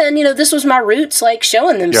this was my roots,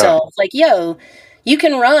 showing themselves, yo, you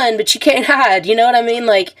can run, but you can't hide. You know what I mean?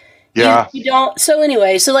 You don't. So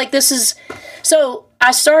anyway, so this is, so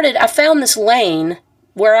I found this lane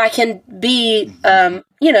where I can be,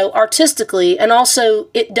 artistically, and also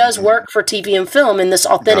it does work for TV and film in this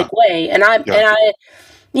authentic way. And I'm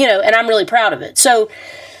really proud of it. So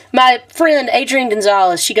my friend Adrienne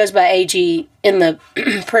Gonzalez, she goes by AG in the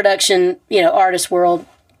production, artist world.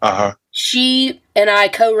 She and I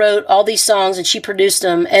co-wrote all these songs, and she produced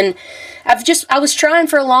them. And I was trying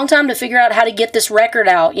for a long time to figure out how to get this record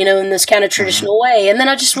out, in this kind of traditional way. And then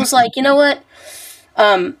I just was like, you know what?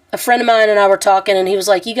 A friend of mine and I were talking, and he was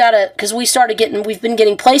like, because we've been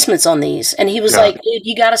getting placements on these. And he was like, dude,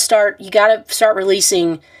 you gotta start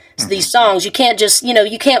releasing these songs. You can't just,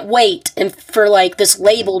 you can't wait for like this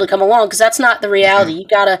label to come along, because that's not the reality.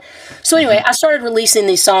 So anyway, I started releasing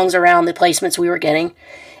these songs around the placements we were getting.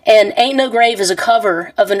 And Ain't No Grave is a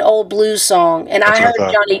cover of an old blues song. And I heard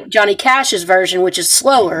Johnny Cash's version, which is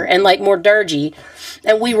slower and like more dirgy,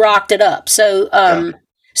 and we rocked it up. So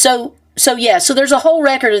there's a whole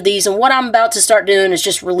record of these, and what I'm about to start doing is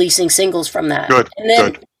just releasing singles from that. Good. And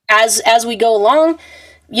then as we go along,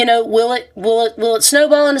 will it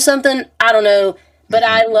snowball into something? I don't know. But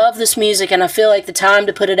I love this music, and I feel like the time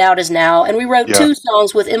to put it out is now. And we wrote 2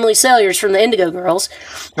 songs with Emily Salyers from the Indigo Girls.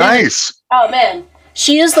 Nice. Oh man,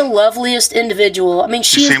 she is the loveliest individual. I mean,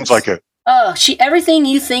 she seems like it. Everything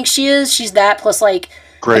you think she is, she's that plus like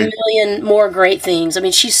a million more great things. I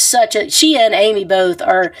mean, she and Amy both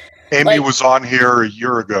are. Amy was on here a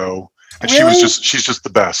year ago, and really? she's just the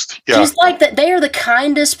best. Yeah. She's like that. They are the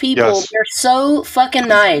kindest people. Yes. They're so fucking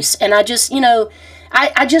nice. And I just,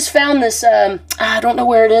 I just found this, I don't know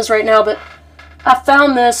where it is right now, but I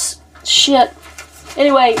found this shit.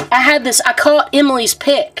 Anyway, I caught Emily's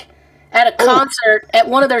pick at a concert at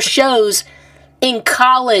one of their shows in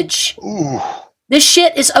college. Ooh. This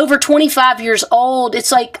shit is over 25 years old.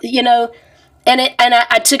 It's like, and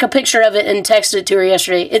I took a picture of it and texted it to her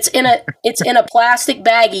yesterday. It's in a plastic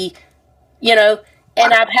baggie,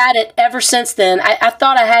 and I've had it ever since then. I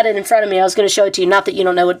thought I had it in front of me. I was going to show it to you. Not that you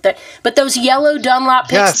don't know what but those yellow Dunlop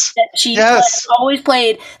picks that she always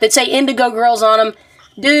played that say Indigo Girls on them,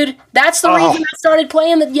 dude. That's the reason I started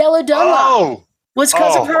playing the yellow Dunlop. Was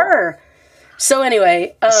because of her. So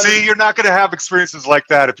anyway, see, you're not going to have experiences like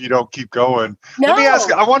that if you don't keep going. No. Let me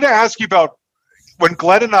ask. I wanted to ask you about when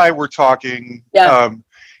Glenn and I were talking.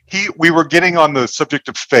 We were getting on the subject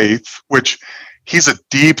of faith, which he's a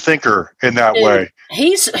deep thinker in that way.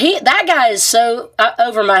 That guy is so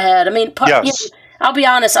over my head. I mean, I'll be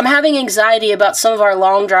honest. I'm having anxiety about some of our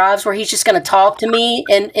long drives where he's just going to talk to me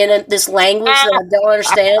in this language that I don't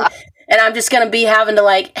understand. And I'm just going to be having to,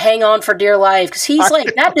 like, hang on for dear life. Because he's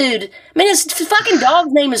like, that dude, I mean, his fucking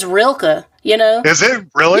dog's name is Rilke, Is it?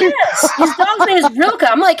 Really? Yes. His dog's name is Rilke.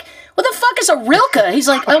 I'm like, what the fuck is a Rilke? He's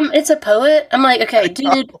like, it's a poet. I'm like, okay,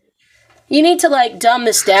 dude, you need to, like, dumb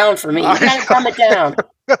this down for me. You gotta dumb it down.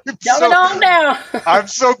 Dumb it all down. I'm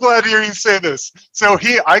so glad to hear you say this. So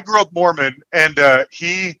I grew up Mormon, and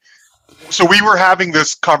so we were having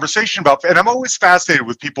this conversation about, and I'm always fascinated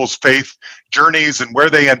with people's faith journeys and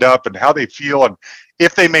where they end up and how they feel, and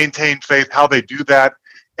if they maintain faith, how they do that.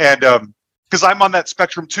 And because I'm on that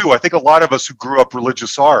spectrum too. I think a lot of us who grew up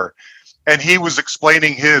religious are. And he was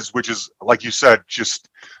explaining his, which is, like you said, just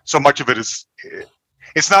so much of it is,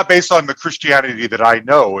 it's not based on the Christianity that I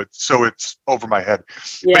know. It's over my head.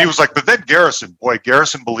 Yeah. But he was like, but then Garrison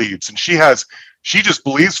believes, and she just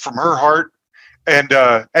believes from her heart. And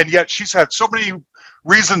yet she's had so many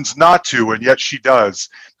reasons not to, and yet she does.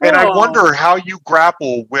 And I wonder how you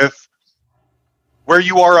grapple with where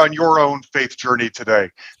you are on your own faith journey today.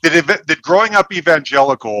 Did growing up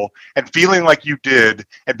evangelical and feeling like you did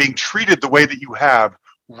and being treated the way that you have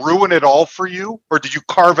ruin it all for you? Or did you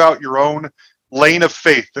carve out your own lane of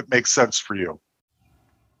faith that makes sense for you?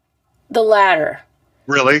 The latter.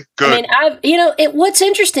 Really? Good. I mean, what's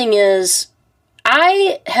interesting is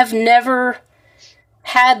I have never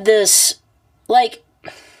had this, like,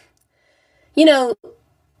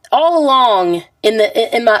 all along in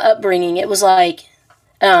my upbringing, it was like,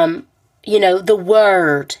 the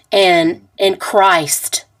Word and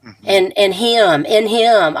Christ and Him, in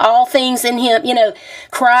Him, all things in Him,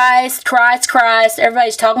 Christ.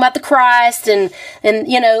 Everybody's talking about the Christ, and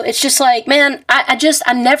it's just like, man,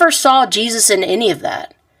 I never saw Jesus in any of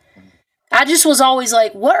that. I just was always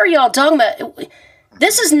like, what are y'all talking about?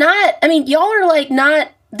 This is not, I mean, y'all are like not,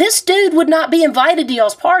 this dude would not be invited to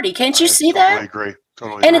y'all's party. Can't you see that? I agree.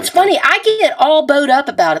 Totally. And it's funny, I get all bowed up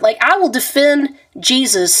about it. Like, I will defend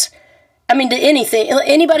Jesus, to anything.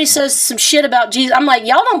 Anybody says some shit about Jesus, I'm like,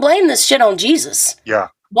 y'all don't blame this shit on Jesus. Yeah.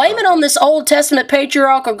 Blame it on this Old Testament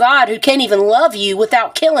patriarchal God who can't even love you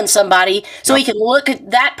without killing somebody so he can look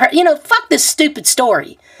at that. Fuck this stupid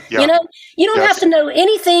story. Yeah. You don't have to know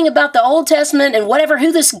anything about the Old Testament and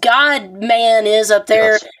who this God man is up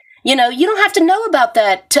there. Yes. You don't have to know about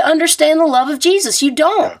that to understand the love of Jesus. You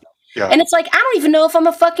don't. Yeah. And it's like, I don't even know if I'm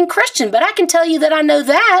a fucking Christian, but I can tell you that I know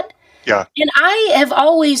that. Yeah. And I have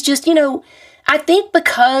always just, I think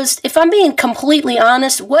because, if I'm being completely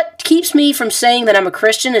honest, what keeps me from saying that I'm a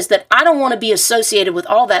Christian is that I don't want to be associated with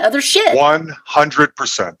all that other shit.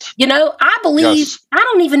 100%. I believe, I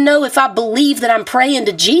don't even know if I believe that I'm praying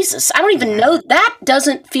to Jesus. I don't even know. That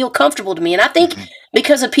doesn't feel comfortable to me. And I think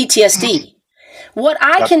because of PTSD, what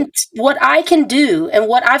I can do and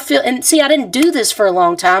what I feel, and see, I didn't do this for a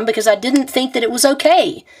long time because I didn't think that it was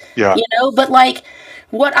okay. Yeah. But like,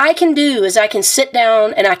 what I can do is I can sit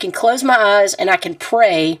down and I can close my eyes and I can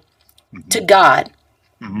pray to God.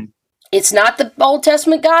 Mm-hmm. It's not the Old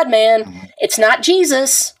Testament God, man. Mm-hmm. It's not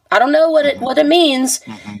Jesus. I don't know what it means,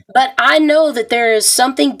 but I know that there is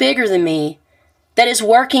something bigger than me that is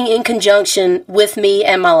working in conjunction with me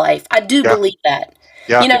and my life. I do believe that.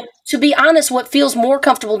 Yeah. To be honest, what feels more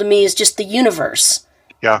comfortable to me is just the universe.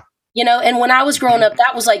 Yeah. And when I was growing up,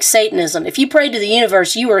 that was like Satanism. If you prayed to the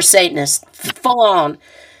universe, you were a Satanist, full on.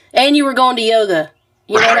 And you were going to yoga,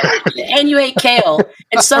 and you ate kale,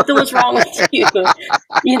 and something was wrong with you,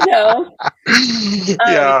 Yeah.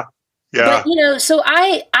 But, so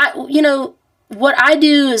I what I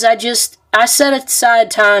do is I set aside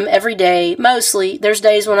time every day, mostly. There's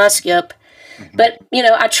days when I skip. But,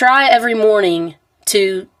 I try every morning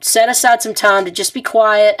to set aside some time to just be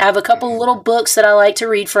quiet. I have a couple of little books that I like to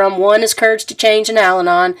read from. One is Courage to Change and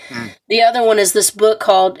Al-Anon. The other one is this book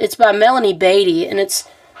it's by Melanie Beatty, and it's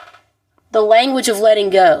The Language of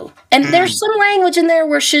Letting Go. And there's some language in there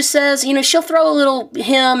where she says, she'll throw a little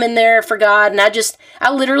hymn in there for God, and I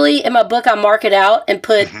literally, in my book, I mark it out and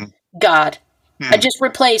put God. I just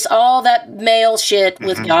replace all that male shit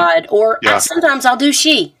with God, or sometimes I'll do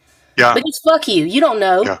she. Yeah. Because fuck you. You don't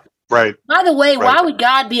know. Yeah. Right. By the way, why would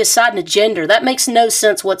God be assigning a gender? That makes no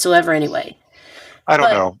sense whatsoever anyway. I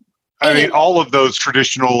don't know. I mean, all of those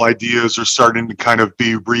traditional ideas are starting to kind of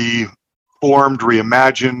be reformed,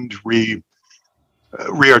 reimagined,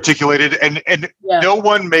 rearticulated, and no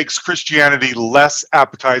one makes Christianity less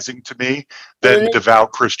appetizing to me than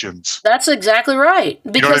devout Christians. That's exactly right.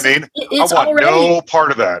 Because you know what I mean? I want no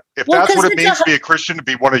part of that. If that's what it means to be a Christian, to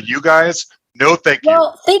be one of you guys, no, thank you.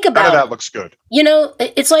 Well, think about None of that looks good.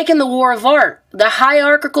 It's like in the War of Art, the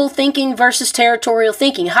hierarchical thinking versus territorial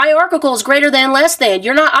thinking. Hierarchical is greater than, less than.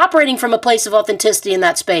 You're not operating from a place of authenticity in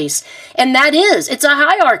that space. And it's a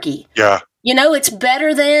hierarchy. Yeah. It's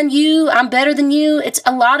better than you. I'm better than you. It's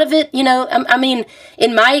a lot of it, I mean,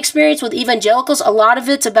 in my experience with evangelicals, a lot of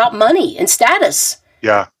it's about money and status.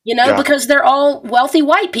 Yeah. Because they're all wealthy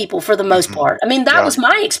white people for the most part. I mean, that was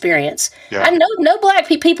my experience. Yeah. I know no black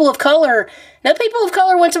people of color. No people of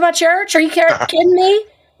color went to my church. Are you kidding me?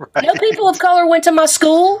 Right. No people of color went to my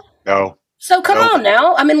school. No. So come on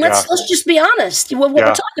now. I mean, let's just be honest. What we're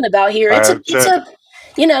talking about here.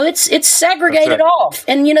 It's segregated off.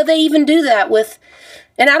 And they even do that with.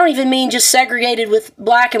 And I don't even mean just segregated with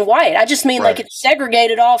black and white. I just mean like it's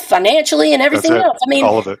segregated off financially and everything else. I mean,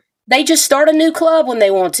 all of it. They just start a new club when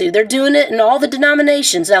they want to. They're doing it in all the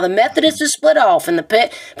denominations. Now, the Methodists are split off, and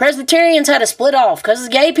the Presbyterians had to split off because the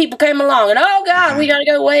gay people came along, and oh, God, we got to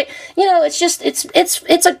go away. It's just,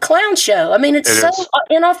 it's a clown show. I mean, it's so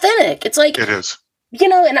inauthentic. It's like, it is.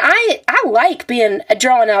 And I like being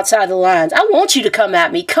drawn outside the lines. I want you to come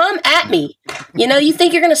at me. Come at me. You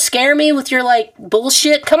think you're going to scare me with your,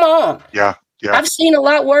 bullshit? Come on. Yeah. I've seen a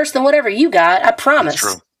lot worse than whatever you got. I promise.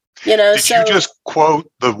 That's true. Did you just quote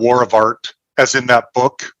The War of Art, as in that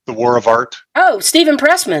book, The War of Art? Oh, Stephen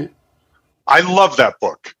Pressman. I love that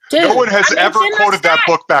book. Dude, no one has ever quoted that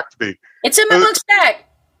book back to me. It's in my book stack.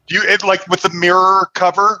 With the mirror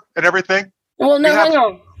cover and everything? Well, no, hang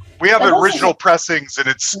on. We have original pressings, and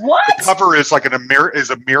it's what? The cover is like a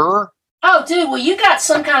mirror. Oh, dude, well, you got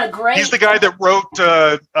some kind of great. He's the guy that wrote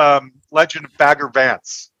Legend of Bagger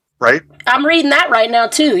Vance, right? I'm reading that right now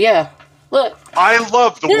too. Yeah. Look, I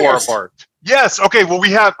love The War of Art. Yes. Okay. Well,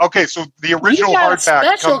 so the original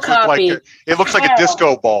hardback comes with it looks like a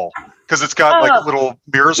disco ball because it's got little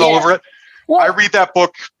mirrors all over it. Well, I read that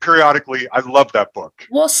book periodically. I love that book.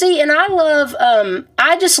 Well, see, and I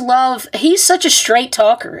just love, he's such a straight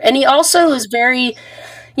talker. And he also is very,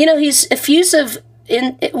 he's effusive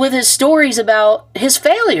with his stories about his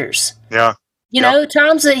failures. Yeah.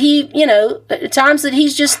 Times that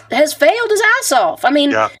he's just has failed his ass off. I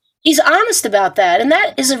mean, he's honest about that, and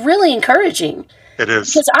that is really encouraging. It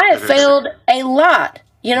is. Because I have failed a lot,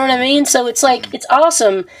 You know what I mean? So it's like, it's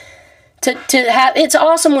awesome to have, it's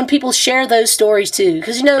awesome when people share those stories too.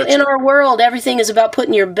 Because, you know, in our world, everything is about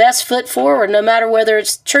putting your best foot forward, no matter whether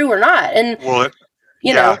it's true or not. And,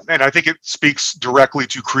 you know. And I think it speaks directly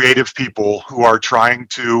to creative people who are trying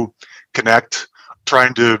to connect,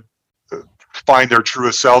 trying to find their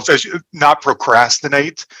truest selves, not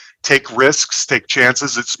procrastinate, take risks, take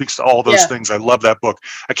chances. It speaks to all those things. I love that book.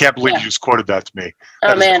 I can't believe you just quoted that to me.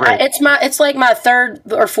 Oh man, it's like my third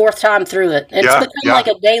or fourth time through it. It's become like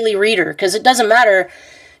a daily reader, because it doesn't matter,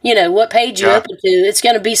 you know, what page you open to. It's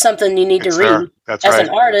going to be something you need to read. That's as an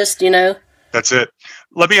artist, you know. That's it.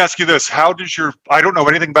 Let me ask you this: I don't know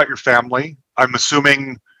anything about your family. I'm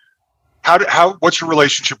assuming. What's your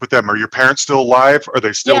relationship with them? Are your parents still alive? Are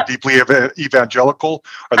they still deeply evangelical?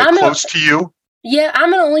 Are they close to you? Yeah,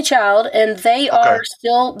 I'm an only child, and they are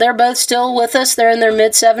they're both still with us. They're in their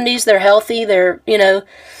mid-70s. They're healthy. They're, you know,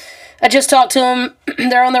 I just talked to them.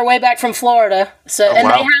 They're on their way back from Florida. So,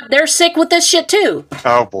 they're sick with this shit too.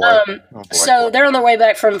 Oh boy. So they're on their way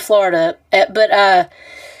back from Florida.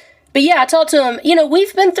 But yeah, I talked to them, you know,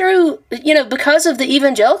 we've been through, you know, because of the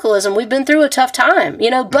evangelicalism, we've been through a tough time, you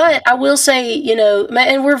know, but I will say, you know,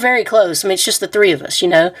 and we're very close. I mean, it's just the three of us, you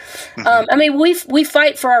know. I mean, we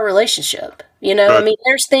fight for our relationship, you know. I mean,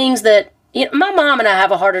 there's things that, you know, my mom and I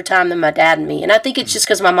have a harder time than my dad and me. And I think it's just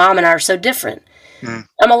because my mom and I are so different.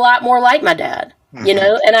 I'm a lot more like my dad, you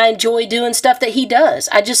know, and I enjoy doing stuff that he does.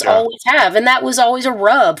 I just always have. And that was always a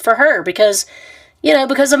rub for her because, you know,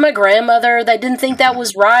 because of my grandmother, they didn't think that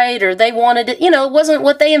was right, or they wanted it, you know, it wasn't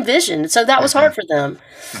what they envisioned. So that was hard for them.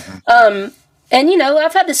 And, you know,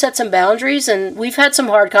 I've had to set some boundaries, and we've had some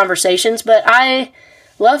hard conversations, but I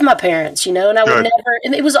love my parents, you know, and I would never,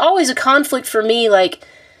 and it was always a conflict for me. Like,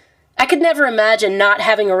 I could never imagine not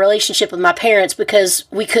having a relationship with my parents because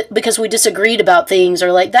we disagreed about things,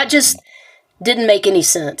 or like, that just didn't make any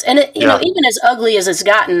sense. And it, you know, even as ugly as it's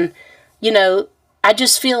gotten, you know, I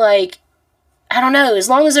just feel like, I don't know, as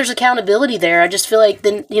long as there's accountability there, I just feel like,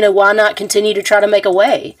 then, you know, why not continue to try to make a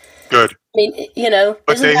way? Good. I mean, you know.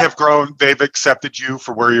 But they have grown, they've accepted you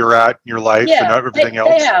for where you're at in your life and everything else.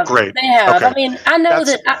 They have. Great. They have. Okay. I mean, I know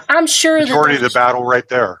I'm sure that. Majority of the battle right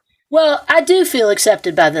there. Well, I do feel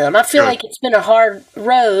accepted by them. I feel like it's been a hard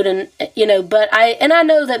road, and, you know, but I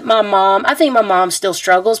know that I think my mom still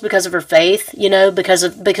struggles because of her faith, you know, because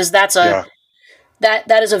that's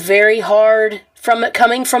that is a very hard,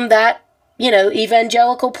 coming from that, you know,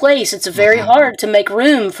 evangelical place. It's very hard to make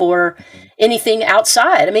room for anything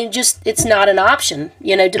outside. I mean, it's not an option,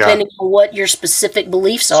 you know, depending on what your specific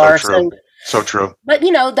beliefs are. So true. But,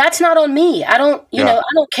 you know, that's not on me. I don't, you know,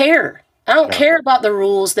 I don't care. I don't care about the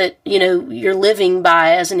rules that, you know, you're living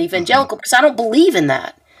by as an evangelical, because I don't believe in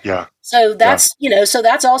that. Yeah. So that's, you know, so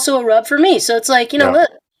that's also a rub for me. So it's like, you know, look,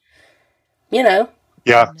 you know.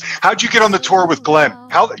 Yeah. How'd you get on the tour with Glen?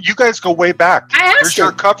 How you guys go way back? I asked Here's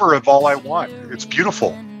your cover of All I Want. It's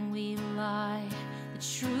beautiful. The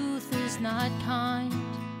truth is not kind.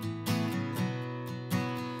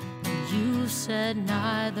 You said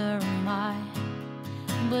neither am I,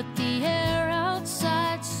 but the air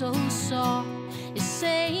outside so soft is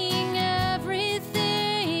saying everything.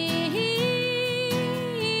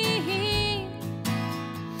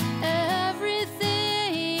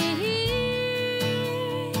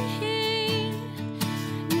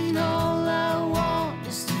 And all I want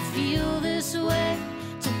is to feel this way,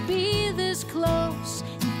 to be this close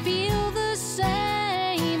and feel the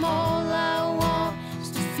same. All I want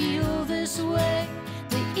is to feel this way.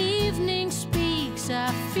 The evening speaks,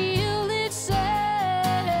 I feel it say,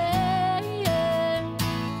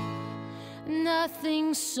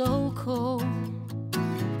 nothing's so cold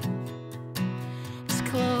as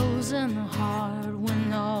closing the heart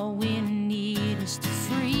when all we need is to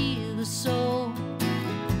free the soul.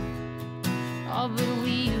 Oh, but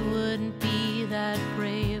we wouldn't be that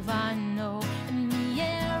brave, I know. And the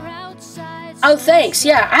air outside. Oh, thanks.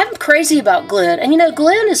 Yeah, I'm crazy about Glen. And, you know,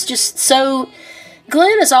 Glen has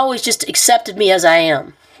always just accepted me as I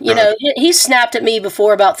am. You know, he's snapped at me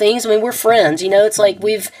before about things. I mean, we're friends. You know, it's like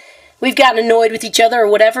we've gotten annoyed with each other or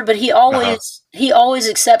whatever, but he always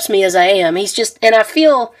accepts me as I am. He's just, and I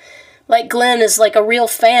feel like Glen is like a real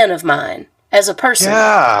fan of mine as a person.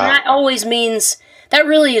 Yeah. And that always means, that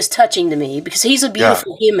really is touching to me, because he's a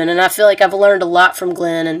beautiful human, and I feel like I've learned a lot from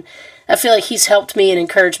Glen, and I feel like he's helped me and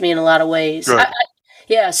encouraged me in a lot of ways. So I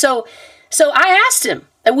asked him.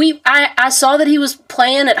 I saw that he was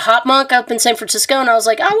playing at Hop Monk up in San Francisco, and I was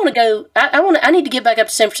like, I want to go. I need to get back up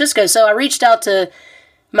to San Francisco. So I reached out to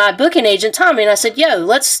my booking agent Tommy, and I said, "Yo,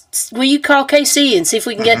 will you call KC and see if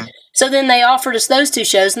we can get?" So then they offered us those two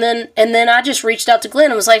shows, and then I just reached out to Glen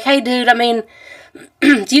and was like, "Hey, dude, I mean,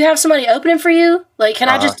 do you have somebody opening for you? Like, can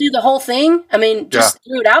I just do the whole thing? I mean, just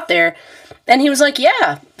threw it out there. And he was like,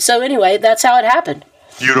 yeah. So anyway, that's how it happened.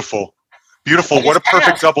 Beautiful. Beautiful. What a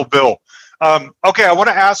perfect double bill. Okay, I want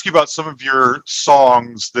to ask you about some of your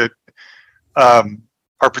songs that are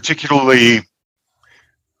particularly,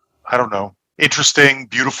 I don't know, interesting,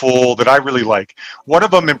 beautiful, that I really like. One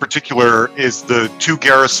of them in particular is the To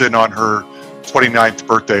Garrison on her 29th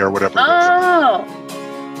birthday or whatever. Oh.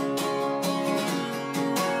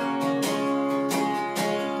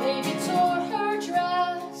 Baby tore her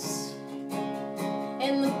dress,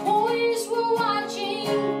 and the boys were watching.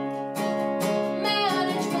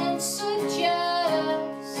 Management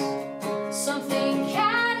suggests something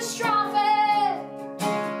catastrophic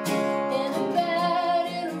in a bed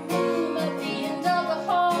in a room at the end of the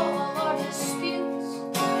hall. All our disputes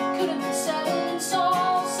could have been settled in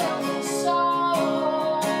song, settled in song.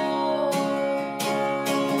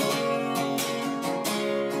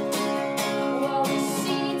 Well, the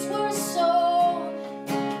seeds were sown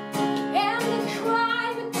and the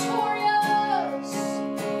cry victorious,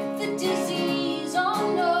 the disease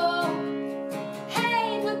unknown.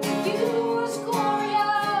 Hey, but the view was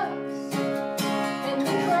glorious, and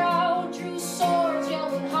the crowd drew swords,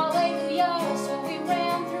 yelling hallelujah. So we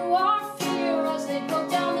ran through our fear as they broke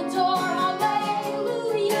down the door.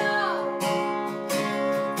 Hallelujah.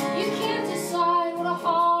 You can't decide what a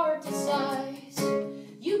heart decides.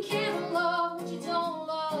 You can't love what you don't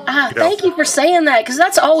love. Thank you for saying that, because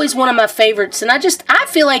that's always one of my favorites. And I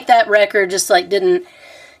feel like that record just like didn't,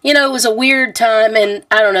 it was a weird time, and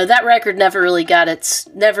I don't know, that record never really got its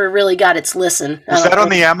listen. Was that on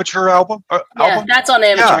the Amateur album? Yeah, that's on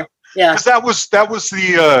Amateur. Yeah. Because that was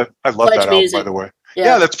the I love Pledge that Music. album, by the way.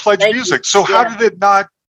 Yeah, that's Pledge Thank Music. you. So how did it not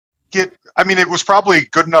get? I mean, it was probably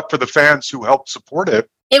good enough for the fans who helped support it.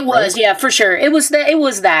 It was, yeah, for sure. It was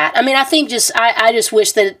that. I mean, I think I just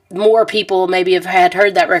wish that more people maybe had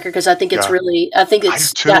heard that record, because I think it's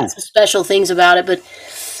it's got some special things about it.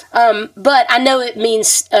 But I know it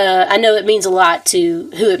means a lot to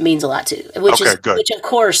who it means a lot to, which of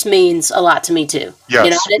course means a lot to me too.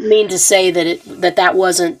 Yes. I didn't mean to say that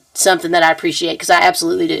wasn't something that I appreciate, because I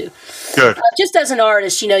absolutely do. Good. Just as an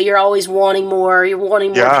artist, you're always wanting more. You're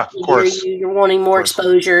wanting more. Yeah, of course. You're wanting more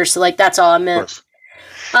exposure. So like that's all I meant.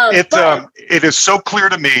 It is so clear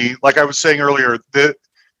to me, like I was saying earlier, that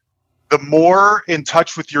the more in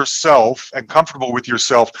touch with yourself and comfortable with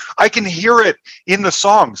yourself, I can hear it in the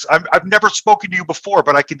songs. I've never spoken to you before,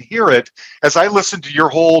 but I can hear it as I listen to your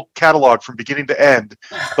whole catalog from beginning to end.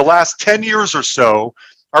 The last 10 years or so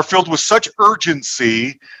are filled with such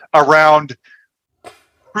urgency around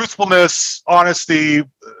truthfulness, honesty,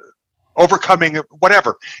 overcoming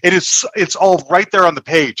whatever. It's all right there on the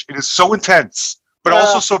page. It is so intense, but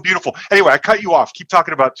also so beautiful. Anyway, I cut you off. Keep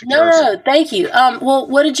talking about No, thank you. Well,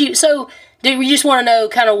 what did you? So, did we just want to know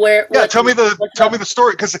kind of where? Yeah, tell me the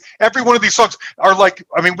story, because every one of these songs are like.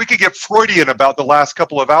 I mean, we could get Freudian about the last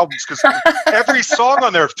couple of albums, because every song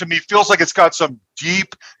on there to me feels like it's got some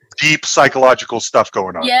deep psychological stuff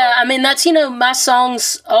going on. Yeah, I mean that's my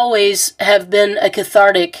songs always have been a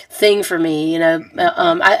cathartic thing for me.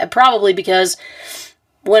 I probably because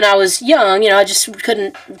when I was young, I just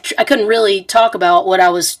couldn't really talk about what I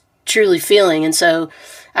was truly feeling, and so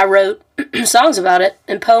I wrote songs about it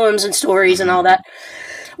and poems and stories and all that.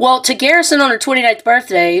 Well, to Garrison on her 29th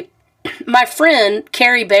birthday, my friend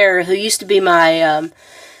Carrie Bear, who used to be my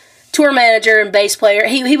tour manager and bass player,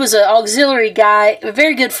 he was an auxiliary guy, a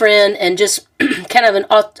very good friend, and just kind of an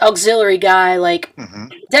auxiliary guy, like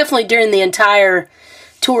definitely during the entire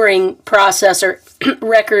touring process or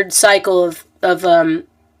record cycle of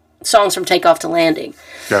songs from Takeoff to Landing.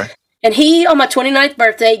 Okay. And he, on my 29th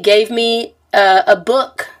birthday, gave me a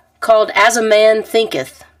book called As a Man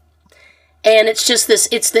Thinketh. And it's just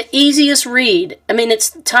it's the easiest read. I mean,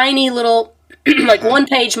 it's tiny little, like one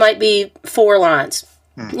page might be 4 lines.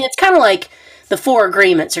 It's kind of like the Four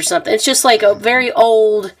Agreements or something. It's just like a very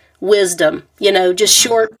old wisdom, just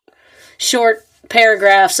short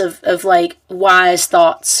paragraphs of like wise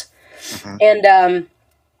thoughts. And, I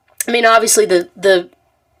mean, obviously the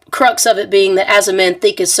crux of it being that as a man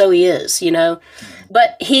thinketh, so he is,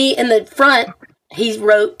 But he, in the front, he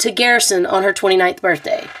wrote to Garrison on her 29th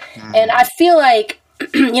birthday. And I feel like,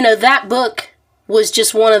 that book was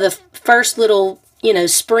just one of the first little,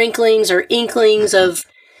 sprinklings or inklings of,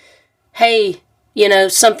 hey,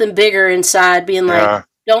 something bigger inside being like,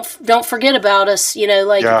 don't forget about us,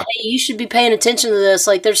 hey, you should be paying attention to this.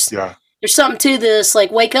 Like there's something to this,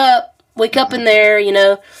 like wake up in there,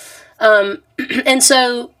 and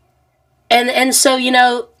so,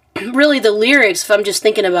 really the lyrics, if I'm just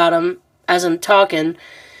thinking about them as I'm talking,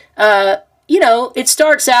 it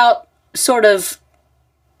starts out sort of,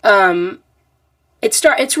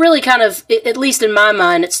 it's really kind of, at least in my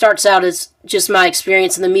mind, it starts out as just my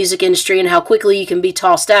experience in the music industry and how quickly you can be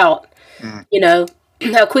tossed out,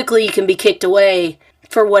 how quickly you can be kicked away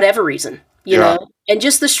for whatever reason, you know, and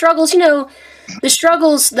just the struggles, the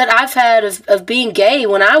struggles that I've had of being gay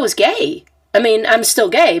when I was gay. I mean, I'm still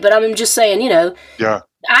gay, but I'm just saying,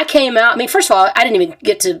 I came out, I mean, first of all, I didn't even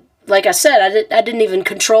get to, like I said, I didn't even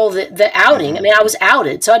control the outing. I mean, I was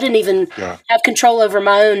outed, so I didn't even have control over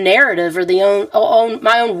my own narrative or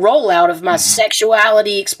my own rollout of my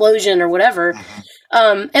sexuality explosion or whatever.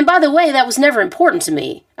 And by the way, that was never important to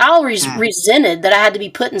me. I always resented that I had to be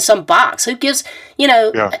put in some box. Who gives,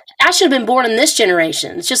 I should have been born in this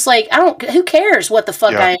generation. It's just like, who cares what the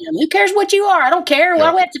fuck I am? Who cares what you are? I don't care. Why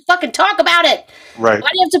do we have to fucking talk about it? Right. Why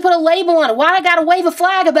do you have to put a label on it? Why I gotta wave a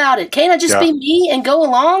flag about it? Can't I just be me and go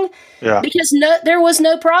along? Yeah. Because there was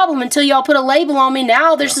no problem until y'all put a label on me.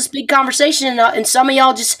 Now there's this big conversation and some of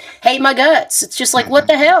y'all just hate my guts. It's just like, what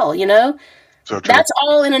the hell, So true. That's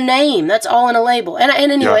all in a name. That's all in a label. And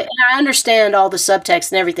anyway, and I understand all the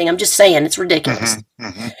subtext and everything. I'm just saying it's ridiculous.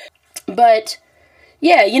 But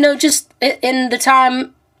yeah, just in the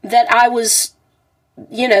time that I was,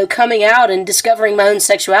 coming out and discovering my own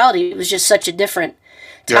sexuality, it was just such a different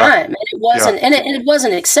time. And it wasn't, and it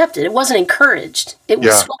wasn't accepted. It wasn't encouraged. It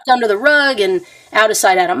was swept under the rug and out of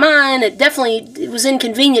sight, out of mind. It was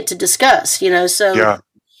inconvenient to discuss, so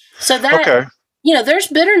that, there's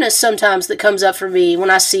bitterness sometimes that comes up for me when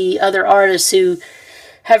I see other artists who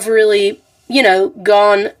have really,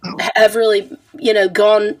 gone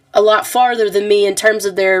a lot farther than me in terms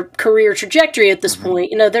of their career trajectory at this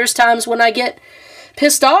point. There's times when I get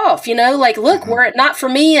pissed off, like, look, were it not for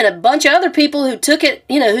me and a bunch of other people who took it,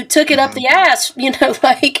 up the ass,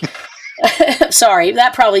 like, sorry,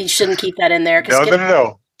 that probably shouldn't keep that in there.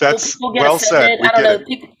 No. That's well said. I don't know.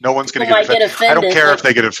 No one's going to get offended. I don't care if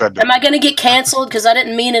they get offended. Am I going to get canceled because I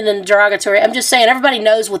didn't mean it in a derogatory? I'm just saying everybody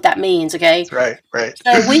knows what that means. Okay. Right.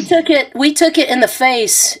 So we took it in the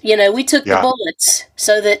face. We took the bullets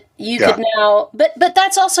so that you could now. But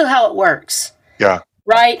that's also how it works. Yeah.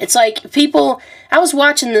 Right. It's like people. I was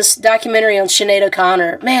watching this documentary on Sinead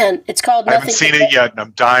O'Connor. Man, it's called. I haven't seen it yet, and I'm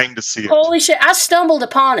dying to see it. Holy shit! I stumbled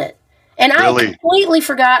upon it, and I had completely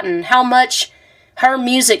forgotten how much her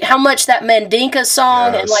music, how much that Mandinka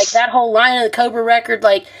song and like that whole line of the Cobra record,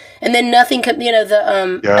 like, and then nothing could, I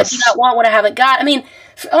do not want what I haven't got. I mean,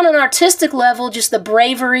 on an artistic level, just the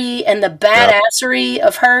bravery and the badassery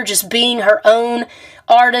of her just being her own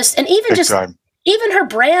artist, and even even her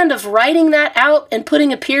brand of writing that out and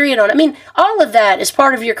putting a period on it. I mean, all of that is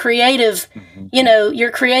part of your creative,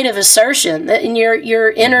 your creative assertion and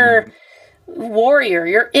your inner warrior,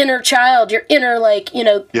 your inner child, your inner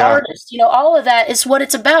artist, all of that is what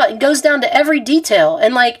it's about. It goes down to every detail.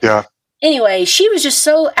 And anyway, she was just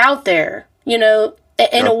so out there,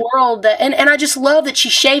 in a world that, and I just love that she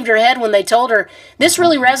shaved her head when they told her. This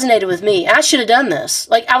really resonated with me. I should have done this.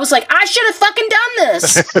 Like, I was like, I should have fucking done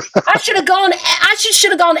this. I should have gone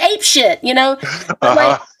ape shit, But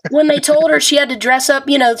like, when they told her she had to dress up,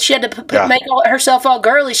 she had to make herself all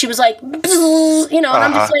girly, she was like, and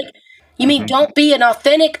I'm just like, you mean don't be an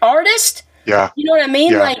authentic artist? Yeah. You know what I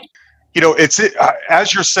mean? Yeah. Like, it's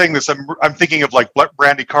as you're saying this, I'm thinking of like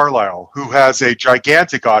Brandi Carlile, who has a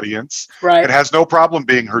gigantic audience, right, and has no problem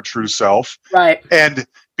being her true self, right? And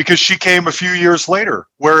because she came a few years later,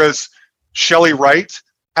 whereas Shelley Wright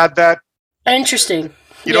had that. Interesting.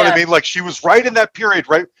 You know what I mean? Like, she was right in that period,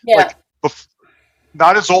 right? Yeah. Like,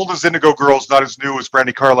 not as old as Indigo Girls, not as new as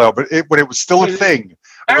Brandi Carlile, but when it was still a thing,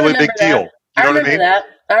 a really big deal. You know what I mean?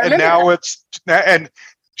 And now and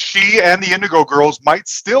she and the Indigo Girls might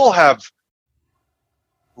still have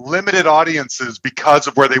limited audiences because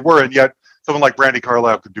of where they were, and yet someone like Brandi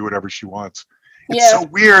Carlile could do whatever she wants. It's so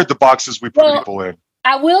weird, the boxes we put people in.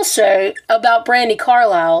 I will say about Brandi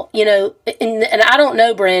Carlile, and I don't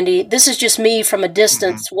know Brandi. This is just me from a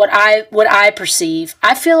distance. What I perceive.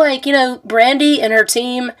 I feel like Brandi and her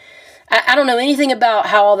team. I don't know anything about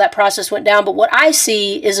how all that process went down, but what I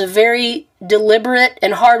see is a very deliberate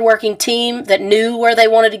and hardworking team that knew where they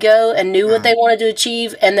wanted to go and knew what they wanted to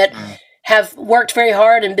achieve, and that have worked very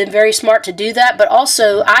hard and been very smart to do that. But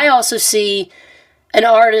also, I also see an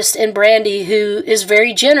artist in Brandi who is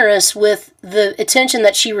very generous with the attention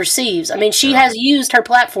that she receives. I mean, she has used her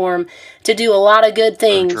platform to do a lot of good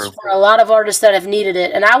things for a lot of artists that have needed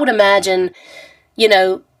it. And I would imagine,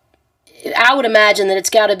 that it's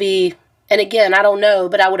got to be, and again, I don't know,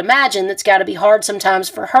 but I would imagine it's got to be hard sometimes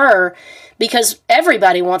for her, because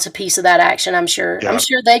everybody wants a piece of that action, I'm sure. Yeah. I'm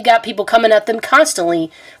sure they've got people coming at them constantly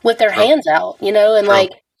with their hands out, and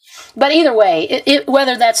like, But either way,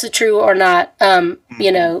 whether that's the true or not,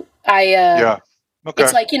 you know, Okay.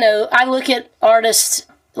 It's like, you know, I look at artists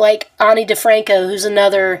like Ani DeFranco, who's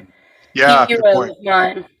another hero of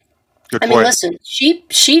mine. Good I mean, listen, she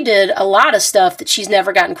did a lot of stuff that she's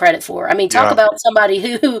never gotten credit for. I mean, talk about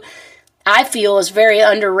somebody who I feel is very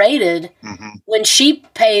underrated. When she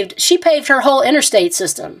paved her whole interstate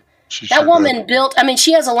system. That woman built, I mean,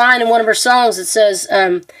 she has a line in one of her songs that says,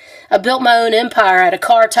 I built my own empire out of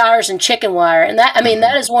car tires and chicken wire. And that, I mean,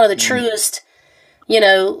 that is one of the truest, you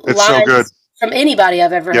know, it's lines so good. From anybody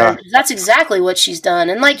I've ever heard. That's exactly what she's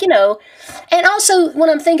done. And like, you know, and also when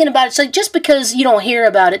I'm thinking about it, it's like just because you don't hear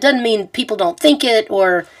about it doesn't mean people don't think it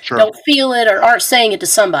or don't feel it or aren't saying it to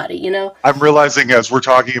somebody, you know? I'm realizing as we're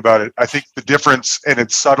talking about it, I think the difference, and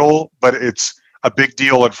it's subtle, but it's a big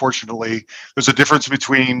deal, unfortunately. There's a difference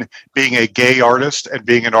between being a gay artist and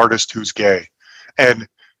being an artist who's gay. And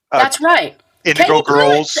that's right. Indigo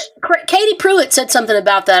Girls. Katie Pruitt said something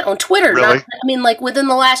about that on Twitter. Really? I mean, like within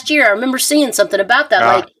the last year, I remember seeing something about that.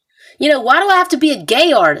 Like, you know, why do I have to be a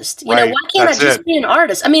gay artist? You know, why can't I just be an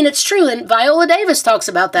artist? I mean, it's true. And Viola Davis talks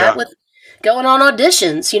about that with going on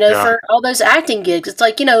auditions, you know, for all those acting gigs. It's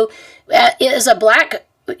like, you know, as a black,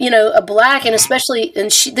 you know, and especially,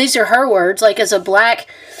 and these are her words, like as a black,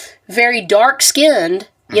 very dark skinned,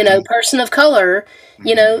 you know, person of color,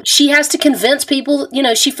 you know, she has to convince people, you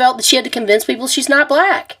know, she felt that she had to convince people she's not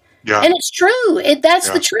black. Yeah. And it's true. That's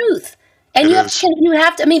the truth. And you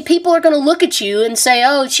have to, I mean, people are going to look at you and say,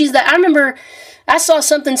 oh, she's that. I remember I saw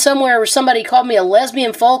something somewhere where somebody called me a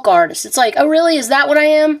lesbian folk artist. It's like, oh, really? Is that what I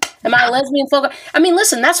am? Am I a lesbian folk? I mean,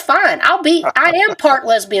 listen, that's fine. I am part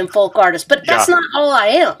lesbian folk artist, but that's not all I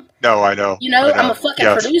am. No, I know. You know, I'm a fucking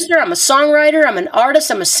producer. I'm a songwriter. I'm an artist.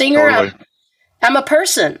 I'm a singer. Totally. I'm a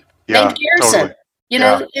person named Garrison. Totally. You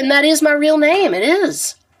know, and that is my real name. It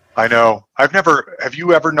is. I know. Have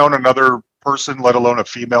you ever known another person, let alone a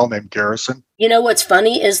female, named Garrison? You know what's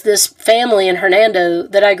funny is this family in Hernando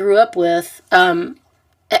that I grew up with,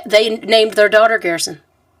 they named their daughter Garrison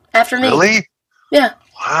after me. Really? Yeah.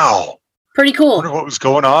 Wow. Pretty cool. I wonder what was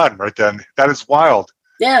going on right then. That is wild.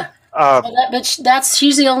 Yeah.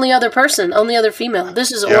 She's the only other female.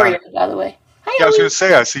 This is Oreo, by the way. Hi, I was going to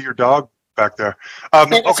say, I see your dog back there.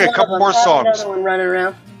 Okay, a couple more songs. Another one running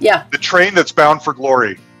around. Yeah. The Train That's Bound for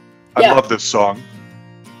Glory. I love this song.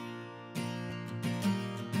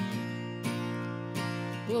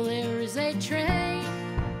 Well, there is a train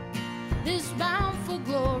that's bound for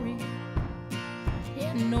glory,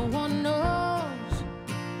 and no one knows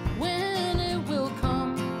when it will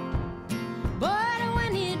come. But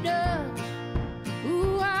when it does,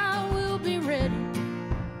 ooh, I will be ready,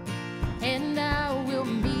 and I will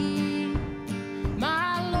meet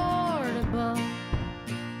my Lord above.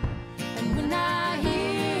 And when I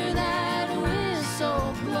hear that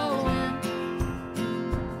whistle blowing,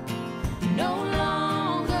 no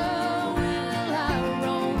longer will I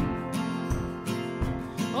roam.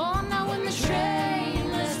 Oh, now when the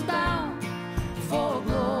train is bound for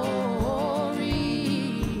glory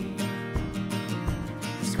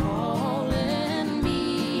is calling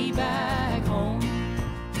me back home.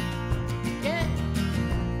 Yeah.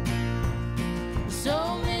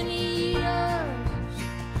 So many years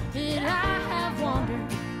that I have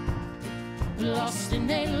wandered, lost and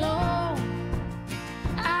alone,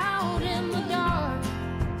 out in the dark.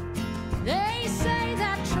 They say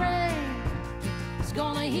that train is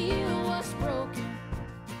gonna heal what's broken.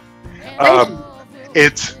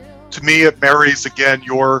 To me, it marries again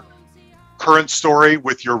your current story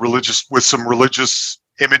with some religious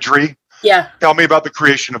imagery. Yeah. Tell me about the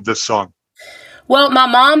creation of this song. Well, my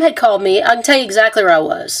mom had called me. I can tell you exactly where I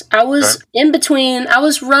was. I was in between. I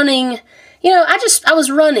was running. You know, I was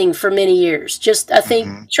running for many years. Just, I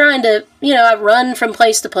think, trying to, you know, I run from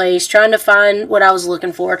place to place, trying to find what I was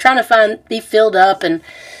looking for, trying to be filled up, and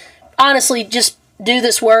honestly, just do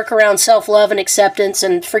this work around self-love and acceptance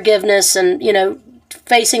and forgiveness and, you know,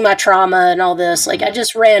 facing my trauma and all this. Like, I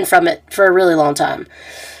just ran from it for a really long time.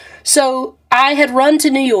 So I had run to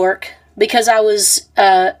New York because I was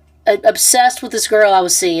obsessed with this girl I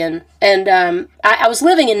was seeing. And I was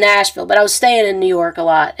living in Nashville, but I was staying in New York a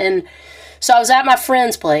lot. And so I was at my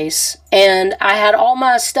friend's place, and I had all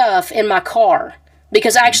my stuff in my car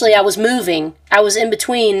because actually I was moving. I was in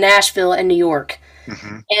between Nashville and New York.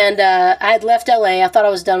 And I had left LA. I thought I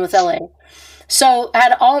was done with LA. So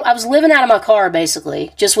I was living out of my car,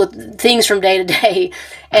 basically, just with things from day to day.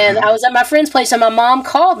 And I was at my friend's place, and my mom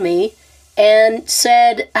called me and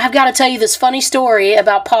said, I've got to tell you this funny story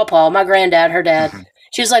about Paw, my granddad, her dad.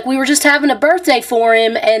 She was like, we were just having a birthday for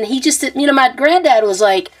him, and he just, you know, my granddad was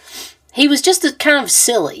like, he was just a kind of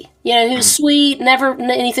silly. You know, he was sweet, never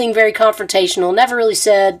anything very confrontational, never really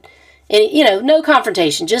said, any, no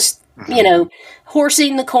confrontation, just, horse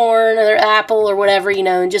eating the corn or apple or whatever,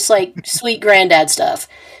 and just like sweet granddad stuff.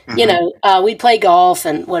 We'd play golf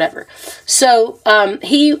and whatever. So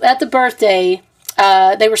he, at the birthday,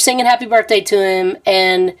 they were singing happy birthday to him,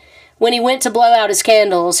 and when he went to blow out his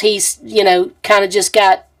candles, he's, kind of just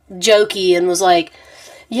got jokey and was like,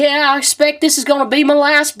 yeah, I expect this is going to be my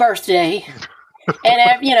last birthday.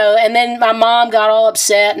 And, and then my mom got all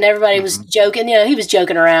upset and everybody was joking. He was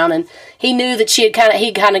joking around, and he knew that he'd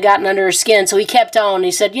kind of gotten under her skin. So he kept on. And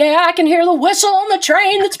he said, yeah, I can hear the whistle on the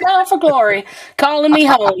train that's bound for glory calling me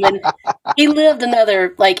home. And he lived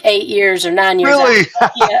another 8 years or 9 years. Really?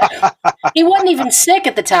 Yeah. He wasn't even sick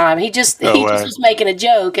at the time. He just was making a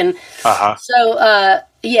joke. And so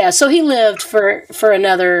he lived for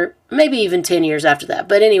another, maybe even 10 years after that.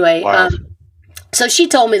 But anyway, wow. So she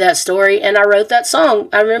told me that story, and I wrote that song.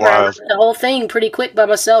 I remember I wrote the whole thing pretty quick by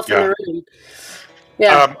myself in the room.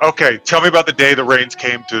 Yeah. Okay, tell me about the day the rains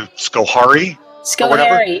came to Schoharie.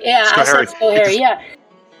 Schoharie, yeah. I said Schoharie, yeah.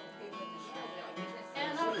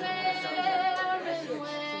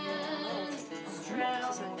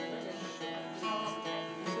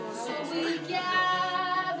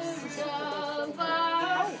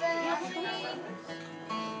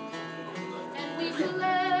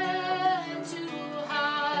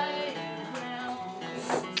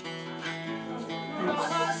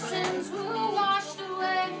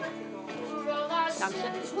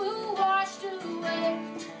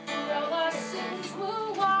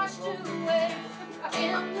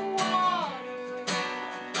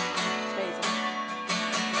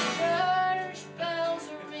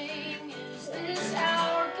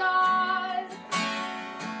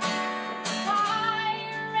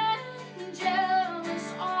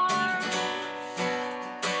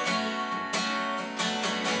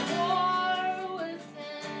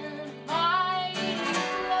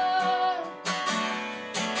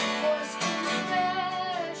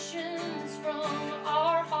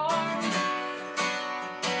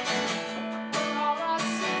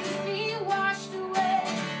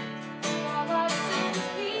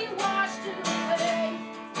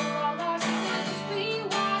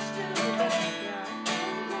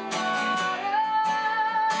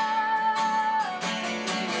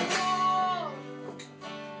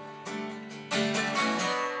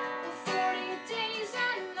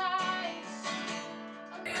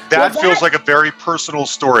 That feels like a very personal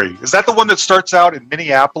story. Is that the one that starts out in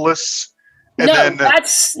Minneapolis? And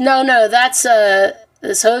that's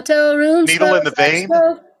this hotel room. Needle in the Vein?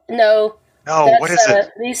 No, what is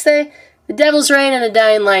it? These say the Devil's Rain and a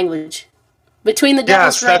Dying Language. Between the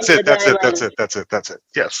Devil's Rain and the Dying Language. That's it.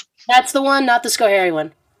 Yes. That's the one, not the Schoharie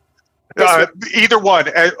one. Either one.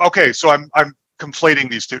 Okay, so I'm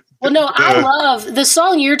conflating these two. Well, no, I love the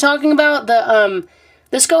song you're talking about.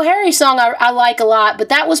 The Schoharie song I like a lot, but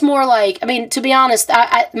that was more like, to be honest,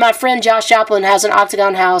 my friend Josh Joplin has an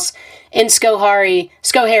Octagon House in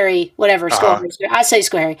Schoharie, whatever, Schoharie. I say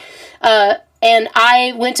Schoharie. And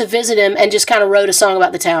I went to visit him and just kind of wrote a song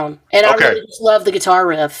about the town. And I really just love the guitar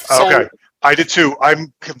riff. So. Okay. I did too.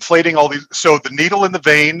 I'm conflating all these. So the Needle in the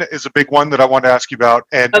Vein is a big one that I want to ask you about.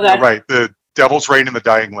 And you're right, the Devil's Rain and the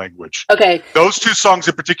Dying Language. Okay. Those two songs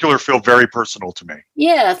in particular feel very personal to me.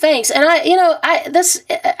 Yeah, thanks. And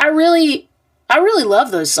I really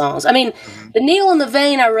love those songs. The Needle in the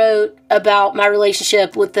Vein I wrote about my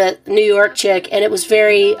relationship with the New York chick, and it was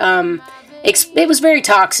very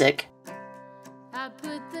toxic. I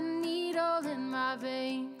put the needle in my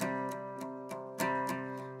vein.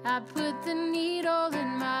 I put the needle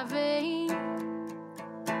in my vein.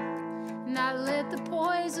 And I let the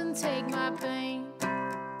poison take my pain.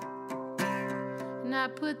 And I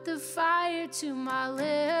put the fire to my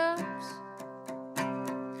lips.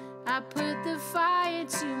 I put the fire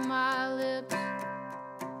to my lips.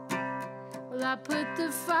 Well, I put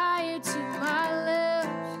the fire to my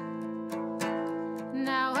lips.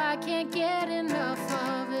 Now I can't get enough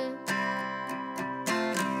of it.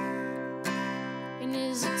 And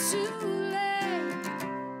is it too late?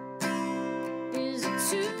 Is it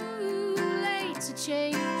too late to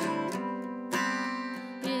change?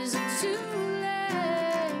 Is it too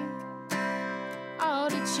late? Oh,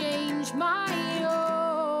 to change my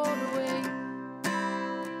old way?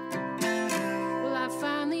 Well, I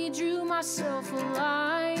finally drew myself a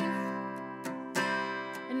line.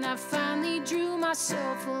 And I finally drew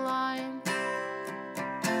myself a line.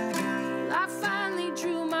 Well, I finally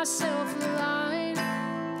drew myself a line.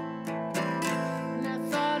 And I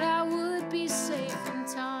thought I would be safe in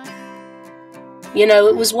time.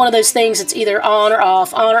 It was one of those things. It's either on or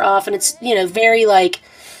off, and it's very like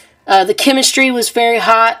the chemistry was very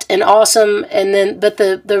hot and awesome, and then but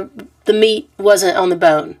the meat wasn't on the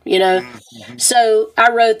bone. So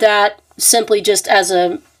I wrote that simply just as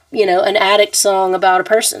a an addict song about a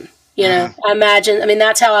person. I imagine. I mean,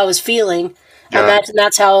 that's how I was feeling. Yeah. I imagine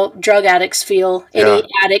that's how drug addicts feel. Any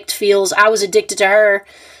addict feels. I was addicted to her,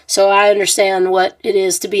 so I understand what it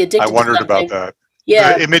is to be addicted. I wondered about that.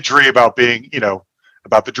 Yeah, the imagery about being,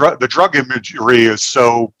 about the drug imagery is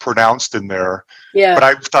so pronounced in there. Yeah. But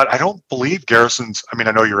I thought, I don't believe Garrison's. I mean,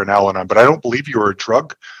 I know you're an Al-Anon, but I don't believe you were a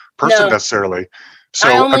drug person necessarily. So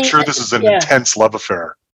I'm sure this is an intense love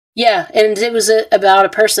affair. Yeah, and it was about a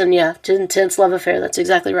person. Yeah, an intense love affair. That's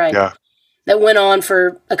exactly right. Yeah. That went on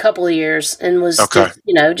for a couple of years and was,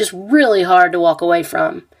 just really hard to walk away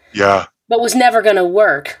from. Yeah. But was never going to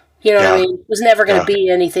work. You know what I mean? Was never going to be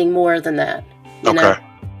anything more than that. You know?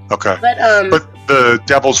 Okay. But the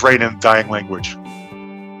Devil's Rain in Dying Language.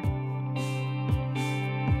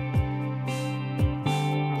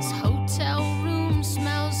 This hotel room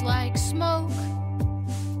smells like smoke.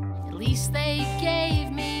 At least they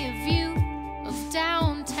gave me a view of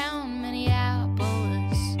downtown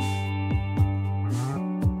Minneapolis.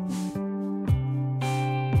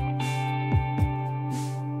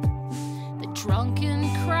 Drunken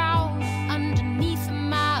crowd underneath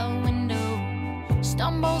my window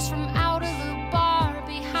stumbles from out of the bar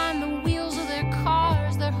behind the wheels of their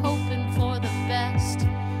cars. They're hoping for the best,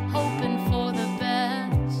 hoping for the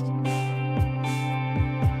best.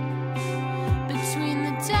 Between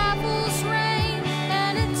the devil's rain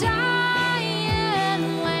and a dying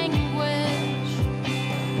language,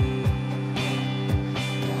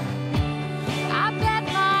 I bet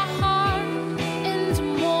my heart in Des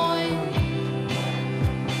Moines.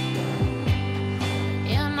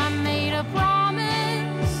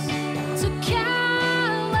 Promise to California.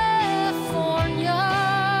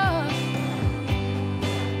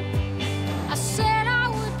 I said I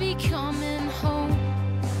would be coming home.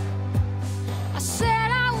 I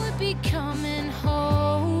said I would be coming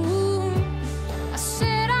home. I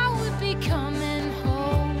said I would be coming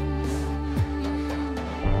home.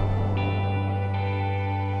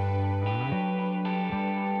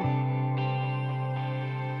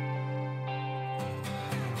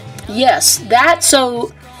 Yes, that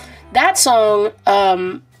song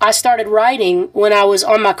I started writing when I was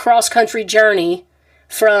on my cross-country journey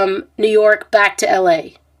from New York back to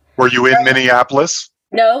L.A. Were you in Minneapolis?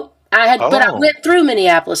 No, but I went through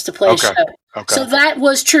Minneapolis to play a show. Okay. So that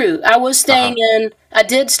was true. I was staying I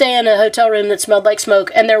did stay in a hotel room that smelled like smoke,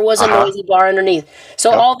 and there was a noisy bar underneath.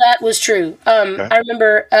 So all that was true. I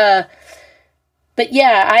remember, but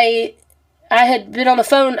yeah, I had been on the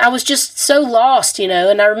phone. I was just so lost,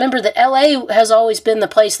 and I remember that LA has always been the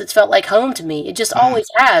place that's felt like home to me. It just always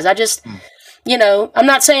has. I just, I'm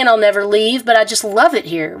not saying I'll never leave, but I just love it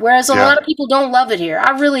here. Whereas a lot of people don't love it here.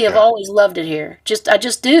 I really have always loved it here. I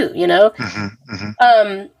just do,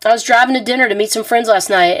 I was driving to dinner to meet some friends last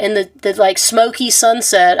night, and the like smoky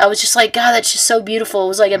sunset, I was just like, God, that's just so beautiful. It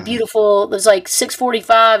was like it was like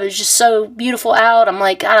 6:45. It was just so beautiful out. I'm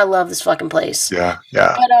like, God, I love this fucking place. Yeah.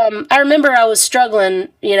 But I remember I was struggling,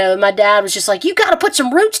 my dad was just like, you got to put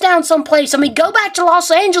some roots down someplace. I mean, go back to Los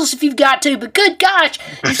Angeles if you've got to, but good gosh,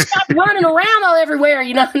 you stop running around all everywhere,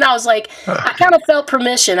 and I was like, I kind of felt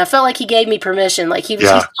permission. I felt like he gave me permission. Like he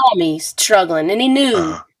saw me struggling, and he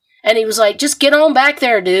knew. And he was like, just get on back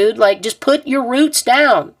there, dude. Like, just put your roots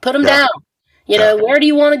down. Put them down. Where do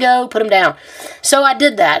you want to go? Put them down. So I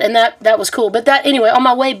did that, and that was cool. But anyway, on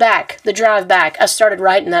my way back, the drive back, I started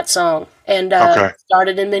writing that song, and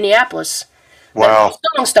started in Minneapolis. Wow. The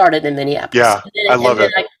song started in Minneapolis. Yeah, I love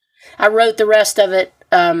it. I wrote the rest of it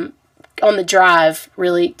on the drive,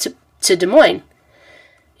 really, to Des Moines.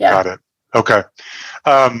 Yeah. Got it. Okay.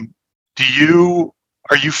 Are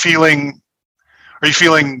you feeling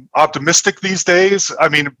optimistic these days? I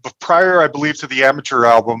mean, prior, I believe, to the Amateur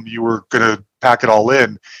album, you were going to pack it all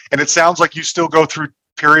in, and it sounds like you still go through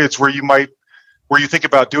periods where you think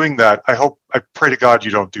about doing that. I pray to God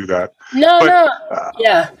you don't do that. No.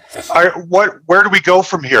 Yeah. Where do we go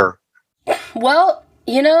from here? Well,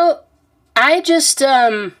 I just,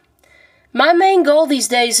 my main goal these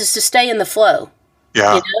days is to stay in the flow.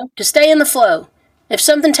 Yeah. To stay in the flow. If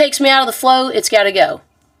something takes me out of the flow, it's got to go.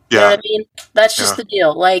 You know what I mean? That's just the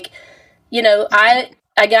deal. Like, I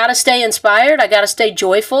got to stay inspired. I got to stay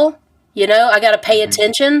joyful. I got to pay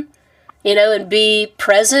attention, and be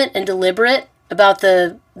present and deliberate about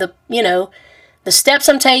the steps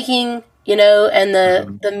I'm taking, and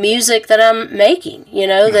the music that I'm making,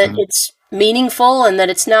 that it's meaningful and that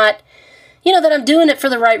it's not, that I'm doing it for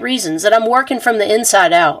the right reasons, that I'm working from the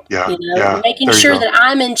inside out, making sure that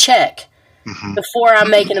I'm in check before I'm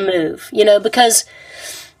making a move, because,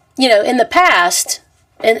 in the past,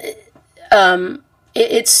 and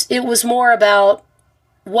it was more about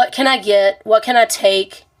what can I get, what can I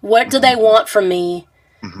take, what do they want from me,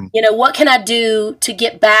 what can I do to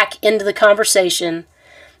get back into the conversation.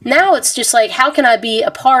 Now it's just like, how can I be a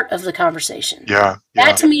part of the conversation?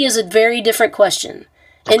 That to me is a very different question.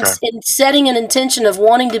 Okay. And setting an intention of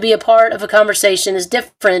wanting to be a part of a conversation is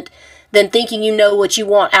different than thinking you know what you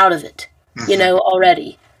want out of it,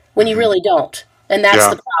 already, when you really don't. And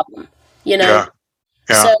that's the problem,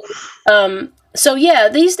 So,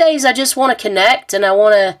 these days I just want to connect, and I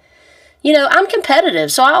want to, I'm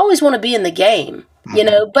competitive, so I always want to be in the game,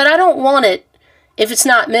 but I don't want it if it's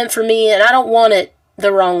not meant for me, and I don't want it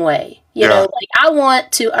the wrong way. I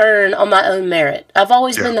want to earn on my own merit. I've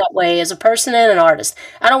always been that way as a person and an artist.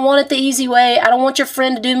 I don't want it the easy way. I don't want your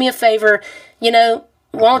friend to do me a favor. Why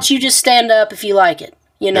don't you just stand up if you like it?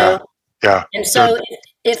 Yeah. And so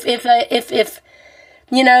if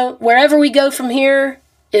wherever we go from here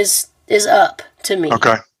is up to me.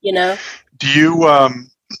 Okay. Do you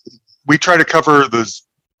we try to cover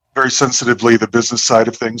very sensitively the business side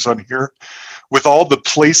of things on here. With all the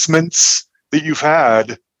placements that you've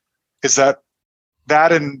had, is that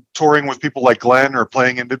and touring with people like Glen, or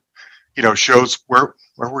playing into, shows where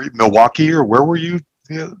were you, Milwaukee, or where were you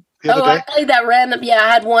the other day? I played that random. Yeah, I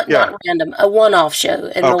had not random, a one-off show.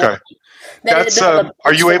 In Milwaukee. That's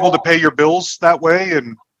are you able to pay your bills that way?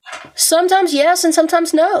 And sometimes yes, and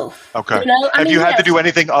sometimes no. Okay. Have you had to do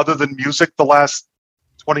anything other than music the last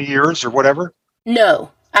 20 years or whatever?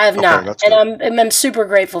 No, I have not, and I'm super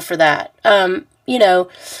grateful for that.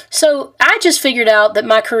 So I just figured out that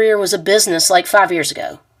my career was a business like 5 years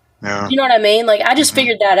ago. Yeah. You know what I mean? Like, I just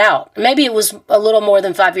figured that out. Maybe it was a little more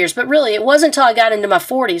than 5 years, but really it wasn't until I got into my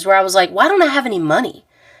 40s where I was like, why don't I have any money?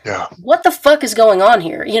 Yeah. What the fuck is going on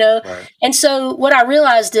here? Right. And so what I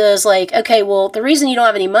realized is like, okay, well, the reason you don't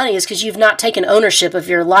have any money is because you've not taken ownership of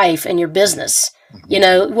your life and your business.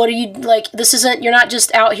 What are you like? You're not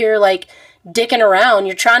just out here like dicking around.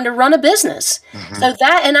 You're trying to run a business. So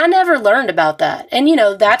and I never learned about that. And,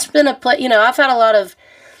 that's been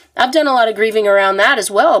I've done a lot of grieving around that as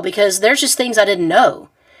well, because there's just things I didn't know.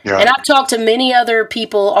 Yeah. And I've talked to many other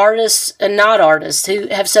people, artists and not artists, who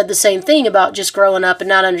have said the same thing about just growing up and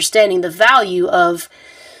not understanding the value of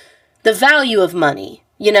money.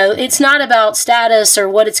 It's not about status or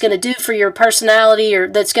what it's going to do for your personality or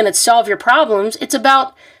that's going to solve your problems. It's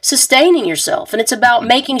about sustaining yourself, and it's about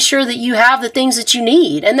making sure that you have the things that you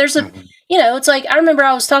need. And there's it's like, I remember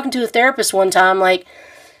I was talking to a therapist one time,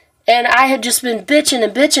 and I had just been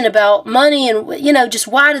bitching about money and, just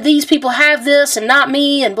why do these people have this and not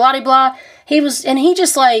me and blah, blah, blah. He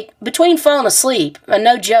just like, between falling asleep, and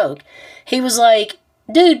no joke, he was like,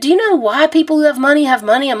 dude, do you know why people who have money have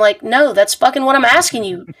money? I'm like, no, that's fucking what I'm asking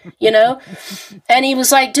you, And he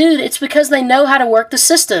was like, dude, it's because they know how to work the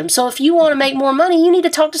system. So if you want to make more money, you need to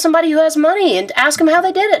talk to somebody who has money and ask them how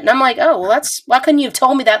they did it. And I'm like, oh, well, why couldn't you have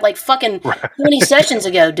told me that like fucking 20 sessions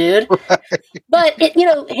ago, dude? Right. But,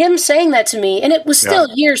 him saying that to me, and it was still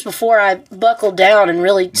years before I buckled down and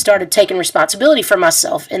really started taking responsibility for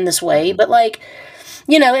myself in this way. But like,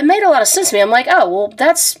 it made a lot of sense to me. I'm like, oh, well,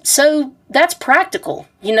 that's practical.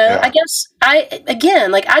 I guess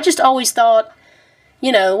I just always thought,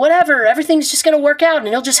 whatever, everything's just going to work out and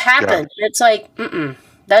it'll just happen. Yeah. And it's like,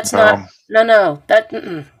 that's not, no.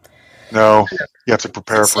 No, you have to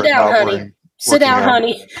prepare for it. Down, honey. Sit down,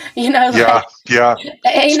 honey. Yeah.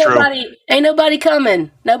 Ain't nobody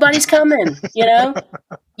coming. Nobody's coming,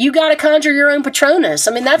 You got to conjure your own Patronus.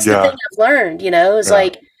 I mean, that's the thing I've learned,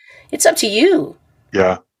 like, it's up to you.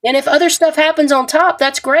 Yeah. And if other stuff happens on top,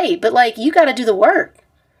 that's great. But like, you got to do the work.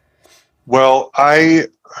 Well, I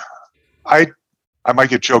might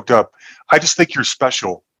get choked up. I just think you're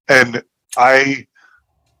special, and I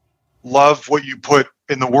love what you put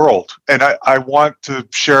in the world, and I want to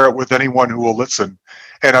share it with anyone who will listen.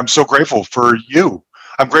 And I'm so grateful for you.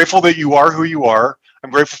 I'm grateful that you are who you are.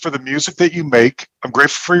 I'm grateful for the music that you make. I'm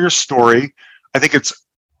grateful for your story. I think it's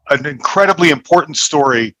an incredibly important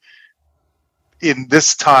story in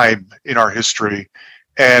this time in our history.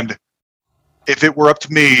 And if it were up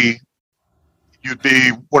to me, you'd be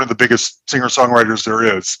one of the biggest singer-songwriters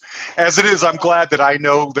there is. As it is, I'm glad that I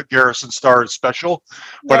know that Garrison Starr is special,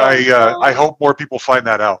 but I hope more people find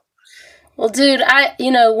that out. Well, dude,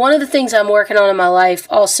 one of the things I'm working on in my life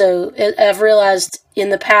also, I've realized in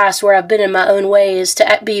the past where I've been in my own way, is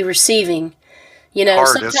to be receiving.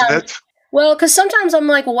 Hard, isn't it? Well, because sometimes I'm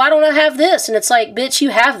like, well, why don't I have this? And it's like, bitch,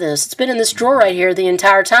 you have this. It's been in this drawer right here the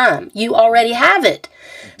entire time. You already have it.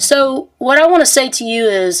 So what I want to say to you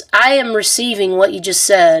is I am receiving what you just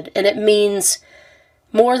said, and it means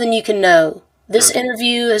more than you can know. This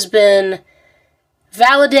interview has been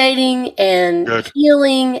validating and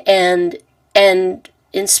healing and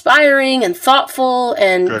inspiring and thoughtful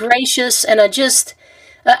and gracious, and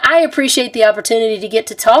I appreciate the opportunity to get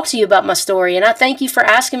to talk to you about my story, and I thank you for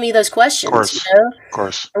asking me those questions. Of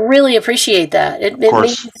course. I really appreciate that. It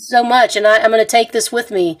means so much, and I'm going to take this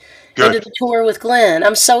with me into the tour with Glen.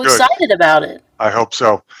 I'm so excited about it. I hope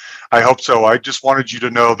so. I just wanted you to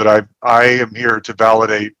know that I am here to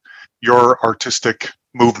validate your artistic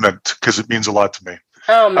movement because it means a lot to me.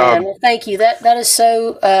 Oh, man. Well, thank you. That is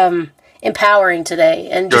so empowering today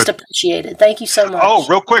and just appreciated. Thank you so much. Oh,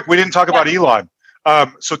 real quick. We didn't talk about Elon.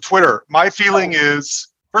 So Twitter, my feeling is,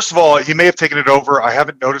 first of all, he may have taken it over. I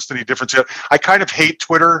haven't noticed any difference yet. I kind of hate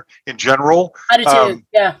Twitter in general. I do too.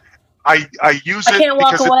 Yeah. I use it. I can't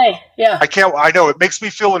walk away. I know it makes me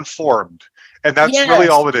feel informed, and that's really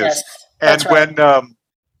all it is. Yes, and when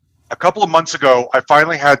a couple of months ago, I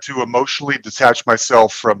finally had to emotionally detach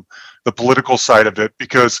myself from the political side of it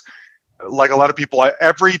because, like a lot of people,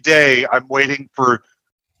 every day I'm waiting for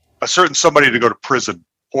a certain somebody to go to prison.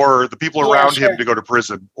 Or the people around him to go to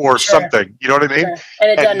prison or something. You know what I mean?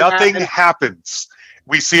 And nothing happens.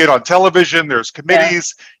 We see it on television. There's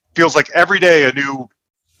committees. Feels like every day a new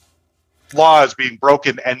law is being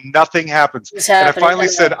broken and nothing happens. And I finally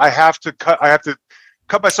said, I have to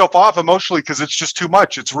cut myself off emotionally because it's just too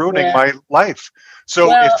much. It's ruining my life. So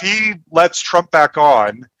if he lets Trump back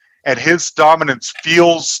on and his dominance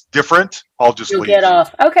feels different, I'll just leave. Get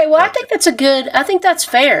off. Okay, well, I think that's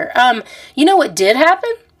fair. You know what did happen?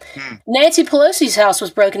 Nancy Pelosi's house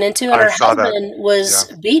was broken into and her husband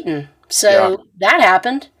was beaten. So that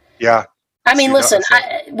happened. Yeah. I mean, listen,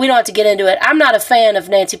 we don't have to get into it. I'm not a fan of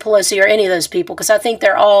Nancy Pelosi or any of those people because I think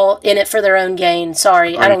they're all in it for their own gain.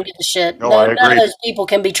 Sorry, I don't give a shit. No, none of those people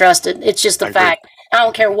can be trusted. It's just a fact. I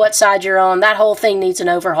don't care what side you're on. That whole thing needs an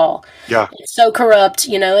overhaul. Yeah. It's so corrupt,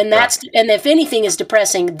 and and if anything is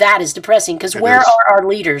depressing, that is depressing because where are our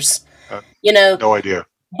leaders? No idea.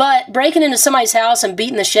 But breaking into somebody's house and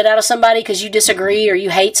beating the shit out of somebody because you disagree or you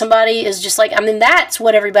hate somebody is just like, I mean, that's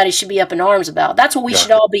what everybody should be up in arms about. That's what we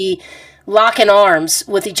should all be locking arms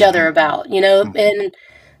with each other about, and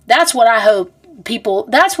that's what I hope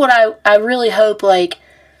that's what I really hope, like,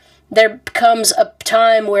 there becomes a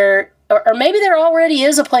time where, or maybe there already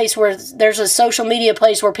is a place where there's a social media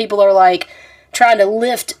place where people are like trying to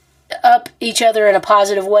lift up each other in a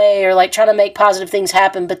positive way or like trying to make positive things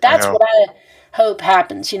happen. But that's what I hope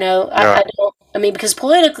happens, because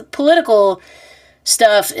political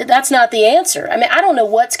stuff, that's not the answer. I mean, I don't know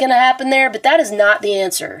what's going to happen there, but that is not the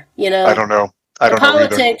answer, I don't know.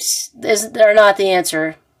 Politics they're not the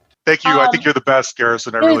answer. Thank you. I think you're the best,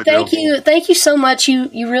 Garrison. I really do. Thank you. Thank you so much.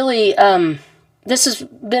 You really, this has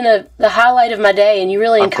been the highlight of my day, and you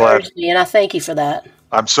really encouraged me, and I thank you for that.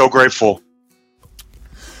 I'm so grateful.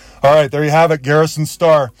 All right, there you have it, Garrison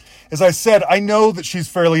Starr. As I said, I know that she's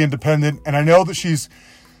fairly independent, and I know that she's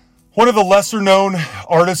one of the lesser-known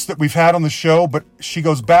artists that we've had on the show, but she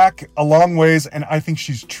goes back a long ways, and I think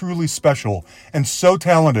she's truly special and so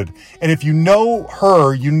talented. And if you know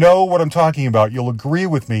her, you know what I'm talking about. You'll agree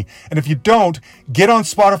with me. And if you don't, get on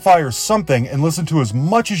Spotify or something and listen to as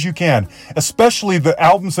much as you can, especially the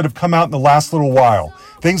albums that have come out in the last little while.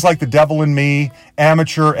 Things like The Devil in Me,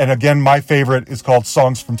 Amateur, and again, my favorite is called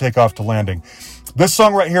Songs from Takeoff to Landing. This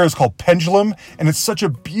song right here is called Pendulum, and it's such a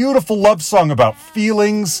beautiful love song about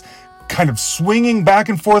feelings, kind of swinging back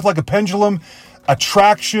and forth like a pendulum,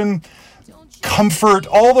 attraction, comfort,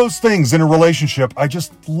 all those things in a relationship. I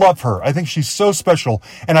just love her. I think she's so special,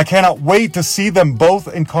 and I cannot wait to see them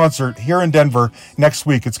both in concert here in Denver next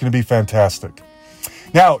week. It's going to be fantastic.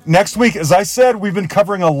 Now, next week, as I said, we've been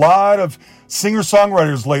covering a lot of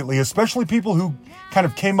singer-songwriters lately, especially people who kind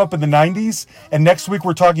of came up in the 90s, and next week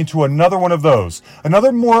we're talking to another one of those.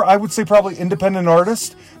 Another more, I would say, probably independent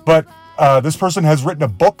artist, but this person has written a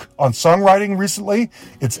book on songwriting recently.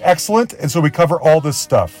 It's excellent, and so we cover all this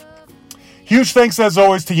stuff. Huge thanks, as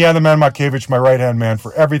always, to Jan the Man Makevich, my right-hand man,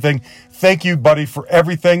 for everything. Thank you, buddy, for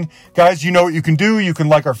everything. Guys, you know what you can do. You can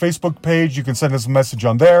like our Facebook page. You can send us a message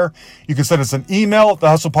on there. You can send us an email at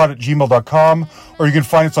thehustlepod@gmail.com, or you can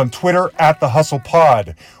find us on Twitter at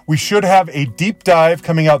thehustlepod. We should have a deep dive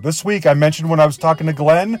coming out this week. I mentioned when I was talking to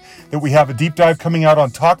Glen that we have a deep dive coming out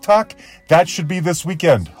on Talk Talk. That should be this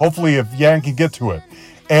weekend, hopefully, if Jan can get to it.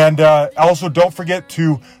 And also, don't forget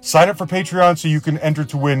to sign up for Patreon so you can enter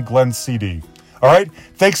to win Glen's CD. All right?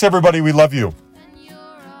 Thanks, everybody. We love you. You're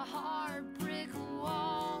a hard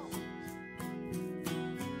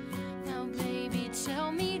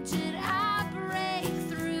Tell me, did I break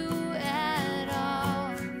through at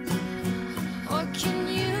all? Or can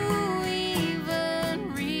you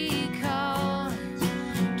even recall?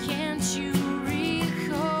 Can't you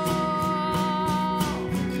recall?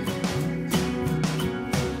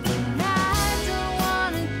 And I don't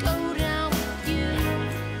wanna go down with you.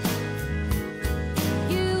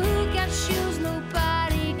 You got shoes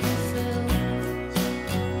nobody can fill.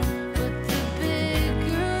 But the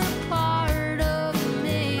bigger part of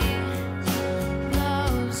me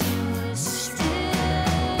loves you still.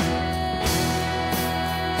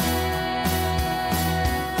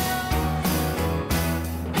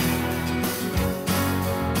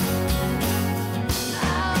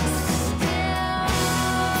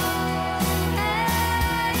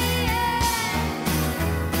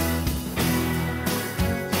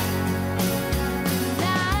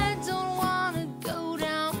 I don't wanna go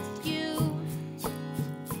down with you.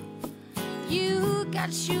 You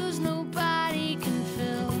got shoes nobody can